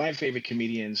 One of my favorite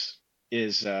comedians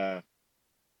is I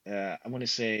want to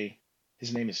say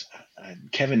his name is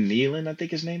Kevin Nealon, I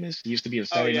think his name is. He used to be on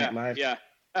Oh Saturday Night yeah, Live. yeah,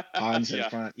 Hans and yeah.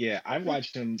 Franz. Yeah, I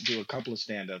watched him do a couple of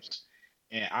stand-ups,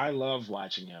 and I love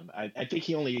watching him. I think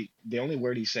the only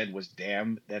word he said was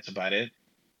 "damn." That's about it.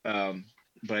 Um,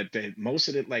 but most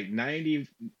of it, like 98%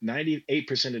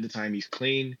 of the time, he's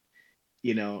clean.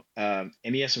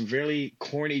 And he has some really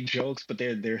corny jokes, but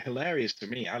they're hilarious to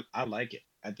me. I like it.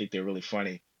 I think they're really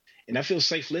funny, and I feel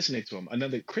safe listening to him.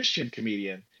 Another Christian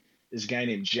comedian is a guy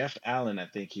named Jeff Allen, I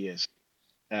think he is.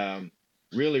 Um,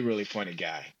 Really, really funny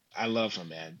guy. I love him,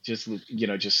 man. Just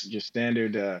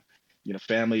standard,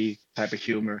 family type of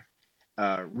humor.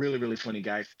 Really, really funny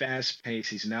guy. Fast paced.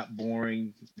 He's not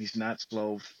boring. He's not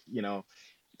slow. You know,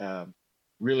 um,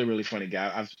 Really, really funny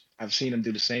guy. I've seen him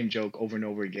do the same joke over and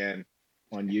over again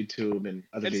on YouTube and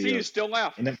other And see, you videos. still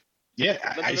laugh. And yeah,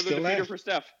 That's I another still defeater laugh. for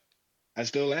Steph. I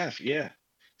still laugh. Yeah.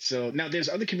 So now there's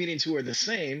other comedians who are the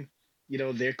same.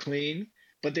 They're clean,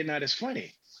 but they're not as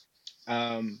funny.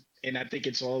 And I think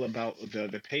it's all about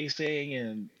the pacing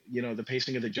and the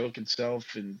pacing of the joke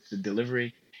itself and the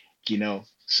delivery.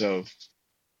 So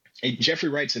and Jeffrey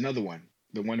Wright's another one,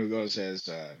 the one who goes as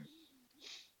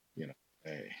you know,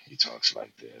 hey, he talks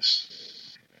like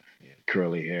this, yeah,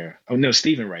 curly hair. Oh no,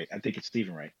 Stephen Wright. I think it's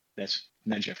Stephen Wright. That's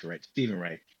not Jeffrey Wright. Stephen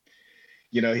Wright.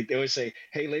 They always say,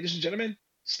 "Hey, ladies and gentlemen,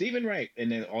 Stephen Wright,"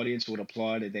 and then the audience would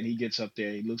applaud, and then he gets up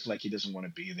there. He looks like he doesn't want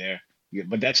to be there. Yeah,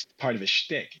 but that's part of his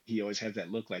shtick. He always has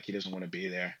that look like he doesn't want to be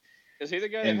there. Is he the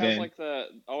guy that And has then like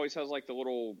always has like the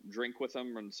little drink with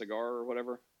him and cigar or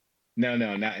whatever? no,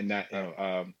 no, not.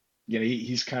 Oh,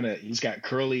 He's got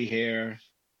curly hair.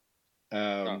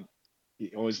 oh.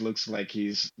 He always looks like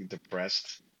he's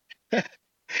depressed.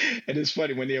 And it's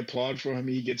funny when they applaud for him.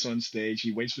 He gets on stage.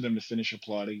 He waits for them to finish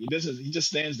applauding. He doesn't. He just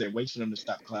stands there, waits for them to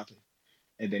stop clapping,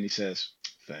 and then he says,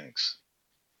 "Thanks."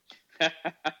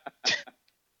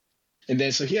 And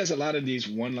then so he has a lot of these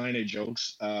one-liner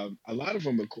jokes. A lot of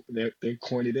them they're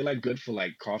corny. They're like good for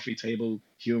like coffee table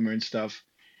humor and stuff.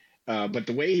 But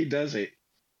the way he does it,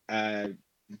 uh,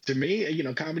 to me,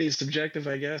 comedy is subjective,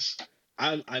 I guess.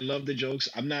 I love the jokes.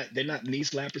 They're not knee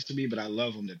slappers to me, but I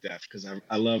love them to death because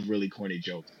I love really corny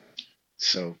jokes.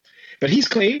 So, but he's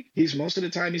clean. He's most of the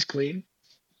time he's clean,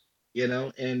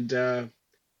 and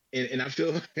I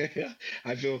feel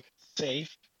I feel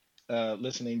safe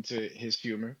listening to his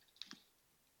humor.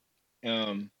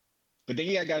 Um, but then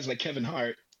you got guys like Kevin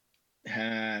Hart.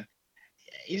 Uh,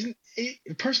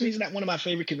 Personally, he's not one of my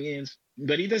favorite comedians,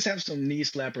 but he does have some knee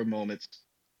slapper moments.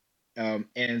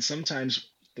 And sometimes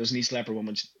those knee slapper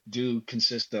moments do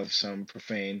consist of some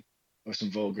profane or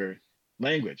some vulgar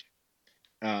language.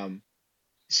 Um,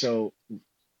 so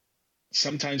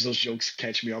sometimes those jokes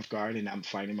catch me off guard, and I'm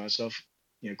finding myself,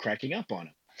 cracking up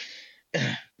on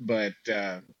them. But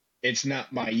it's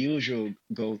not my usual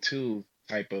go-to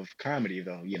type of comedy,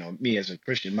 though. Me as a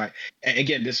Christian,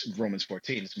 again, this is Romans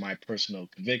 14. It's my personal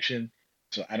conviction,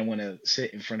 so I don't want to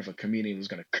sit in front of a comedian who's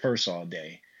going to curse all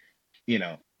day. You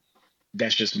know,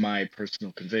 that's just my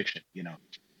personal conviction.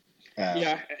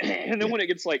 Yeah, and then Yeah, when it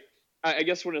gets like, I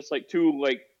guess when it's like too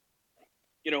like,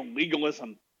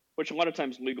 legalism, which a lot of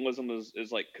times legalism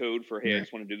is like code for, hey, I yeah,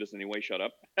 just want to do this anyway, shut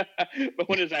up. But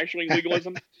when it's actually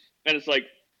legalism, and it's like,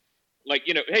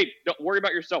 hey, don't worry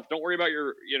about yourself, don't worry about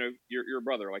your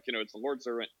brother, like, it's the Lord's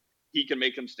servant, he can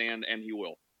make them stand, and he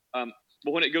will.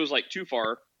 But when it goes like too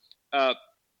far, uh,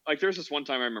 like there's this one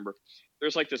time I remember,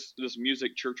 there's like this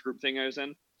music church group thing I was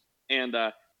in, and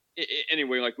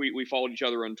anyway, like we followed each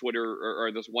other on Twitter,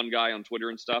 or this one guy on Twitter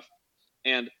and stuff,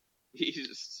 and he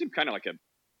seemed kind of like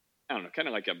I don't know, kind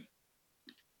of like a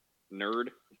nerd.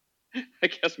 I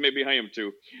guess maybe I am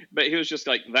too, but he was just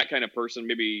like that kind of person.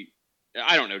 Maybe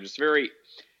I don't know, just very.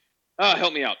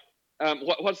 Help me out.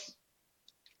 What's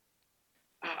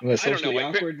well, I don't know, socially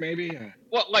like awkward, maybe.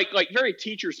 like very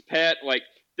teacher's pet. Like,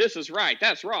 this is right,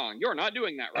 that's wrong. You're not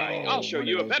doing that right. I'll Oh, show one of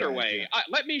you a those better guys. way. Yeah,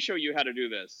 Let me show you how to do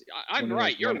this. I'm one of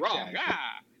right, those you're one-up wrong. guys. Yeah.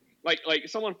 Like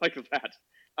someone like that.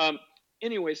 Um.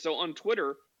 Anyway, so on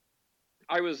Twitter,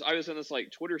 I was in this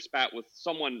like Twitter spat with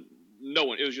someone. No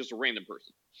one. It was just a random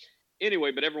person.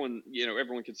 Anyway, but everyone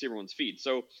could see everyone's feed.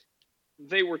 So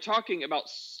they were talking about,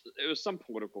 it was some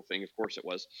political thing, of course it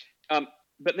was.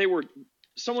 But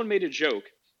someone made a joke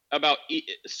about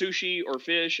sushi or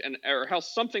fish, or how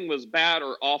something was bad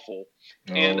or awful,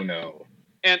 and Oh no.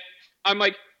 and I'm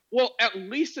like, well, at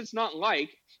least it's not like,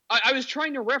 I was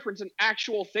trying to reference an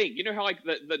actual thing. You know how like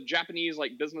the Japanese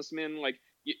like businessmen like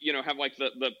have like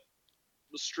the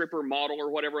stripper model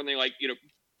or whatever, and they like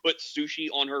put sushi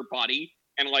on her body,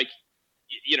 and like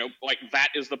like that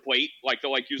is the plate. Like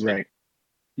they'll like use Right.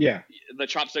 Yeah. the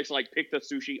chopsticks and like pick the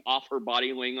sushi off her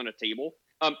body laying on a table.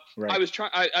 Right.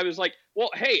 I was like, well,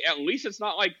 hey, at least it's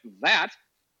not like that.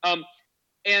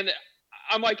 And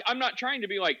I'm like, I'm not trying to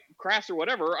be like crass or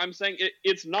whatever. I'm saying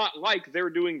it's not like they're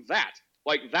doing that.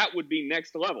 Like that would be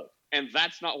next level, and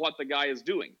that's not what the guy is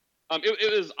doing.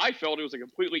 I felt it was a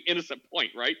completely innocent point,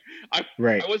 right? I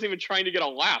wasn't even trying to get a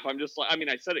laugh. I'm just like, I mean,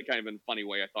 I said it kind of in a funny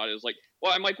way. I thought it was like,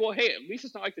 well, I'm like, well, hey, at least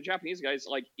it's not like the Japanese guys,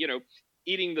 like,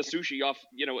 eating the sushi off,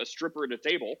 a stripper at a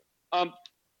table. And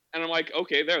I'm like,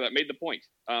 okay, there, that made the point.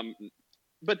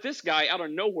 But this guy out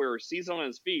of nowhere sees it on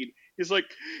his feed. He's like,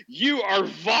 you are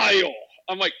vile.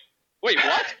 I'm like, wait,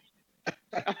 what?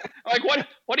 I'm like,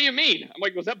 what do you mean? I'm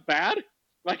like, was that bad?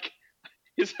 Like,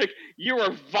 he's like, you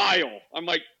are vile. I'm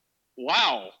like,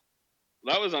 wow,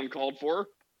 that was uncalled for.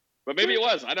 But maybe it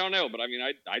was. I don't know. But I mean,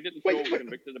 I didn't feel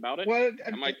convicted about it. Well,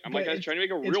 I'm like, I was trying to make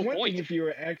a real point.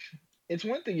 It's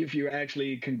one thing if you're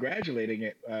actually congratulating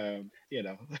it,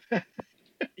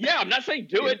 Yeah, I'm not saying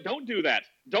do it. Don't do that.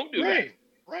 Don't do that.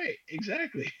 Right.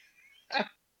 Exactly.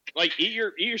 Like eat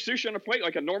your sushi on a plate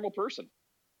like a normal person.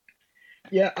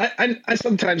 Yeah, I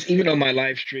sometimes, even on my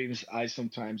live streams, I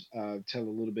sometimes tell a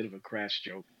little bit of a crash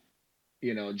joke,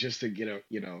 just to get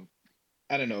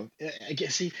I don't know. I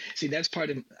guess see that's part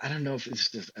of, I don't know if it's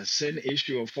just a sin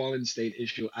issue or fallen state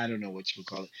issue. I don't know what you would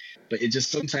call it, but it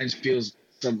just sometimes feels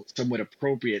somewhat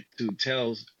appropriate to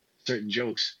tell certain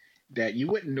jokes that you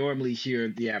wouldn't normally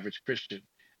hear the average Christian,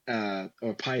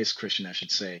 or pious Christian, I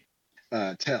should say,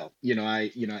 tell.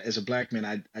 As a black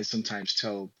man, I sometimes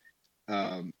tell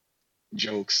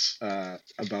jokes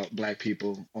about black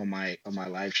people on my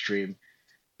live stream.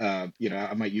 I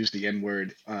might use the N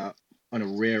word on a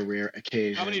rare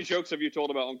occasion. How many jokes have you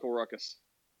told about Uncle Ruckus?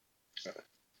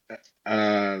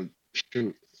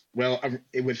 Shoot. Well,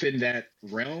 within that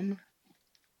realm,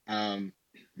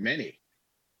 many.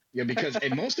 Yeah,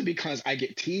 and mostly because I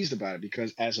get teased about it,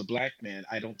 because as a black man,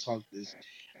 I don't have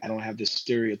this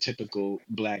stereotypical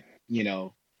black,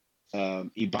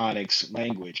 Ebonics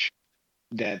language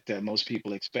that most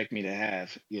people expect me to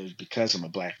have, because I'm a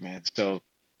black man. So,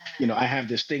 I have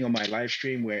this thing on my live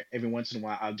stream where every once in a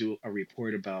while I'll do a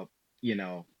report about,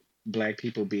 black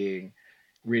people being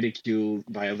ridiculed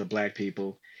by other black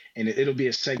people, and it'll be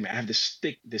a segment. I have this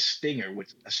stinger,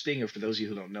 which a stinger, for those of you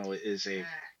who don't know, is a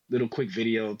little quick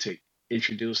video to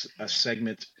introduce a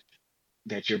segment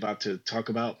that you're about to talk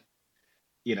about,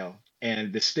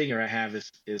 and the stinger I have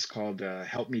is called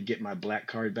 "Help Me Get My Black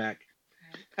Card Back."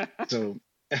 So,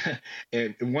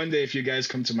 and one day if you guys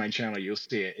come to my channel, you'll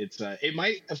see it. It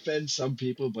might offend some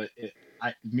people, but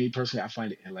me personally, I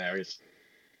find it hilarious.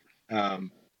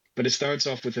 But it starts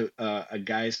off with a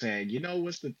guy saying,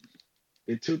 what's the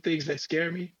two things that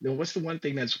scare me? What's the one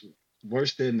thing that's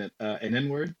worse than an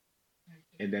N-word?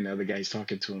 And then the other guy's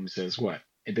talking to him and says, what?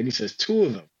 And then he says two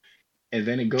of them. And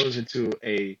then it goes into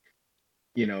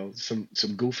some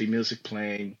goofy music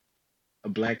playing, a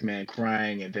black man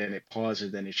crying, and then it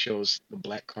pauses, then it shows the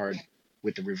black card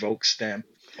with the revoke stamp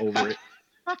over it.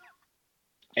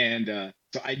 And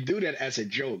so I do that as a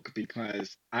joke,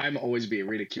 because I'm always being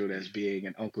ridiculed as being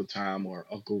an Uncle Tom or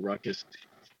Uncle Ruckus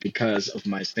because of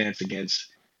my stance against,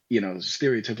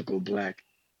 stereotypical black,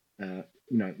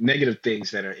 negative things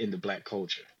that are in the black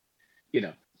culture,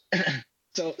 but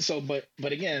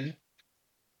again,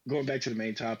 going back to the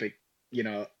main topic,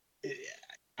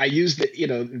 I use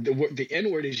the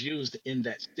N word is used in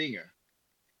that stinger,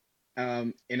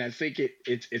 and I think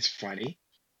it's funny.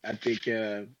 I think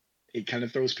it kind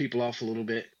of throws people off a little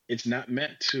bit. It's not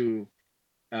meant to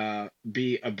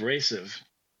be abrasive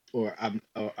or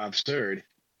absurd,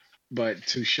 but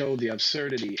to show the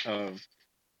absurdity of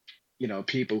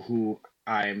people who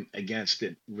I'm against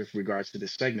it with regards to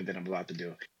this segment that I'm allowed to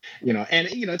do. And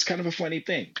it's kind of a funny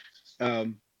thing.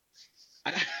 I,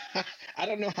 I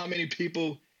don't know how many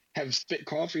people have spit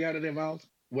coffee out of their mouth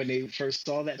when they first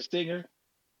saw that stinger.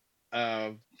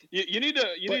 You need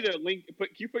to link. Can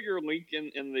you put your link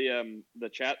in the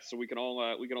chat so we can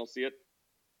all see it?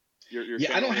 Your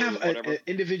I don't have an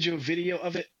individual video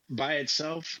of it by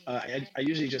itself. I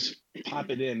usually just pop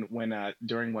it in when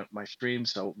during my stream.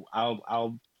 So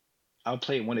I'll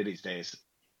play it one of these days.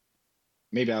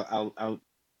 Maybe I'll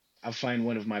find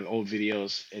one of my old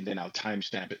videos and then I'll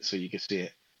timestamp it so you can see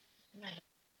it.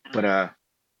 But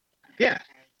yeah.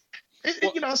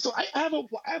 So I have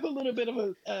a little bit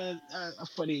of a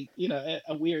funny,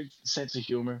 a weird sense of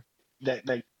humor that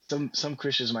like some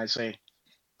Christians might say,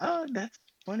 oh, that's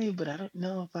funny, but I don't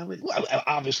know if I would. Well,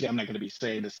 obviously, I'm not going to be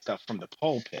saying this stuff from the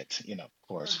pulpit, of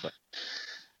course. But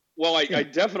well, I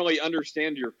definitely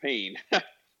understand your pain.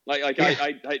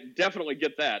 I definitely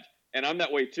get that, and I'm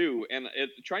that way too. And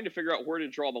trying to figure out where to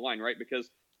draw the line, right? Because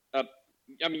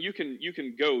I mean, you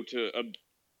can go to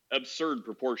absurd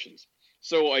proportions.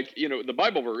 So like the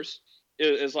Bible verse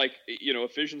is like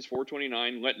Ephesians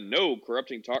 4:29, let no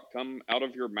corrupting talk come out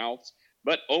of your mouths,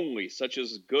 but only such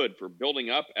as is good for building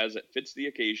up as it fits the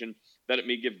occasion, that it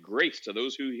may give grace to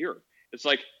those who hear. It's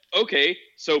like, okay,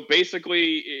 so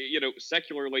basically,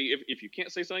 secularly, if you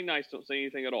can't say something nice, don't say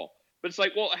anything at all. But it's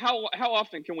like, well, how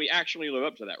often can we actually live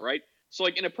up to that, right? So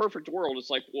like in a perfect world,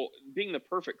 it's like, well, being the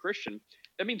perfect Christian,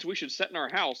 that means we should sit in our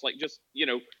house, like just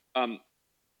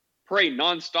pray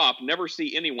nonstop, never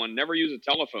see anyone, never use a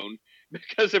telephone,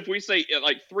 because if we say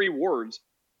like 3 words,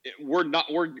 we're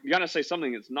gonna say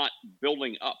something that's not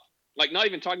building up. Like not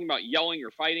even talking about yelling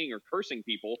or fighting or cursing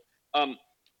people.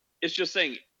 It's just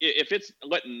saying if it's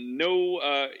letting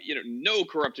no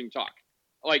corrupting talk,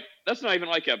 like that's not even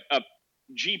like a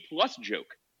G plus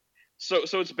joke. So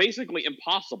it's basically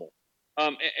impossible.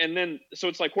 And then so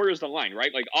it's like, where is the line,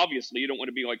 right? Like obviously you don't want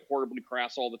to be like horribly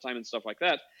crass all the time and stuff like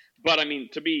that. But I mean,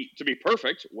 to be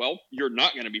perfect, well, you're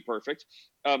not going to be perfect,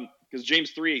 because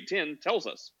James 3:8-10 tells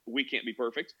us we can't be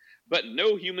perfect. But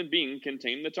no human being can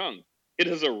tame the tongue. It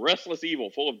is a restless evil,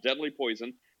 full of deadly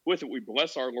poison. With it we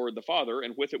bless our Lord the Father,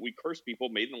 and with it we curse people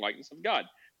made in the likeness of God.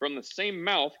 From the same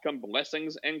mouth come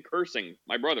blessings and cursing.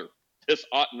 My brother, this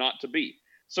ought not to be.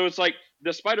 So it's like,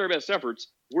 despite our best efforts,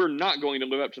 we're not going to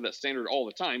live up to that standard all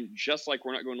the time, just like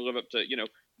we're not going to live up to,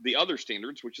 the other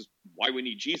standards, which is why we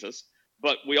need Jesus.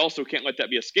 But we also can't let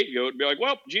that be a scapegoat and be like,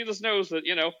 well, Jesus knows that,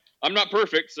 I'm not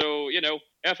perfect, so,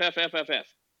 F, F, F, F, F.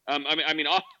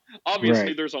 Obviously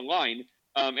Right. there's a line,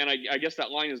 and I guess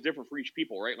that line is different for each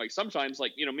people, right? Like sometimes,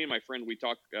 like, me and my friend, we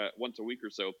talk once a week or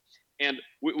so, and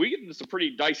we get into some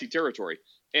pretty dicey territory.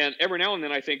 And every now and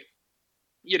then I think,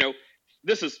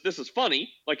 this is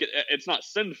funny, like it's not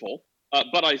sinful,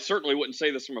 but I certainly wouldn't say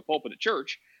this from a pulpit at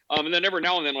church. And then every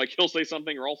now and then, like he'll say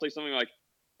something, or I'll say something like,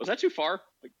 "Was that too far?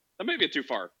 Like that may be too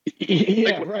far.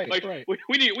 Yeah, Like right.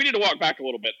 we need to walk back a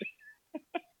little bit."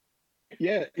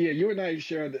 Yeah. You and I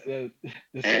share the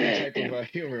same type of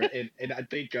humor, and I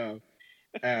think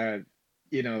uh,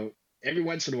 you know, every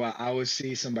once in a while, I will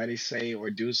see somebody say or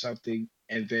do something,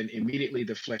 and then immediately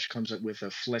the flesh comes up with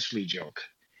a fleshly joke.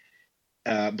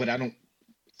 But I don't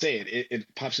say it.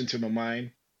 It pops into my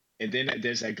mind. And then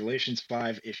there's that Galatians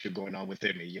 5 issue going on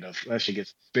within me, flesh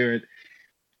against spirit.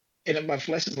 And then my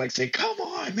flesh is like saying, come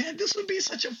on, man, this would be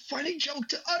such a funny joke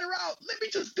to utter out. Let me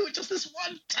just do it just this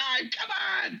one time. Come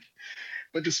on.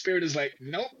 But the spirit is like,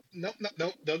 nope, nope, nope,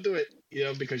 nope, don't do it.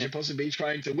 Because you're supposed to be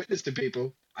trying to witness to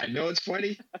people. I know it's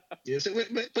funny. Yes,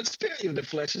 but spirit, the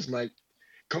flesh is like,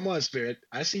 come on, spirit.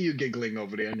 I see you giggling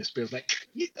over there. And the spirit's like,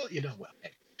 what?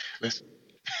 Hey, listen,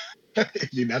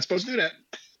 you're not supposed to do that.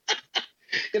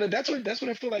 That's what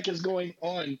I feel like is going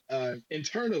on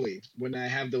internally when I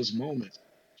have those moments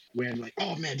where I'm like,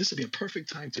 oh man, this would be a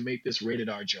perfect time to make this rated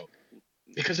R joke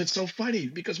because it's so funny.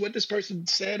 Because what this person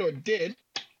said or did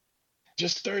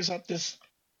just stirs up just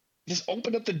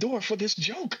open up the door for this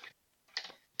joke.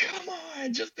 Come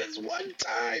on, just this one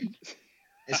time.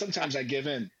 And sometimes I give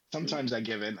in. Sometimes I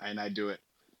give in and I do it.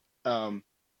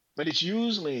 But it's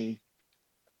usually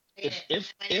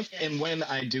if and when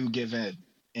I do give in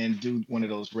and do one of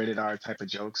those rated R type of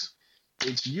jokes,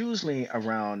 it's usually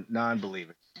around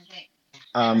non-believers.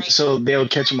 So they'll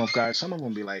catch them off guard. Some of them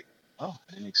will be like, "Oh,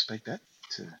 I didn't expect that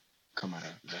to come out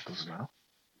of Zeko's mouth."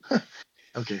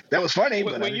 Okay, that was funny,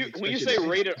 but I didn't expect when you you say to say that.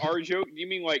 rated R joke, do you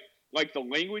mean like the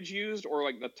language used, or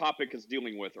like the topic it's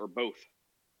dealing with, or both?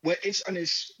 Well, it's on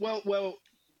this. Well,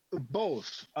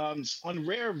 both. On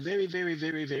rare, very, very,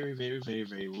 very, very, very, very,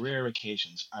 very rare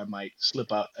occasions, I might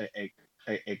slip out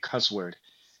a cuss word,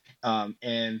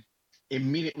 and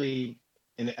immediately.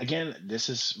 And again, this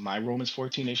is my Romans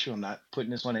 14 issue. I'm not putting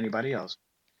this on anybody else.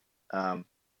 Um,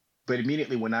 but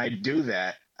immediately when I do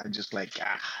that, I'm just like,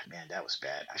 man, that was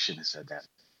bad. I shouldn't have said that.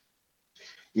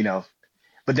 You know.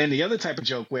 But then the other type of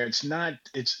joke where it's not,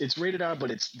 it's rated R, but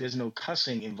there's no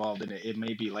cussing involved in it. It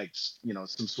may be like,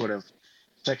 some sort of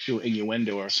sexual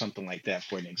innuendo or something like that,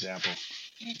 for an example.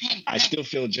 I still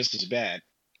feel just as bad,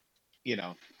 you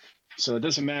know. So it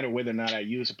doesn't matter whether or not I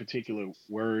use a particular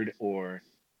word or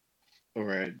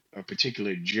a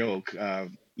particular joke.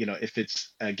 If it's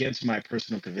against my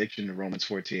personal conviction in Romans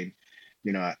 14,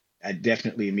 I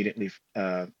definitely immediately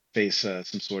face some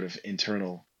sort of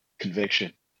internal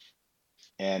conviction.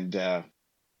 And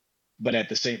but at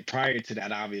the same prior to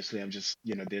that, obviously, I'm just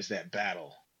there's that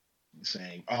battle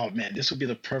saying, "Oh man, this would be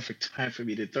the perfect time for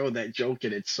me to throw that joke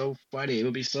in. It's so funny. It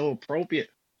would be so appropriate."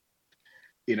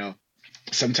 You know,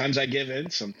 sometimes I give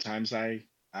in. Sometimes I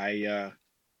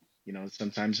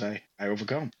sometimes I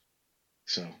overcome.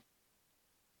 So,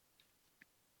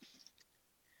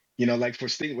 like for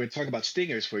Sting, we're talking about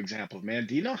stingers, for example, man.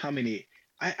 Do you know how many?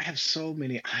 I have so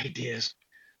many ideas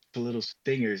for little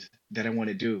stingers that I want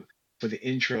to do for the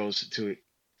intros to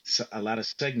a lot of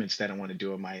segments that I want to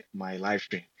do on my live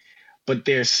stream, but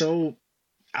they're so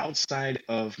outside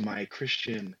of my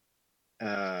Christian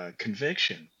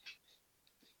conviction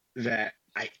that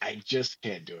I just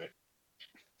can't do it.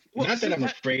 Well, Not that see I'm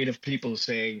that afraid of people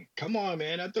saying, "Come on,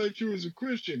 man, I thought you was a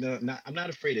Christian." No, I'm not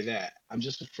afraid of that. I'm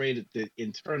just afraid of the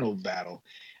internal battle,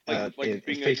 like and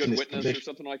being a facing good this witness or conviction.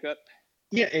 something like that.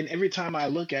 Yeah, and every time I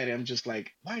look at it, I'm just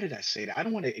like, why did I say that? I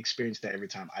don't want to experience that every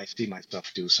time I see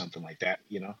myself do something like that.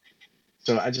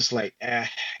 So I just like,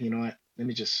 you know what? Let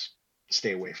me just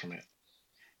stay away from it.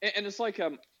 And it's like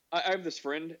I have this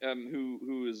friend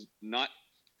who is not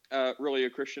really a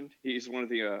Christian. He's one of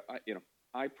the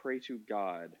I pray to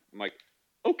God. I'm like,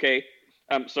 okay,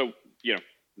 so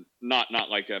not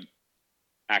like a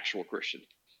actual Christian,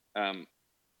 um,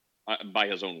 by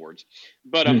his own words.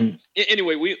 But Mhm.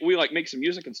 anyway, we like make some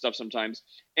music and stuff sometimes,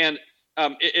 and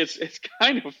it's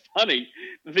kind of funny.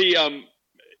 The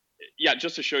Yeah,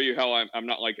 just to show you how I'm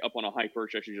not like up on a high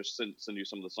perch, I should just send you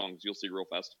some of the songs. You'll see real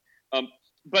fast. Um,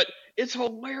 but it's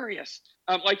hilarious.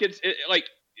 Like like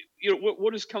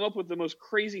what has come up with the most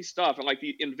crazy stuff, and like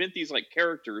invent these like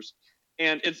characters,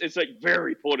 and it's like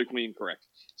very politically incorrect.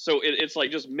 So it's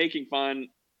like just making fun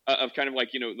of kind of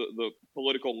like the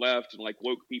political left and like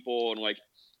woke people and like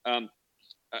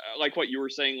what you were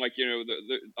saying, like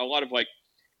a lot of like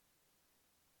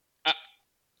I,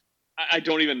 I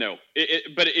don't even know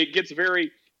but it gets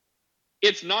very.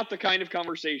 It's not the kind of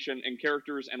conversation and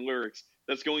characters and lyrics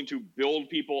that's going to build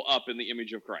people up in the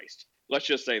image of Christ. Let's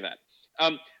just say that.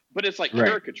 Um, but it's like Right.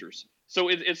 caricatures, so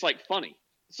it's like funny.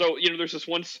 So there's this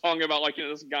one song about like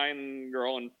this guy and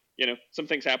girl, and some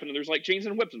things happen, and there's like chains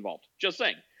and whips involved. Just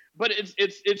saying. But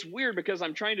it's weird because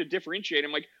I'm trying to differentiate.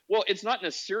 I'm like, well, it's not in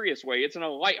a serious way. It's in a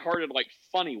lighthearted, like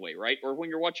funny way, right? Or when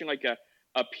you're watching like a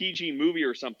PG movie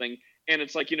or something, and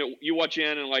it's like you watch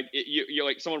in and like you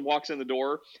like someone walks in the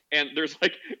door and there's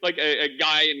like a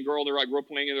guy and girl, they're like role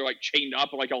playing and they're like chained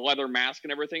up like a leather mask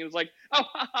and everything, and it's like, oh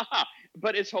ha ha ha,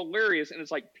 but it's hilarious and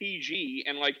it's like PG,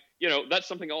 and like that's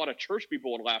something a lot of church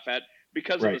people would laugh at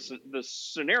because of Right. the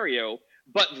scenario.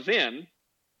 But then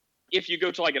if you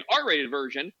go to like an R-rated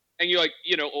version and you like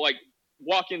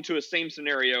walk into a same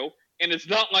scenario and it's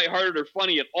not lighthearted or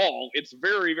funny at all, it's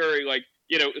very very like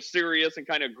serious and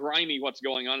kind of grimy what's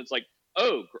going on. It's like,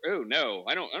 oh no,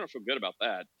 I don't feel good about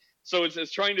that. So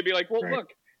it's trying to be like, well, Right. look,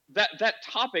 that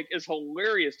topic is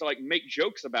hilarious to like make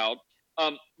jokes about,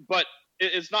 but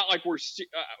it's not like we're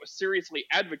seriously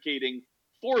advocating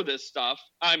for this stuff.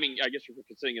 I mean, I guess if we're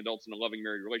considering adults in a loving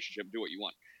married relationship, do what you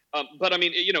want. But I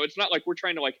mean, it's not like we're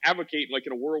trying to like advocate like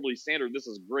in a worldly standard. This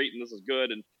is great and this is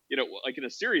good, and like in a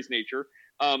serious nature.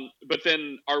 But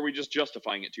then are we just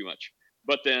justifying it too much?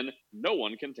 But then no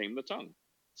one can tame the tongue.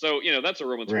 So that's a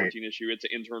Romans Right. 14 issue. It's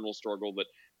an internal struggle that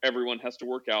everyone has to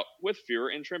work out with fear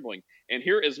and trembling. And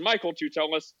here is Michael to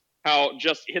tell us how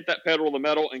just hit that pedal of the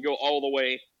metal and go all the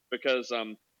way, because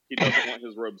he doesn't want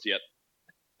his robes yet.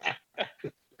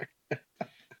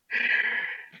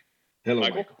 Hello,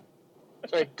 Michael? Michael.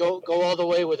 Sorry, go all the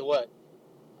way with what?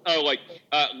 Oh, like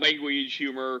language,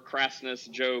 humor, crassness,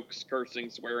 jokes, cursing,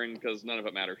 swearing, because none of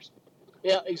it matters.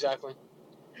 Yeah, exactly.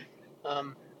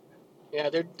 Yeah,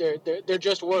 they're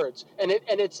just words, and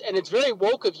it's very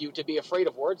woke of you to be afraid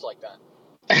of words like that.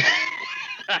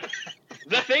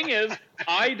 The thing is,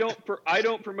 I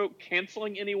don't promote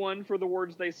canceling anyone for the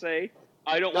words they say.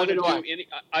 I don't want to Neither do do I. any.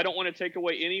 I don't want to take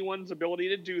away anyone's ability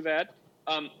to do that.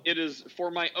 It is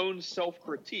for my own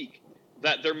self-critique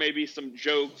that there may be some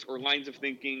jokes or lines of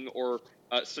thinking or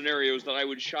scenarios that I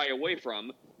would shy away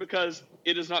from because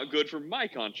it is not good for my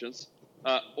conscience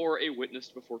or a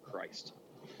witness before Christ.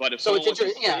 But if So someone it's wants to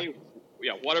interesting.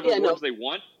 say, whatever Yeah, words no. they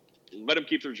want, let them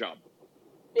keep their job.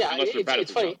 Yeah, Unless they're bad at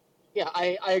it's their funny. job. Yeah,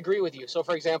 I agree with you. So,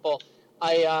 for example,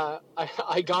 I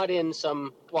got in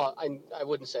some, well, I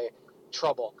wouldn't say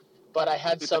trouble, but I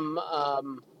had some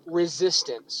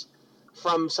resistance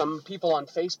from some people on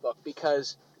Facebook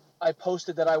because I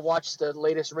posted that I watched the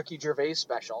latest Ricky Gervais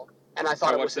special, and I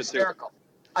thought I it was watched it too. hysterical.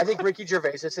 I think Ricky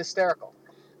Gervais is hysterical.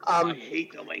 I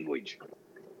hate the language.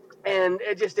 And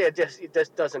it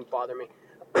just doesn't bother me.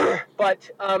 But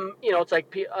it's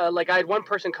like I had one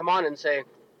person come on and say,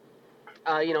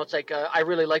 it's like I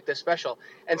really like this special,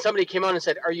 and somebody came on and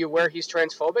said, "Are you aware he's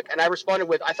transphobic?" And I responded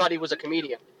with, "I thought he was a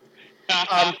comedian."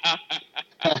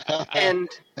 And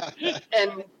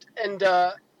and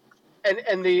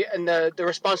the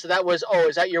response to that was, oh,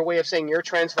 is that your way of saying you're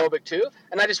transphobic too?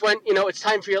 And I just went, it's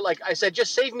time for you. Like I said,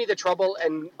 just save me the trouble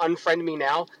and unfriend me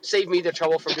now. Save me the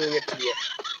trouble from doing it to you.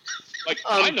 Like,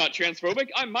 I'm not transphobic.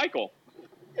 I'm Michael.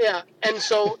 Yeah, and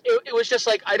so it was just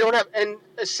like I don't have. And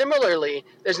similarly,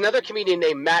 there's another comedian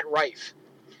named Matt Rife,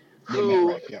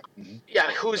 who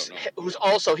who's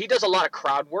also, he does a lot of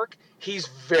crowd work. He's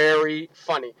very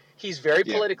funny. He's very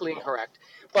politically incorrect.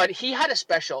 But he had a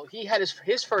special. He had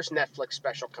his first Netflix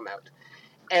special come out,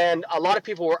 and a lot of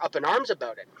people were up in arms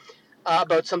about it.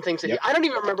 About some things that I don't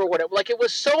even remember what it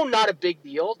was so not a big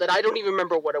deal that I don't even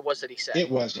remember what it was that he said. It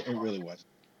really was.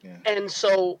 Yeah. And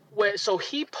so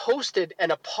he posted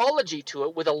an apology to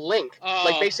it with a link,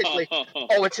 like basically,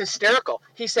 it's hysterical.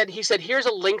 He said, here's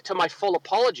a link to my full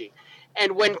apology.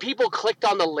 And when people clicked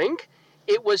on the link,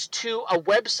 it was to a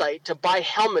website to buy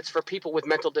helmets for people with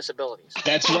mental disabilities.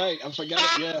 That's right. I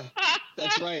forgot it. Yeah,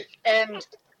 that's right. And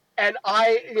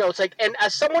I, it's like, and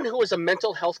as someone who is a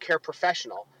mental health care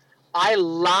professional, I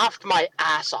laughed my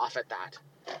ass off at that.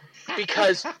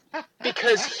 Because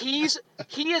he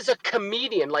is a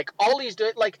comedian, like all he's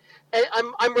doing, like, and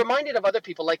I'm reminded of other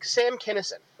people like Sam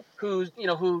Kinison, who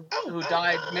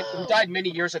died many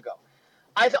years ago.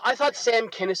 I thought Sam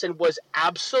Kinison was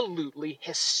absolutely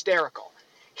hysterical.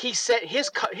 He said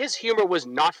his humor was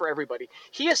not for everybody.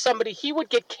 He is somebody, he would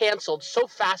get canceled so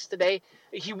fast today,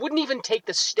 he wouldn't even take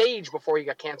the stage before he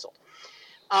got canceled.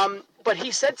 But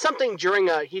he said something during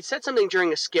a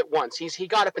skit once. He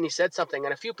got up and he said something,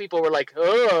 and a few people were like,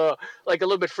 "Oh," like a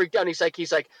little bit freaked out. And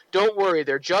he's like, "Don't worry,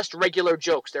 they're just regular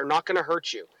jokes. They're not going to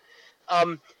hurt you."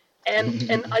 And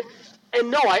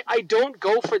I don't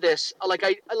go for this.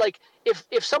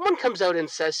 If someone comes out and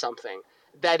says something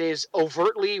that is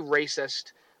overtly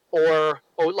racist, or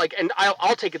like, and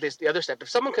I'll take it the other step. If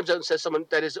someone comes out and says someone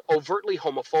that is overtly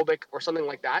homophobic or something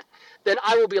like that, then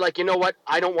I will be like, you know what?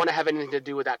 I don't want to have anything to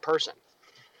do with that person.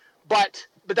 But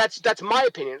that's my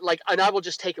opinion. Like, and I will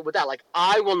just take it with that. Like,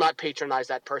 I will not patronize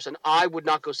that person. I would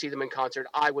not go see them in concert.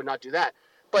 I would not do that.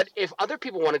 But if other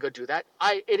people want to go do that,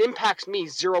 it impacts me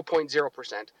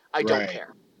 0.0%. I don't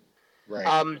care.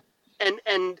 Right.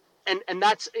 And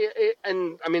that's it,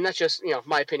 and I mean that's just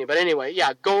my opinion. But anyway,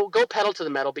 yeah, go pedal to the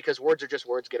metal, because words are just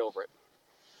words. Get over it.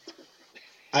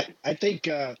 I think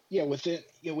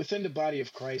within the body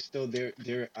of Christ, though,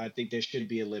 there I think there should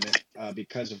be a limit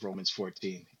because of Romans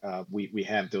 14. We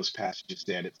have those passages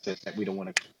there that says that we don't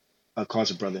want to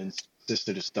cause a brother and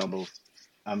sister to stumble.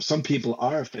 Some people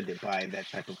are offended by that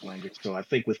type of language. So I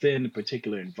think within a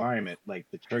particular environment, like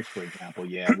the church, for example,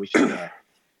 we should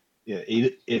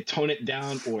either tone it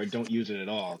down or don't use it at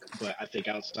all. But I think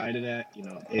outside of that,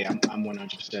 hey, I'm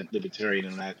 100% libertarian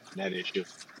on that issue.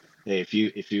 Hey, if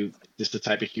this is the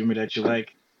type of humor that you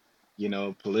like,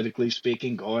 politically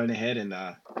speaking, go on ahead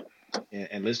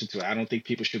and listen to it. I don't think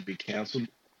people should be canceled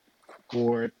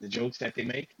for the jokes that they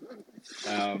make.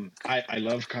 I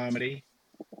love comedy.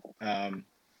 And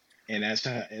as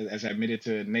I admitted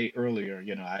to Nate earlier,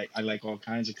 I like all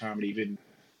kinds of comedy, even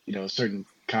certain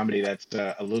comedy that's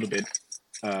a little bit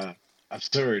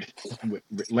absurd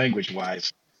language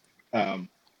wise.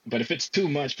 But if it's too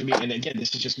much for me, and again,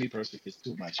 this is just me personally, if it's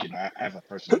too much, I have a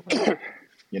personal preference.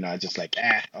 I just like,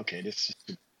 okay, this is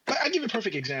too. But I'll give you a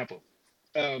perfect example.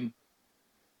 I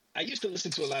used to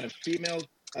listen to a lot of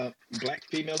black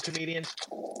female comedians.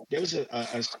 There was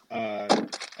a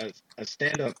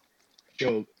stand-up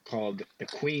show called The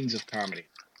Queens of Comedy,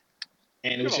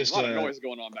 and it was just a lot of noise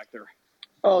going on back there.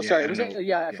 Oh, sorry.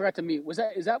 I forgot to mute.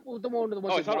 Is that the one with the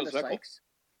ones with Wanda Sykes?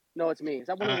 No, it's me. Is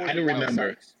that one of the ones? I don't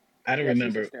remember. I don't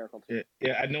remember.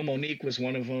 Yeah, I know Monique was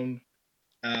one of them,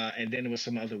 and then there was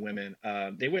some other women.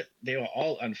 They were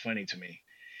all unfunny to me,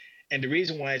 and the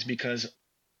reason why is because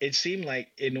it seemed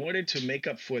like in order to make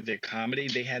up for their comedy,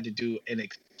 they had to do an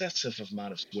excessive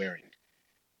amount of swearing.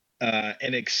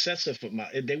 An excessive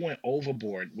amount. They went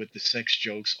overboard with the sex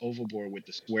jokes, overboard with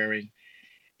the swearing.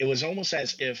 It was almost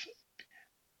as if,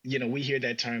 we hear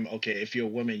that term, okay, if you're a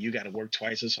woman, you got to work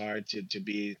twice as hard to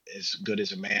be as good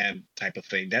as a man type of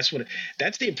thing. That's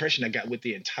the impression I got with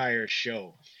the entire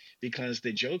show, because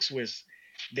the jokes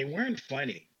they weren't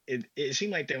funny. It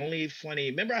seemed like they're only funny.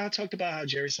 Remember how I talked about how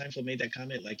Jerry Seinfeld made that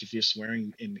comment, like if you're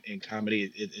swearing in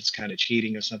comedy, it's kind of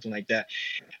cheating or something like that.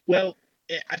 Well,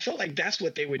 I felt like that's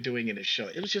what they were doing in the show.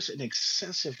 It was just an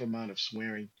excessive amount of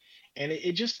swearing. And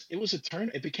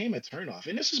it became a turnoff.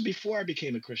 And this is before I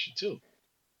became a Christian too.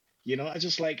 I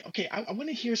just like, okay, I want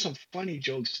to hear some funny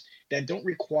jokes that don't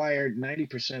require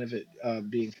 90% of it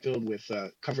being filled with,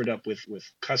 covered up with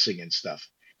cussing and stuff,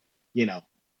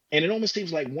 And it almost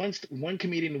seems like once one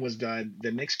comedian was done,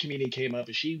 the next comedian came up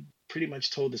and she pretty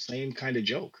much told the same kind of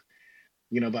joke.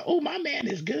 But oh, my man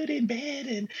is good in bed,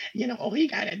 and oh, he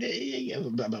got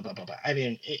it. Blah, blah, blah, blah, blah. I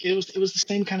mean, it was the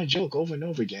same kind of joke over and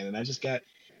over again, and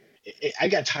I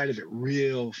got tired of it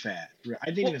real fast. I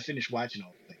didn't Well, even finish watching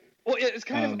all the thing. well, it's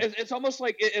kind of Um, it's almost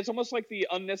like the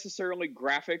unnecessarily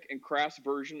graphic and crass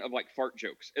version of like fart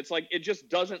jokes. It's like it just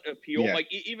doesn't appeal. yeah, Like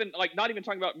even like not even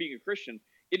talking about being a Christian,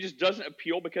 it just doesn't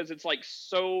appeal because it's like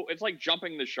it's like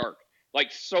jumping the shark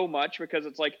like so much because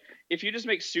it's like if you just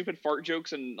make stupid fart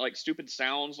jokes and like stupid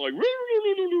sounds like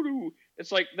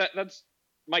it's like that's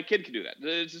my kid can do that.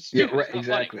 It's just yeah, stupid. right, It's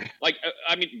not funny. exactly. Like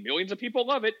I mean, millions of people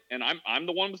love it, and I'm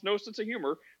the one with no sense of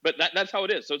humor. But that's how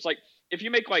it is. So it's like if you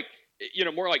make like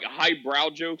more like highbrow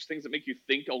jokes, things that make you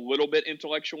think a little bit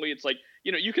intellectually. It's like,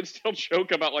 you can still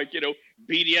joke about like,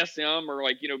 BDSM or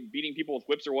like, beating people with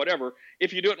whips or whatever.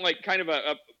 If you do it in like kind of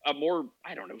a more,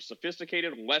 I don't know,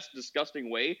 sophisticated, less disgusting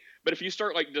way. But if you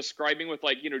start like describing with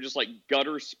like, just like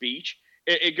gutter speech,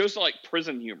 it goes to like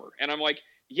prison humor. And I'm like,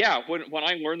 yeah, when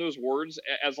I learned those words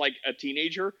as like a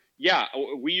teenager, yeah,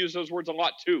 we use those words a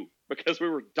lot too, because we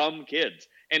were dumb kids.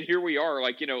 And here we are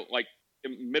like, like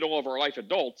middle of our life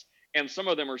adults, and some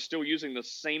of them are still using the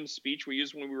same speech we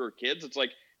used when we were kids. It's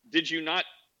like, did you not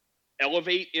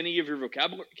elevate any of your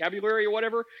vocabulary or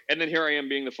whatever? And then here I am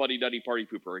being the fuddy-duddy party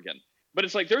pooper again. But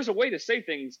it's like there's a way to say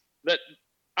things that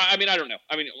I mean, I don't know.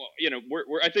 I mean,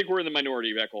 I think we're in the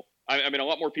minority, Beckel. I mean, a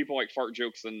lot more people like fart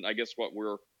jokes than I guess what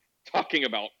we're talking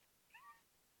about.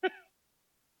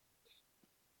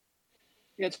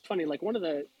 Yeah, it's funny. Like one of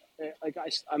the like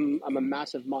I'm a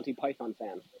massive Monty Python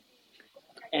fan,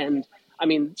 and I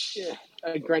mean,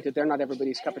 granted, they're not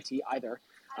everybody's cup of tea either.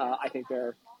 I think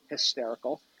they're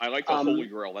hysterical. I like the Holy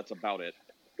Grail. That's about it.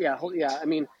 Yeah. I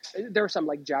mean, there are some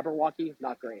like Jabberwocky,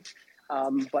 not great,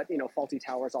 but Faulty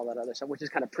Towers, all that other stuff, which is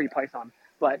kind of pre-Python,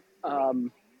 but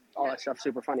all that stuff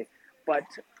super funny. But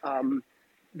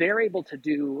they're able to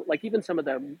do like even some of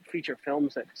the feature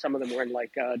films that some of them were in,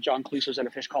 like John Cleese was in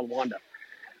A Fish Called Wanda,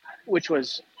 which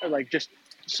was like just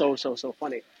so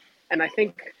funny. And I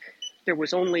think there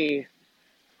was only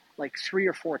like 3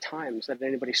 or 4 times that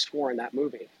anybody swore in that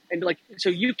movie. And like, so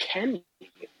you can,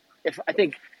 I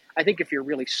think if you're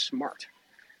really smart,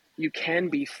 you can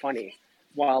be funny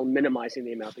while minimizing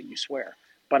the amount that you swear.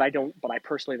 But I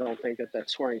personally don't think that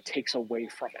swearing takes away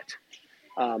from it.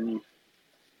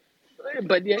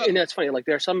 But yeah, and that's funny. Like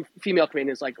there are some female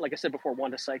comedians, like I said before,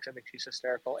 Wanda Sykes, I think she's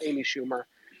hysterical. Amy Schumer,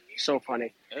 so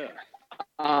funny. Yeah.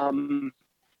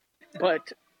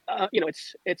 But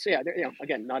it's yeah,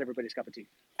 again, not everybody's cup of tea.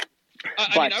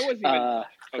 I mean, I wasn't even.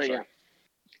 Sorry. Yeah.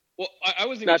 Well, I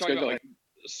wasn't even talking about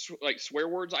like swear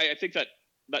words. I think that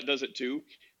does it too.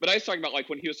 But I was talking about like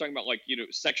when he was talking about like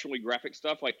sexually graphic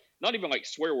stuff, like not even like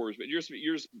swear words, but you're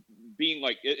just being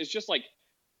like it's just like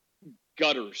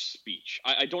gutter speech.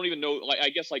 I don't even know, like I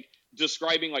guess like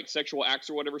describing like sexual acts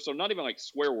or whatever. So not even like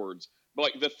swear words, but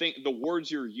like the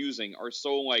words you're using are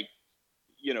so like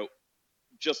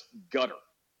just gutter.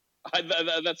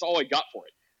 That's all I got for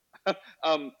it.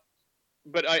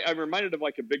 But I'm reminded of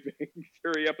like a Big Bang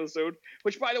Theory episode,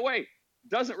 which by the way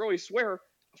doesn't really swear.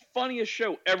 Funniest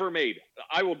show ever made.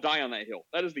 I will die on that hill.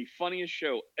 That is the funniest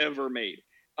show ever made.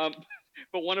 But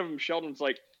one of them, Sheldon's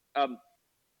like,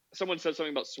 someone said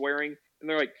something about swearing, and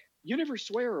they're like, "You never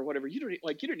swear or whatever. You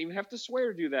don't even have to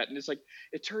swear to do that." And it's like,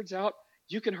 it turns out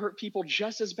you can hurt people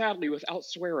just as badly without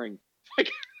swearing. Like,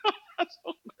 that's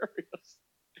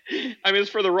hilarious. I mean, it's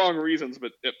for the wrong reasons,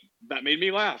 but that made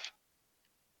me laugh.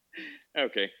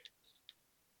 Okay,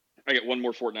 I get one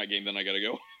more Fortnite game, then I gotta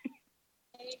go.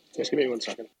 Just give me 1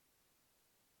 second.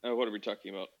 What are we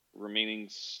talking about? Remaining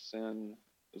sin?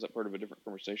 Is that part of a different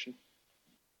conversation?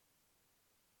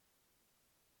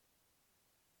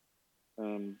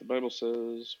 The Bible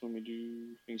says when we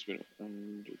do things we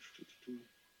don't.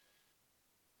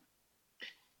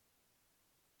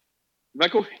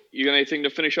 Michael, you got anything to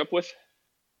finish up with?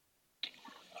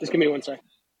 Just give me 1 second.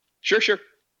 Sure.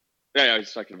 Yeah, I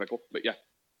was talking to Michael, but yeah.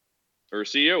 Or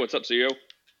CEO, what's up, CEO?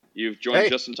 You've joined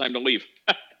just in time to leave.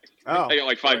 Oh, I got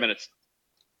like 5 minutes.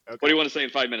 Okay. What do you want to say in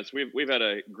 5 minutes? We've had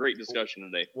a great discussion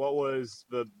today. What was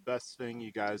the best thing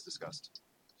you guys discussed?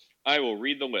 I will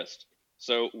read the list.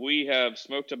 So we have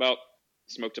spoke about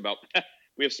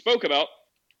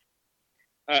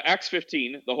Acts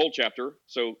 15, the whole chapter.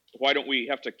 So why don't we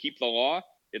have to keep the law?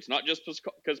 It's not just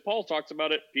because Paul talks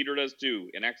about it. Peter does too.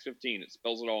 In Acts 15, it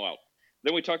spells it all out.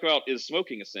 Then we talk about, is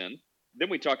smoking a sin? Then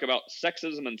we talk about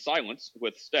sexism and silence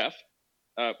with Steph.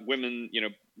 Women,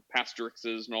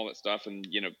 pastrixes and all that stuff, and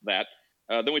that.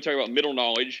 Then we talk about middle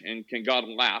knowledge and can God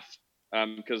laugh?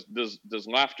 Because does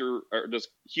laughter or does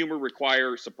humor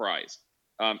require surprise?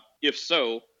 If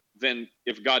so, then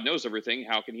if God knows everything,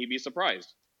 how can he be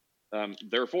surprised?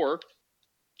 Therefore,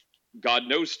 God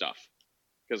knows stuff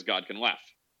because God can laugh.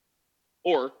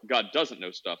 Or God doesn't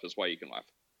know stuff is why you can laugh.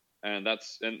 And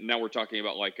now we're talking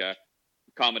about like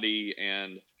comedy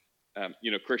and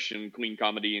Christian clean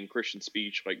comedy and Christian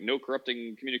speech, like no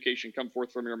corrupting communication come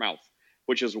forth from your mouth,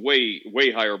 which is way,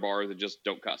 way higher bar than just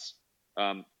don't cuss.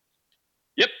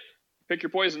 Yep. Pick your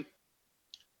poison.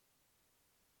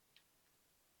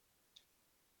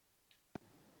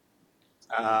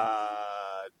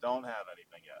 Don't have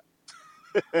anything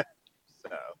yet.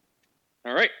 So.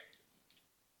 All right.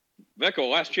 Michael,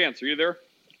 last chance. Are you there?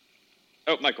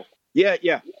 Oh, Michael.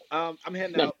 Yeah. I'm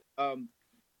heading out.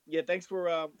 Yeah, thanks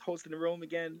for hosting the room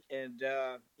again, and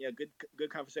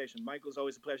good conversation. Michael, it's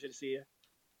always a pleasure to see you.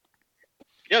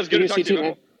 Yeah, it's good to talk to you,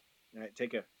 Michael. All right,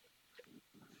 take care.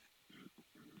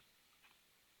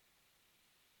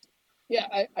 Yeah,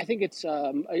 I think it's.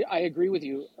 I agree with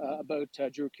you about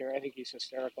Drew Carey. I think he's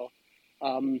hysterical.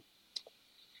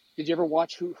 Did you ever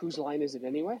watch Whose Line Is It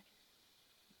Anyway?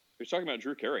 You're talking about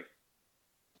Drew Carey.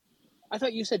 I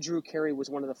thought you said Drew Carey was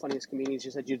one of the funniest comedians.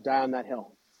 You said you'd die on that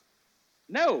hill.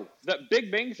 No, that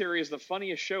Big Bang Theory is the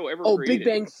funniest show ever created. created. Big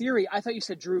Bang Theory. I thought you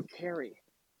said Drew Carey.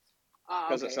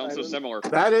 Because it sounds so similar.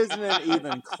 That isn't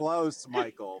even close,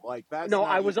 Michael. Like that's no.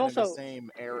 Not I was even also in the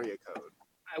same area code.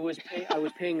 I was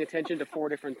paying attention to 4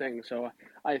 different things. So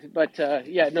do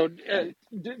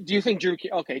you think Drew?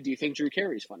 Okay, do you think Drew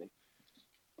Carey's funny?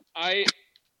 I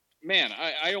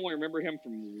only remember him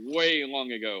from way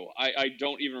long ago. I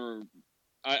don't even.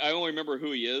 I only remember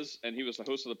who he is, and he was the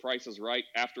host of The Price is Right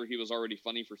after he was already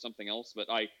funny for something else. But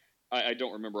I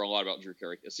don't remember a lot about Drew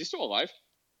Carey. Is he still alive?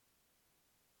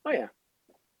 Oh yeah.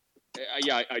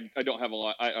 I don't have a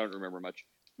lot. I don't remember much.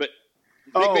 But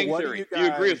Big Bang Theory. Do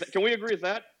you agree with that? Can we agree with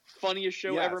that? Funniest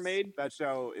show ever made? That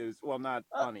show is not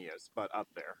funniest, but up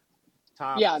there.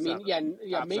 Top. Yeah, I mean, seven.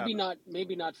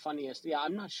 maybe not funniest. Yeah,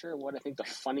 I'm not sure what I think the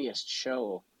funniest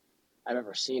show I've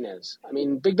ever seen is. I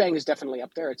mean, Big Bang is definitely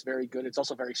up there. It's very good. It's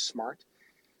also very smart.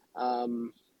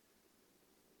 That's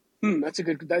a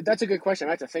good question.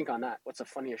 I have to think on that. What's the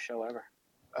funniest show ever?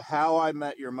 How I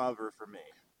Met Your Mother for me.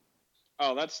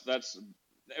 Oh, that's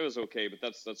it was okay, but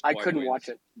that's. I couldn't watch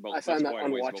it. I found that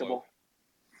unwatchable.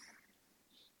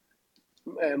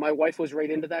 My wife was right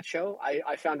into that show.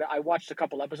 I found it. I watched a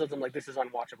couple episodes. I'm like, this is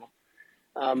unwatchable.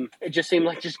 It just seemed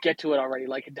like just get to it already.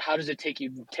 Like, how does it take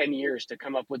you 10 years to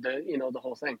come up with the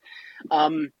whole thing?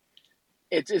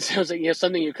 It sounds like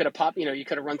something you could have popped. You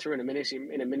could have run through in a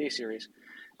miniseries.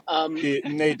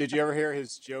 Nate, did you ever hear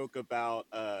his joke about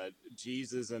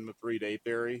Jesus and the 3-day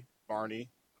theory,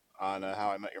 Barney, on How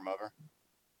I Met Your Mother?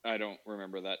 I don't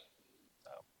remember that.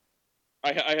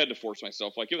 I had to force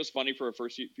myself. Like, it was funny for the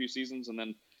first few seasons, and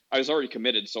then I was already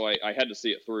committed, so I had to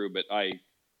see it through. But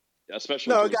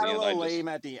especially it got a little lame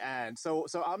at the end. So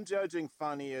I'm judging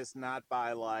funniest not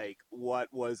by like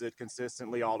what was it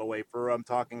consistently all the way through. I'm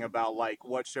talking about like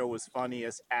what show was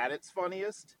funniest at its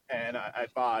funniest, and I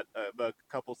thought the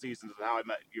couple seasons of How I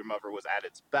Met Your Mother was at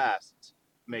its best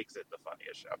makes it the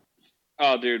funniest show.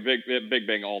 Oh, dude, Big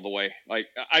Bang all the way. Like,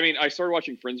 I mean, I started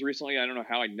watching Friends recently. I don't know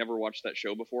how I never watched that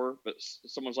show before, but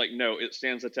someone's like, no, it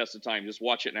stands the test of time. Just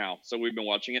watch it now. So we've been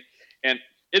watching it, and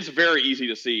it's very easy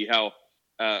to see how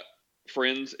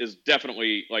Friends is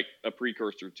definitely like a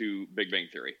precursor to Big Bang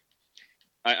Theory.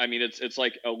 I mean, it's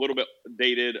like a little bit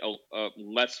dated, a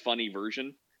less funny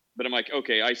version, but I'm like,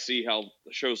 okay, I see how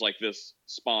shows like this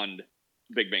spawned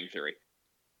Big Bang Theory.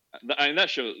 I mean,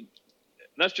 that's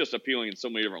just appealing in so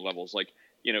many different levels, like,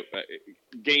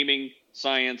 gaming,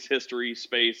 science, history,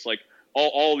 space, like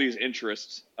all these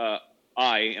interests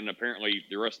I and apparently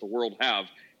the rest of the world have,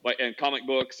 like, and comic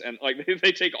books, and like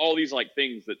they take all these like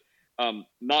things that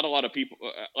not a lot of people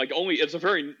it's a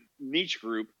very niche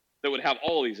group that would have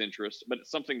all these interests, but it's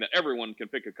something that everyone can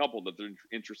pick a couple that they're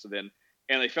interested in,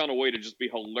 and they found a way to just be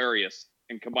hilarious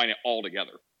and combine it all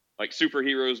together, like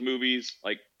superheroes, movies,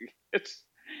 like it's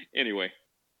anyway.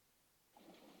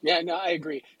 Yeah, no, I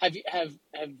agree. Have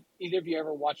either of you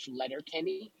ever watched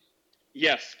Letterkenny?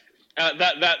 Yes,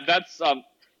 that's up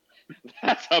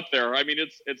there. I mean,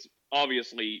 it's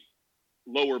obviously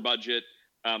lower budget,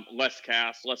 less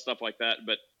cast, less stuff like that,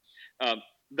 but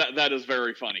that is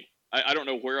very funny. I don't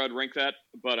know where I'd rank that,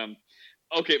 but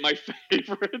okay, my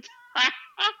favorite.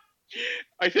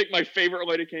 I think my favorite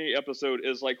Letterkenny episode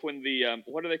is like when the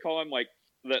what do they call them? Like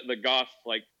the goth,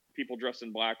 like people dressed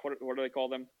in black. What do they call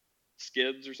them?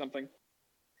 Skids or something?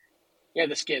 Yeah,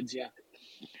 the Skids, yeah.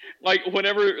 Like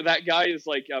whenever that guy is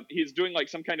like he's doing like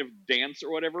some kind of dance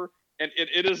or whatever, and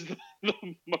it is the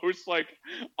most like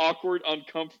awkward,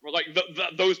 uncomfortable, like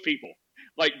those people,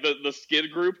 like the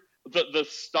skid group, the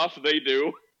stuff they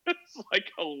do, it's like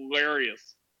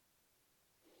hilarious.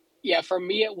 Yeah, for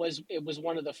me it was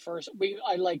one of the first.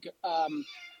 I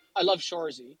love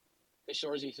Shorzy.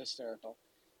 Shorzy's hysterical.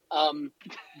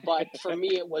 But for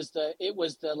me it was the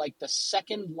like the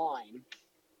second line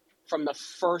from the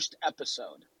first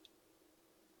episode.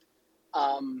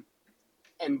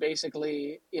 And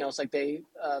basically, it's like they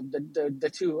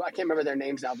the two, I can't remember their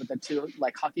names now, but the two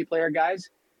like hockey player guys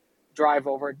drive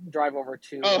over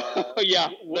to yeah,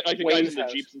 like the Wayne's guys in the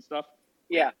house. Jeeps and stuff.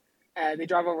 Yeah, they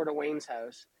drive over to Wayne's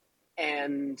house,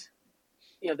 and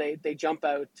they jump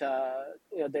out.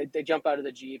 They jump out of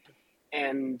the Jeep,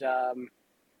 and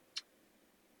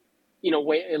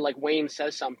Wayne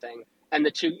says something, and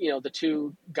the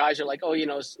two guys are like,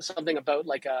 oh, something about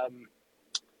like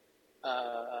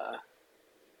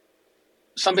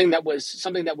something that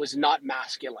was not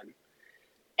masculine,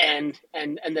 and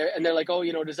they're like,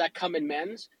 oh, does that come in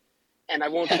men's? And I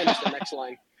won't finish the next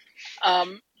line.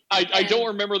 I don't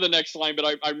remember the next line, but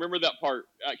I remember that part.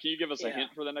 Can you give us a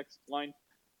hint for the next line?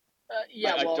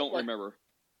 I don't remember.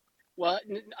 Well,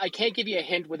 I can't give you a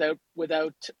hint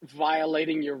without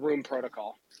violating your room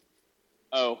protocol.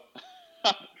 Oh,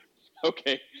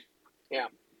 okay. Yeah,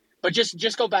 but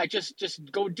just go back. Just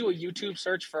go do a YouTube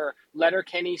search for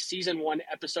Letterkenny Season 1,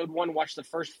 Episode 1. Watch the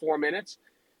first 4 minutes,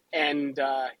 and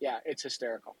it's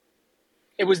hysterical.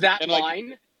 It was that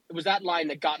line. It was that line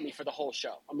that got me for the whole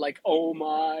show. I'm like, oh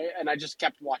my, and I just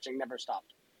kept watching, never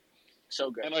stopped.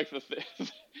 So good. And like the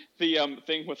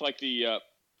thing with like the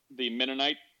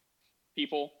Mennonite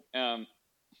people, the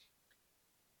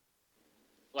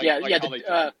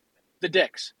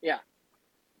dicks, yeah.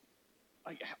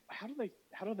 Like how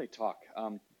do they talk?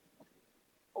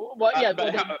 Well, yeah.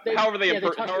 However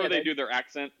they do their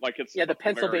accent, like it's the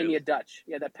Pennsylvania Dutch.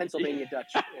 Yeah, the Pennsylvania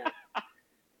Dutch. Yeah.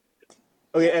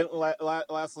 Okay, and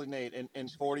lastly, Nate, in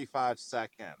 45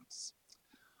 seconds,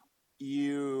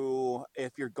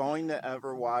 if you're going to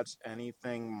ever watch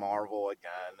anything Marvel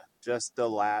again, just the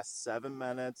last 7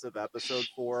 minutes of episode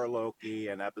 4 Loki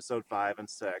and episode 5 and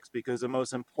 6, because the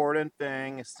most important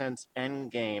thing since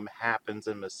Endgame happens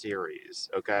in the series,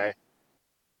 okay?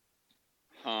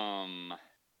 I'm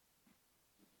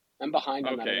behind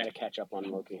on that. I gotta catch up on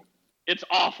Loki. It's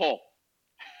awful.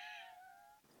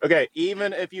 Okay,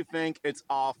 even if you think it's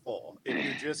awful, if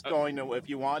you're just if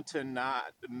you want to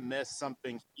not miss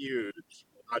something huge,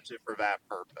 watch it for that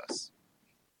purpose.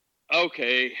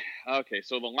 Okay,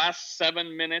 so the last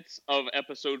 7 minutes of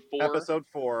episode 4? Episode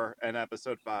 4 and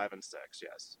episode 5 and 6,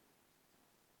 yes.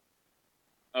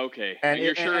 Okay, and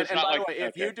you're sure it's not like...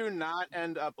 If you do not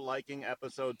end up liking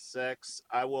episode 6,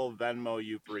 I will Venmo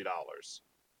you $3.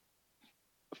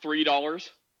 $3?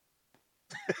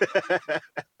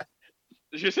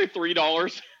 Did you say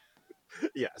 $3?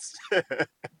 Yes.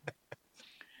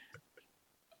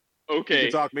 Okay. You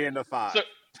can talk me into 5.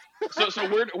 So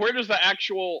where does the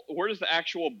actual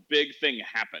big thing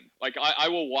happen? Like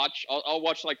I'll watch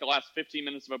like the last 15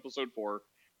 minutes of episode 4,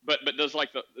 but does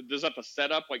that the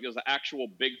setup, like does the actual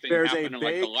big thing happen in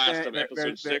like the last of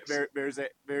episode 6?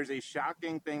 There's a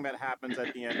shocking thing that happens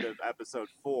at the end of episode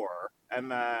 4,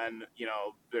 and then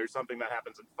there's something that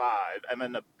happens in 5, and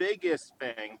then the biggest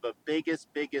thing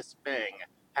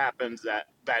happens that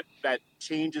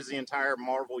changes the entire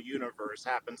Marvel universe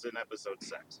happens in episode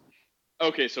 6.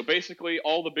 Okay, so basically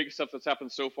all the big stuff that's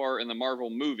happened so far in the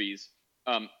Marvel movies,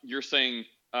 you're saying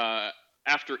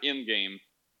after Endgame,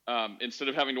 instead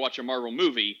of having to watch a Marvel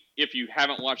movie, if you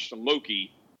haven't watched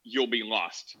Loki, you'll be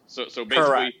lost. So basically,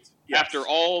 correct. Yes. After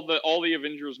all the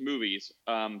Avengers movies,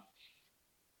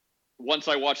 once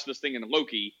I watch this thing in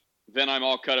Loki, then I'm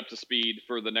all cut up to speed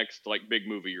for the next like big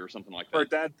movie or something like that. For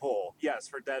Deadpool, yes,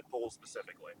 for Deadpool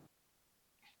specifically.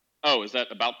 Oh, is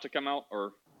that about to come out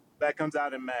or? That comes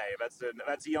out in May.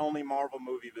 That's the only Marvel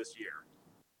movie this year.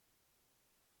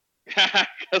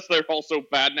 Because they're all so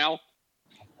bad now?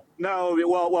 No,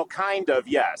 well, kind of,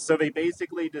 yes. So they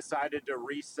basically decided to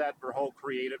reset their whole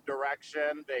creative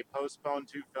direction. They postponed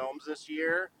 2 films this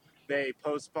year. They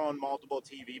postponed multiple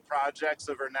TV projects,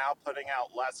 so they're now putting out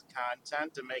less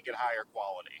content to make it higher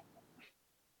quality.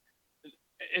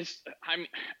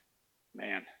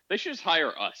 Man, they should just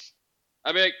hire us.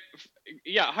 I mean,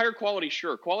 yeah, higher quality,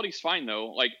 sure. Quality's fine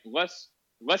though. Like less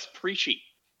preachy.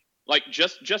 Like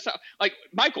just like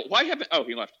Michael. Why haven't? Oh,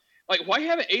 he left. Like why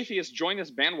haven't atheists joined this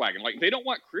bandwagon? Like they don't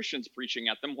want Christians preaching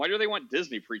at them. Why do they want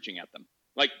Disney preaching at them?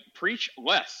 Like preach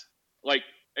less. Like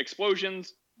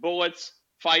explosions, bullets,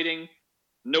 fighting,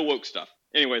 no woke stuff.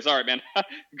 Anyways, all right, man.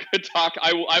 Good talk.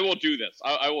 I will do this.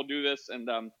 I will do this and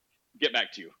get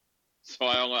back to you. So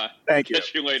I'll Thank you.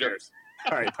 catch you later. Cheers.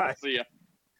 All right, bye. See ya.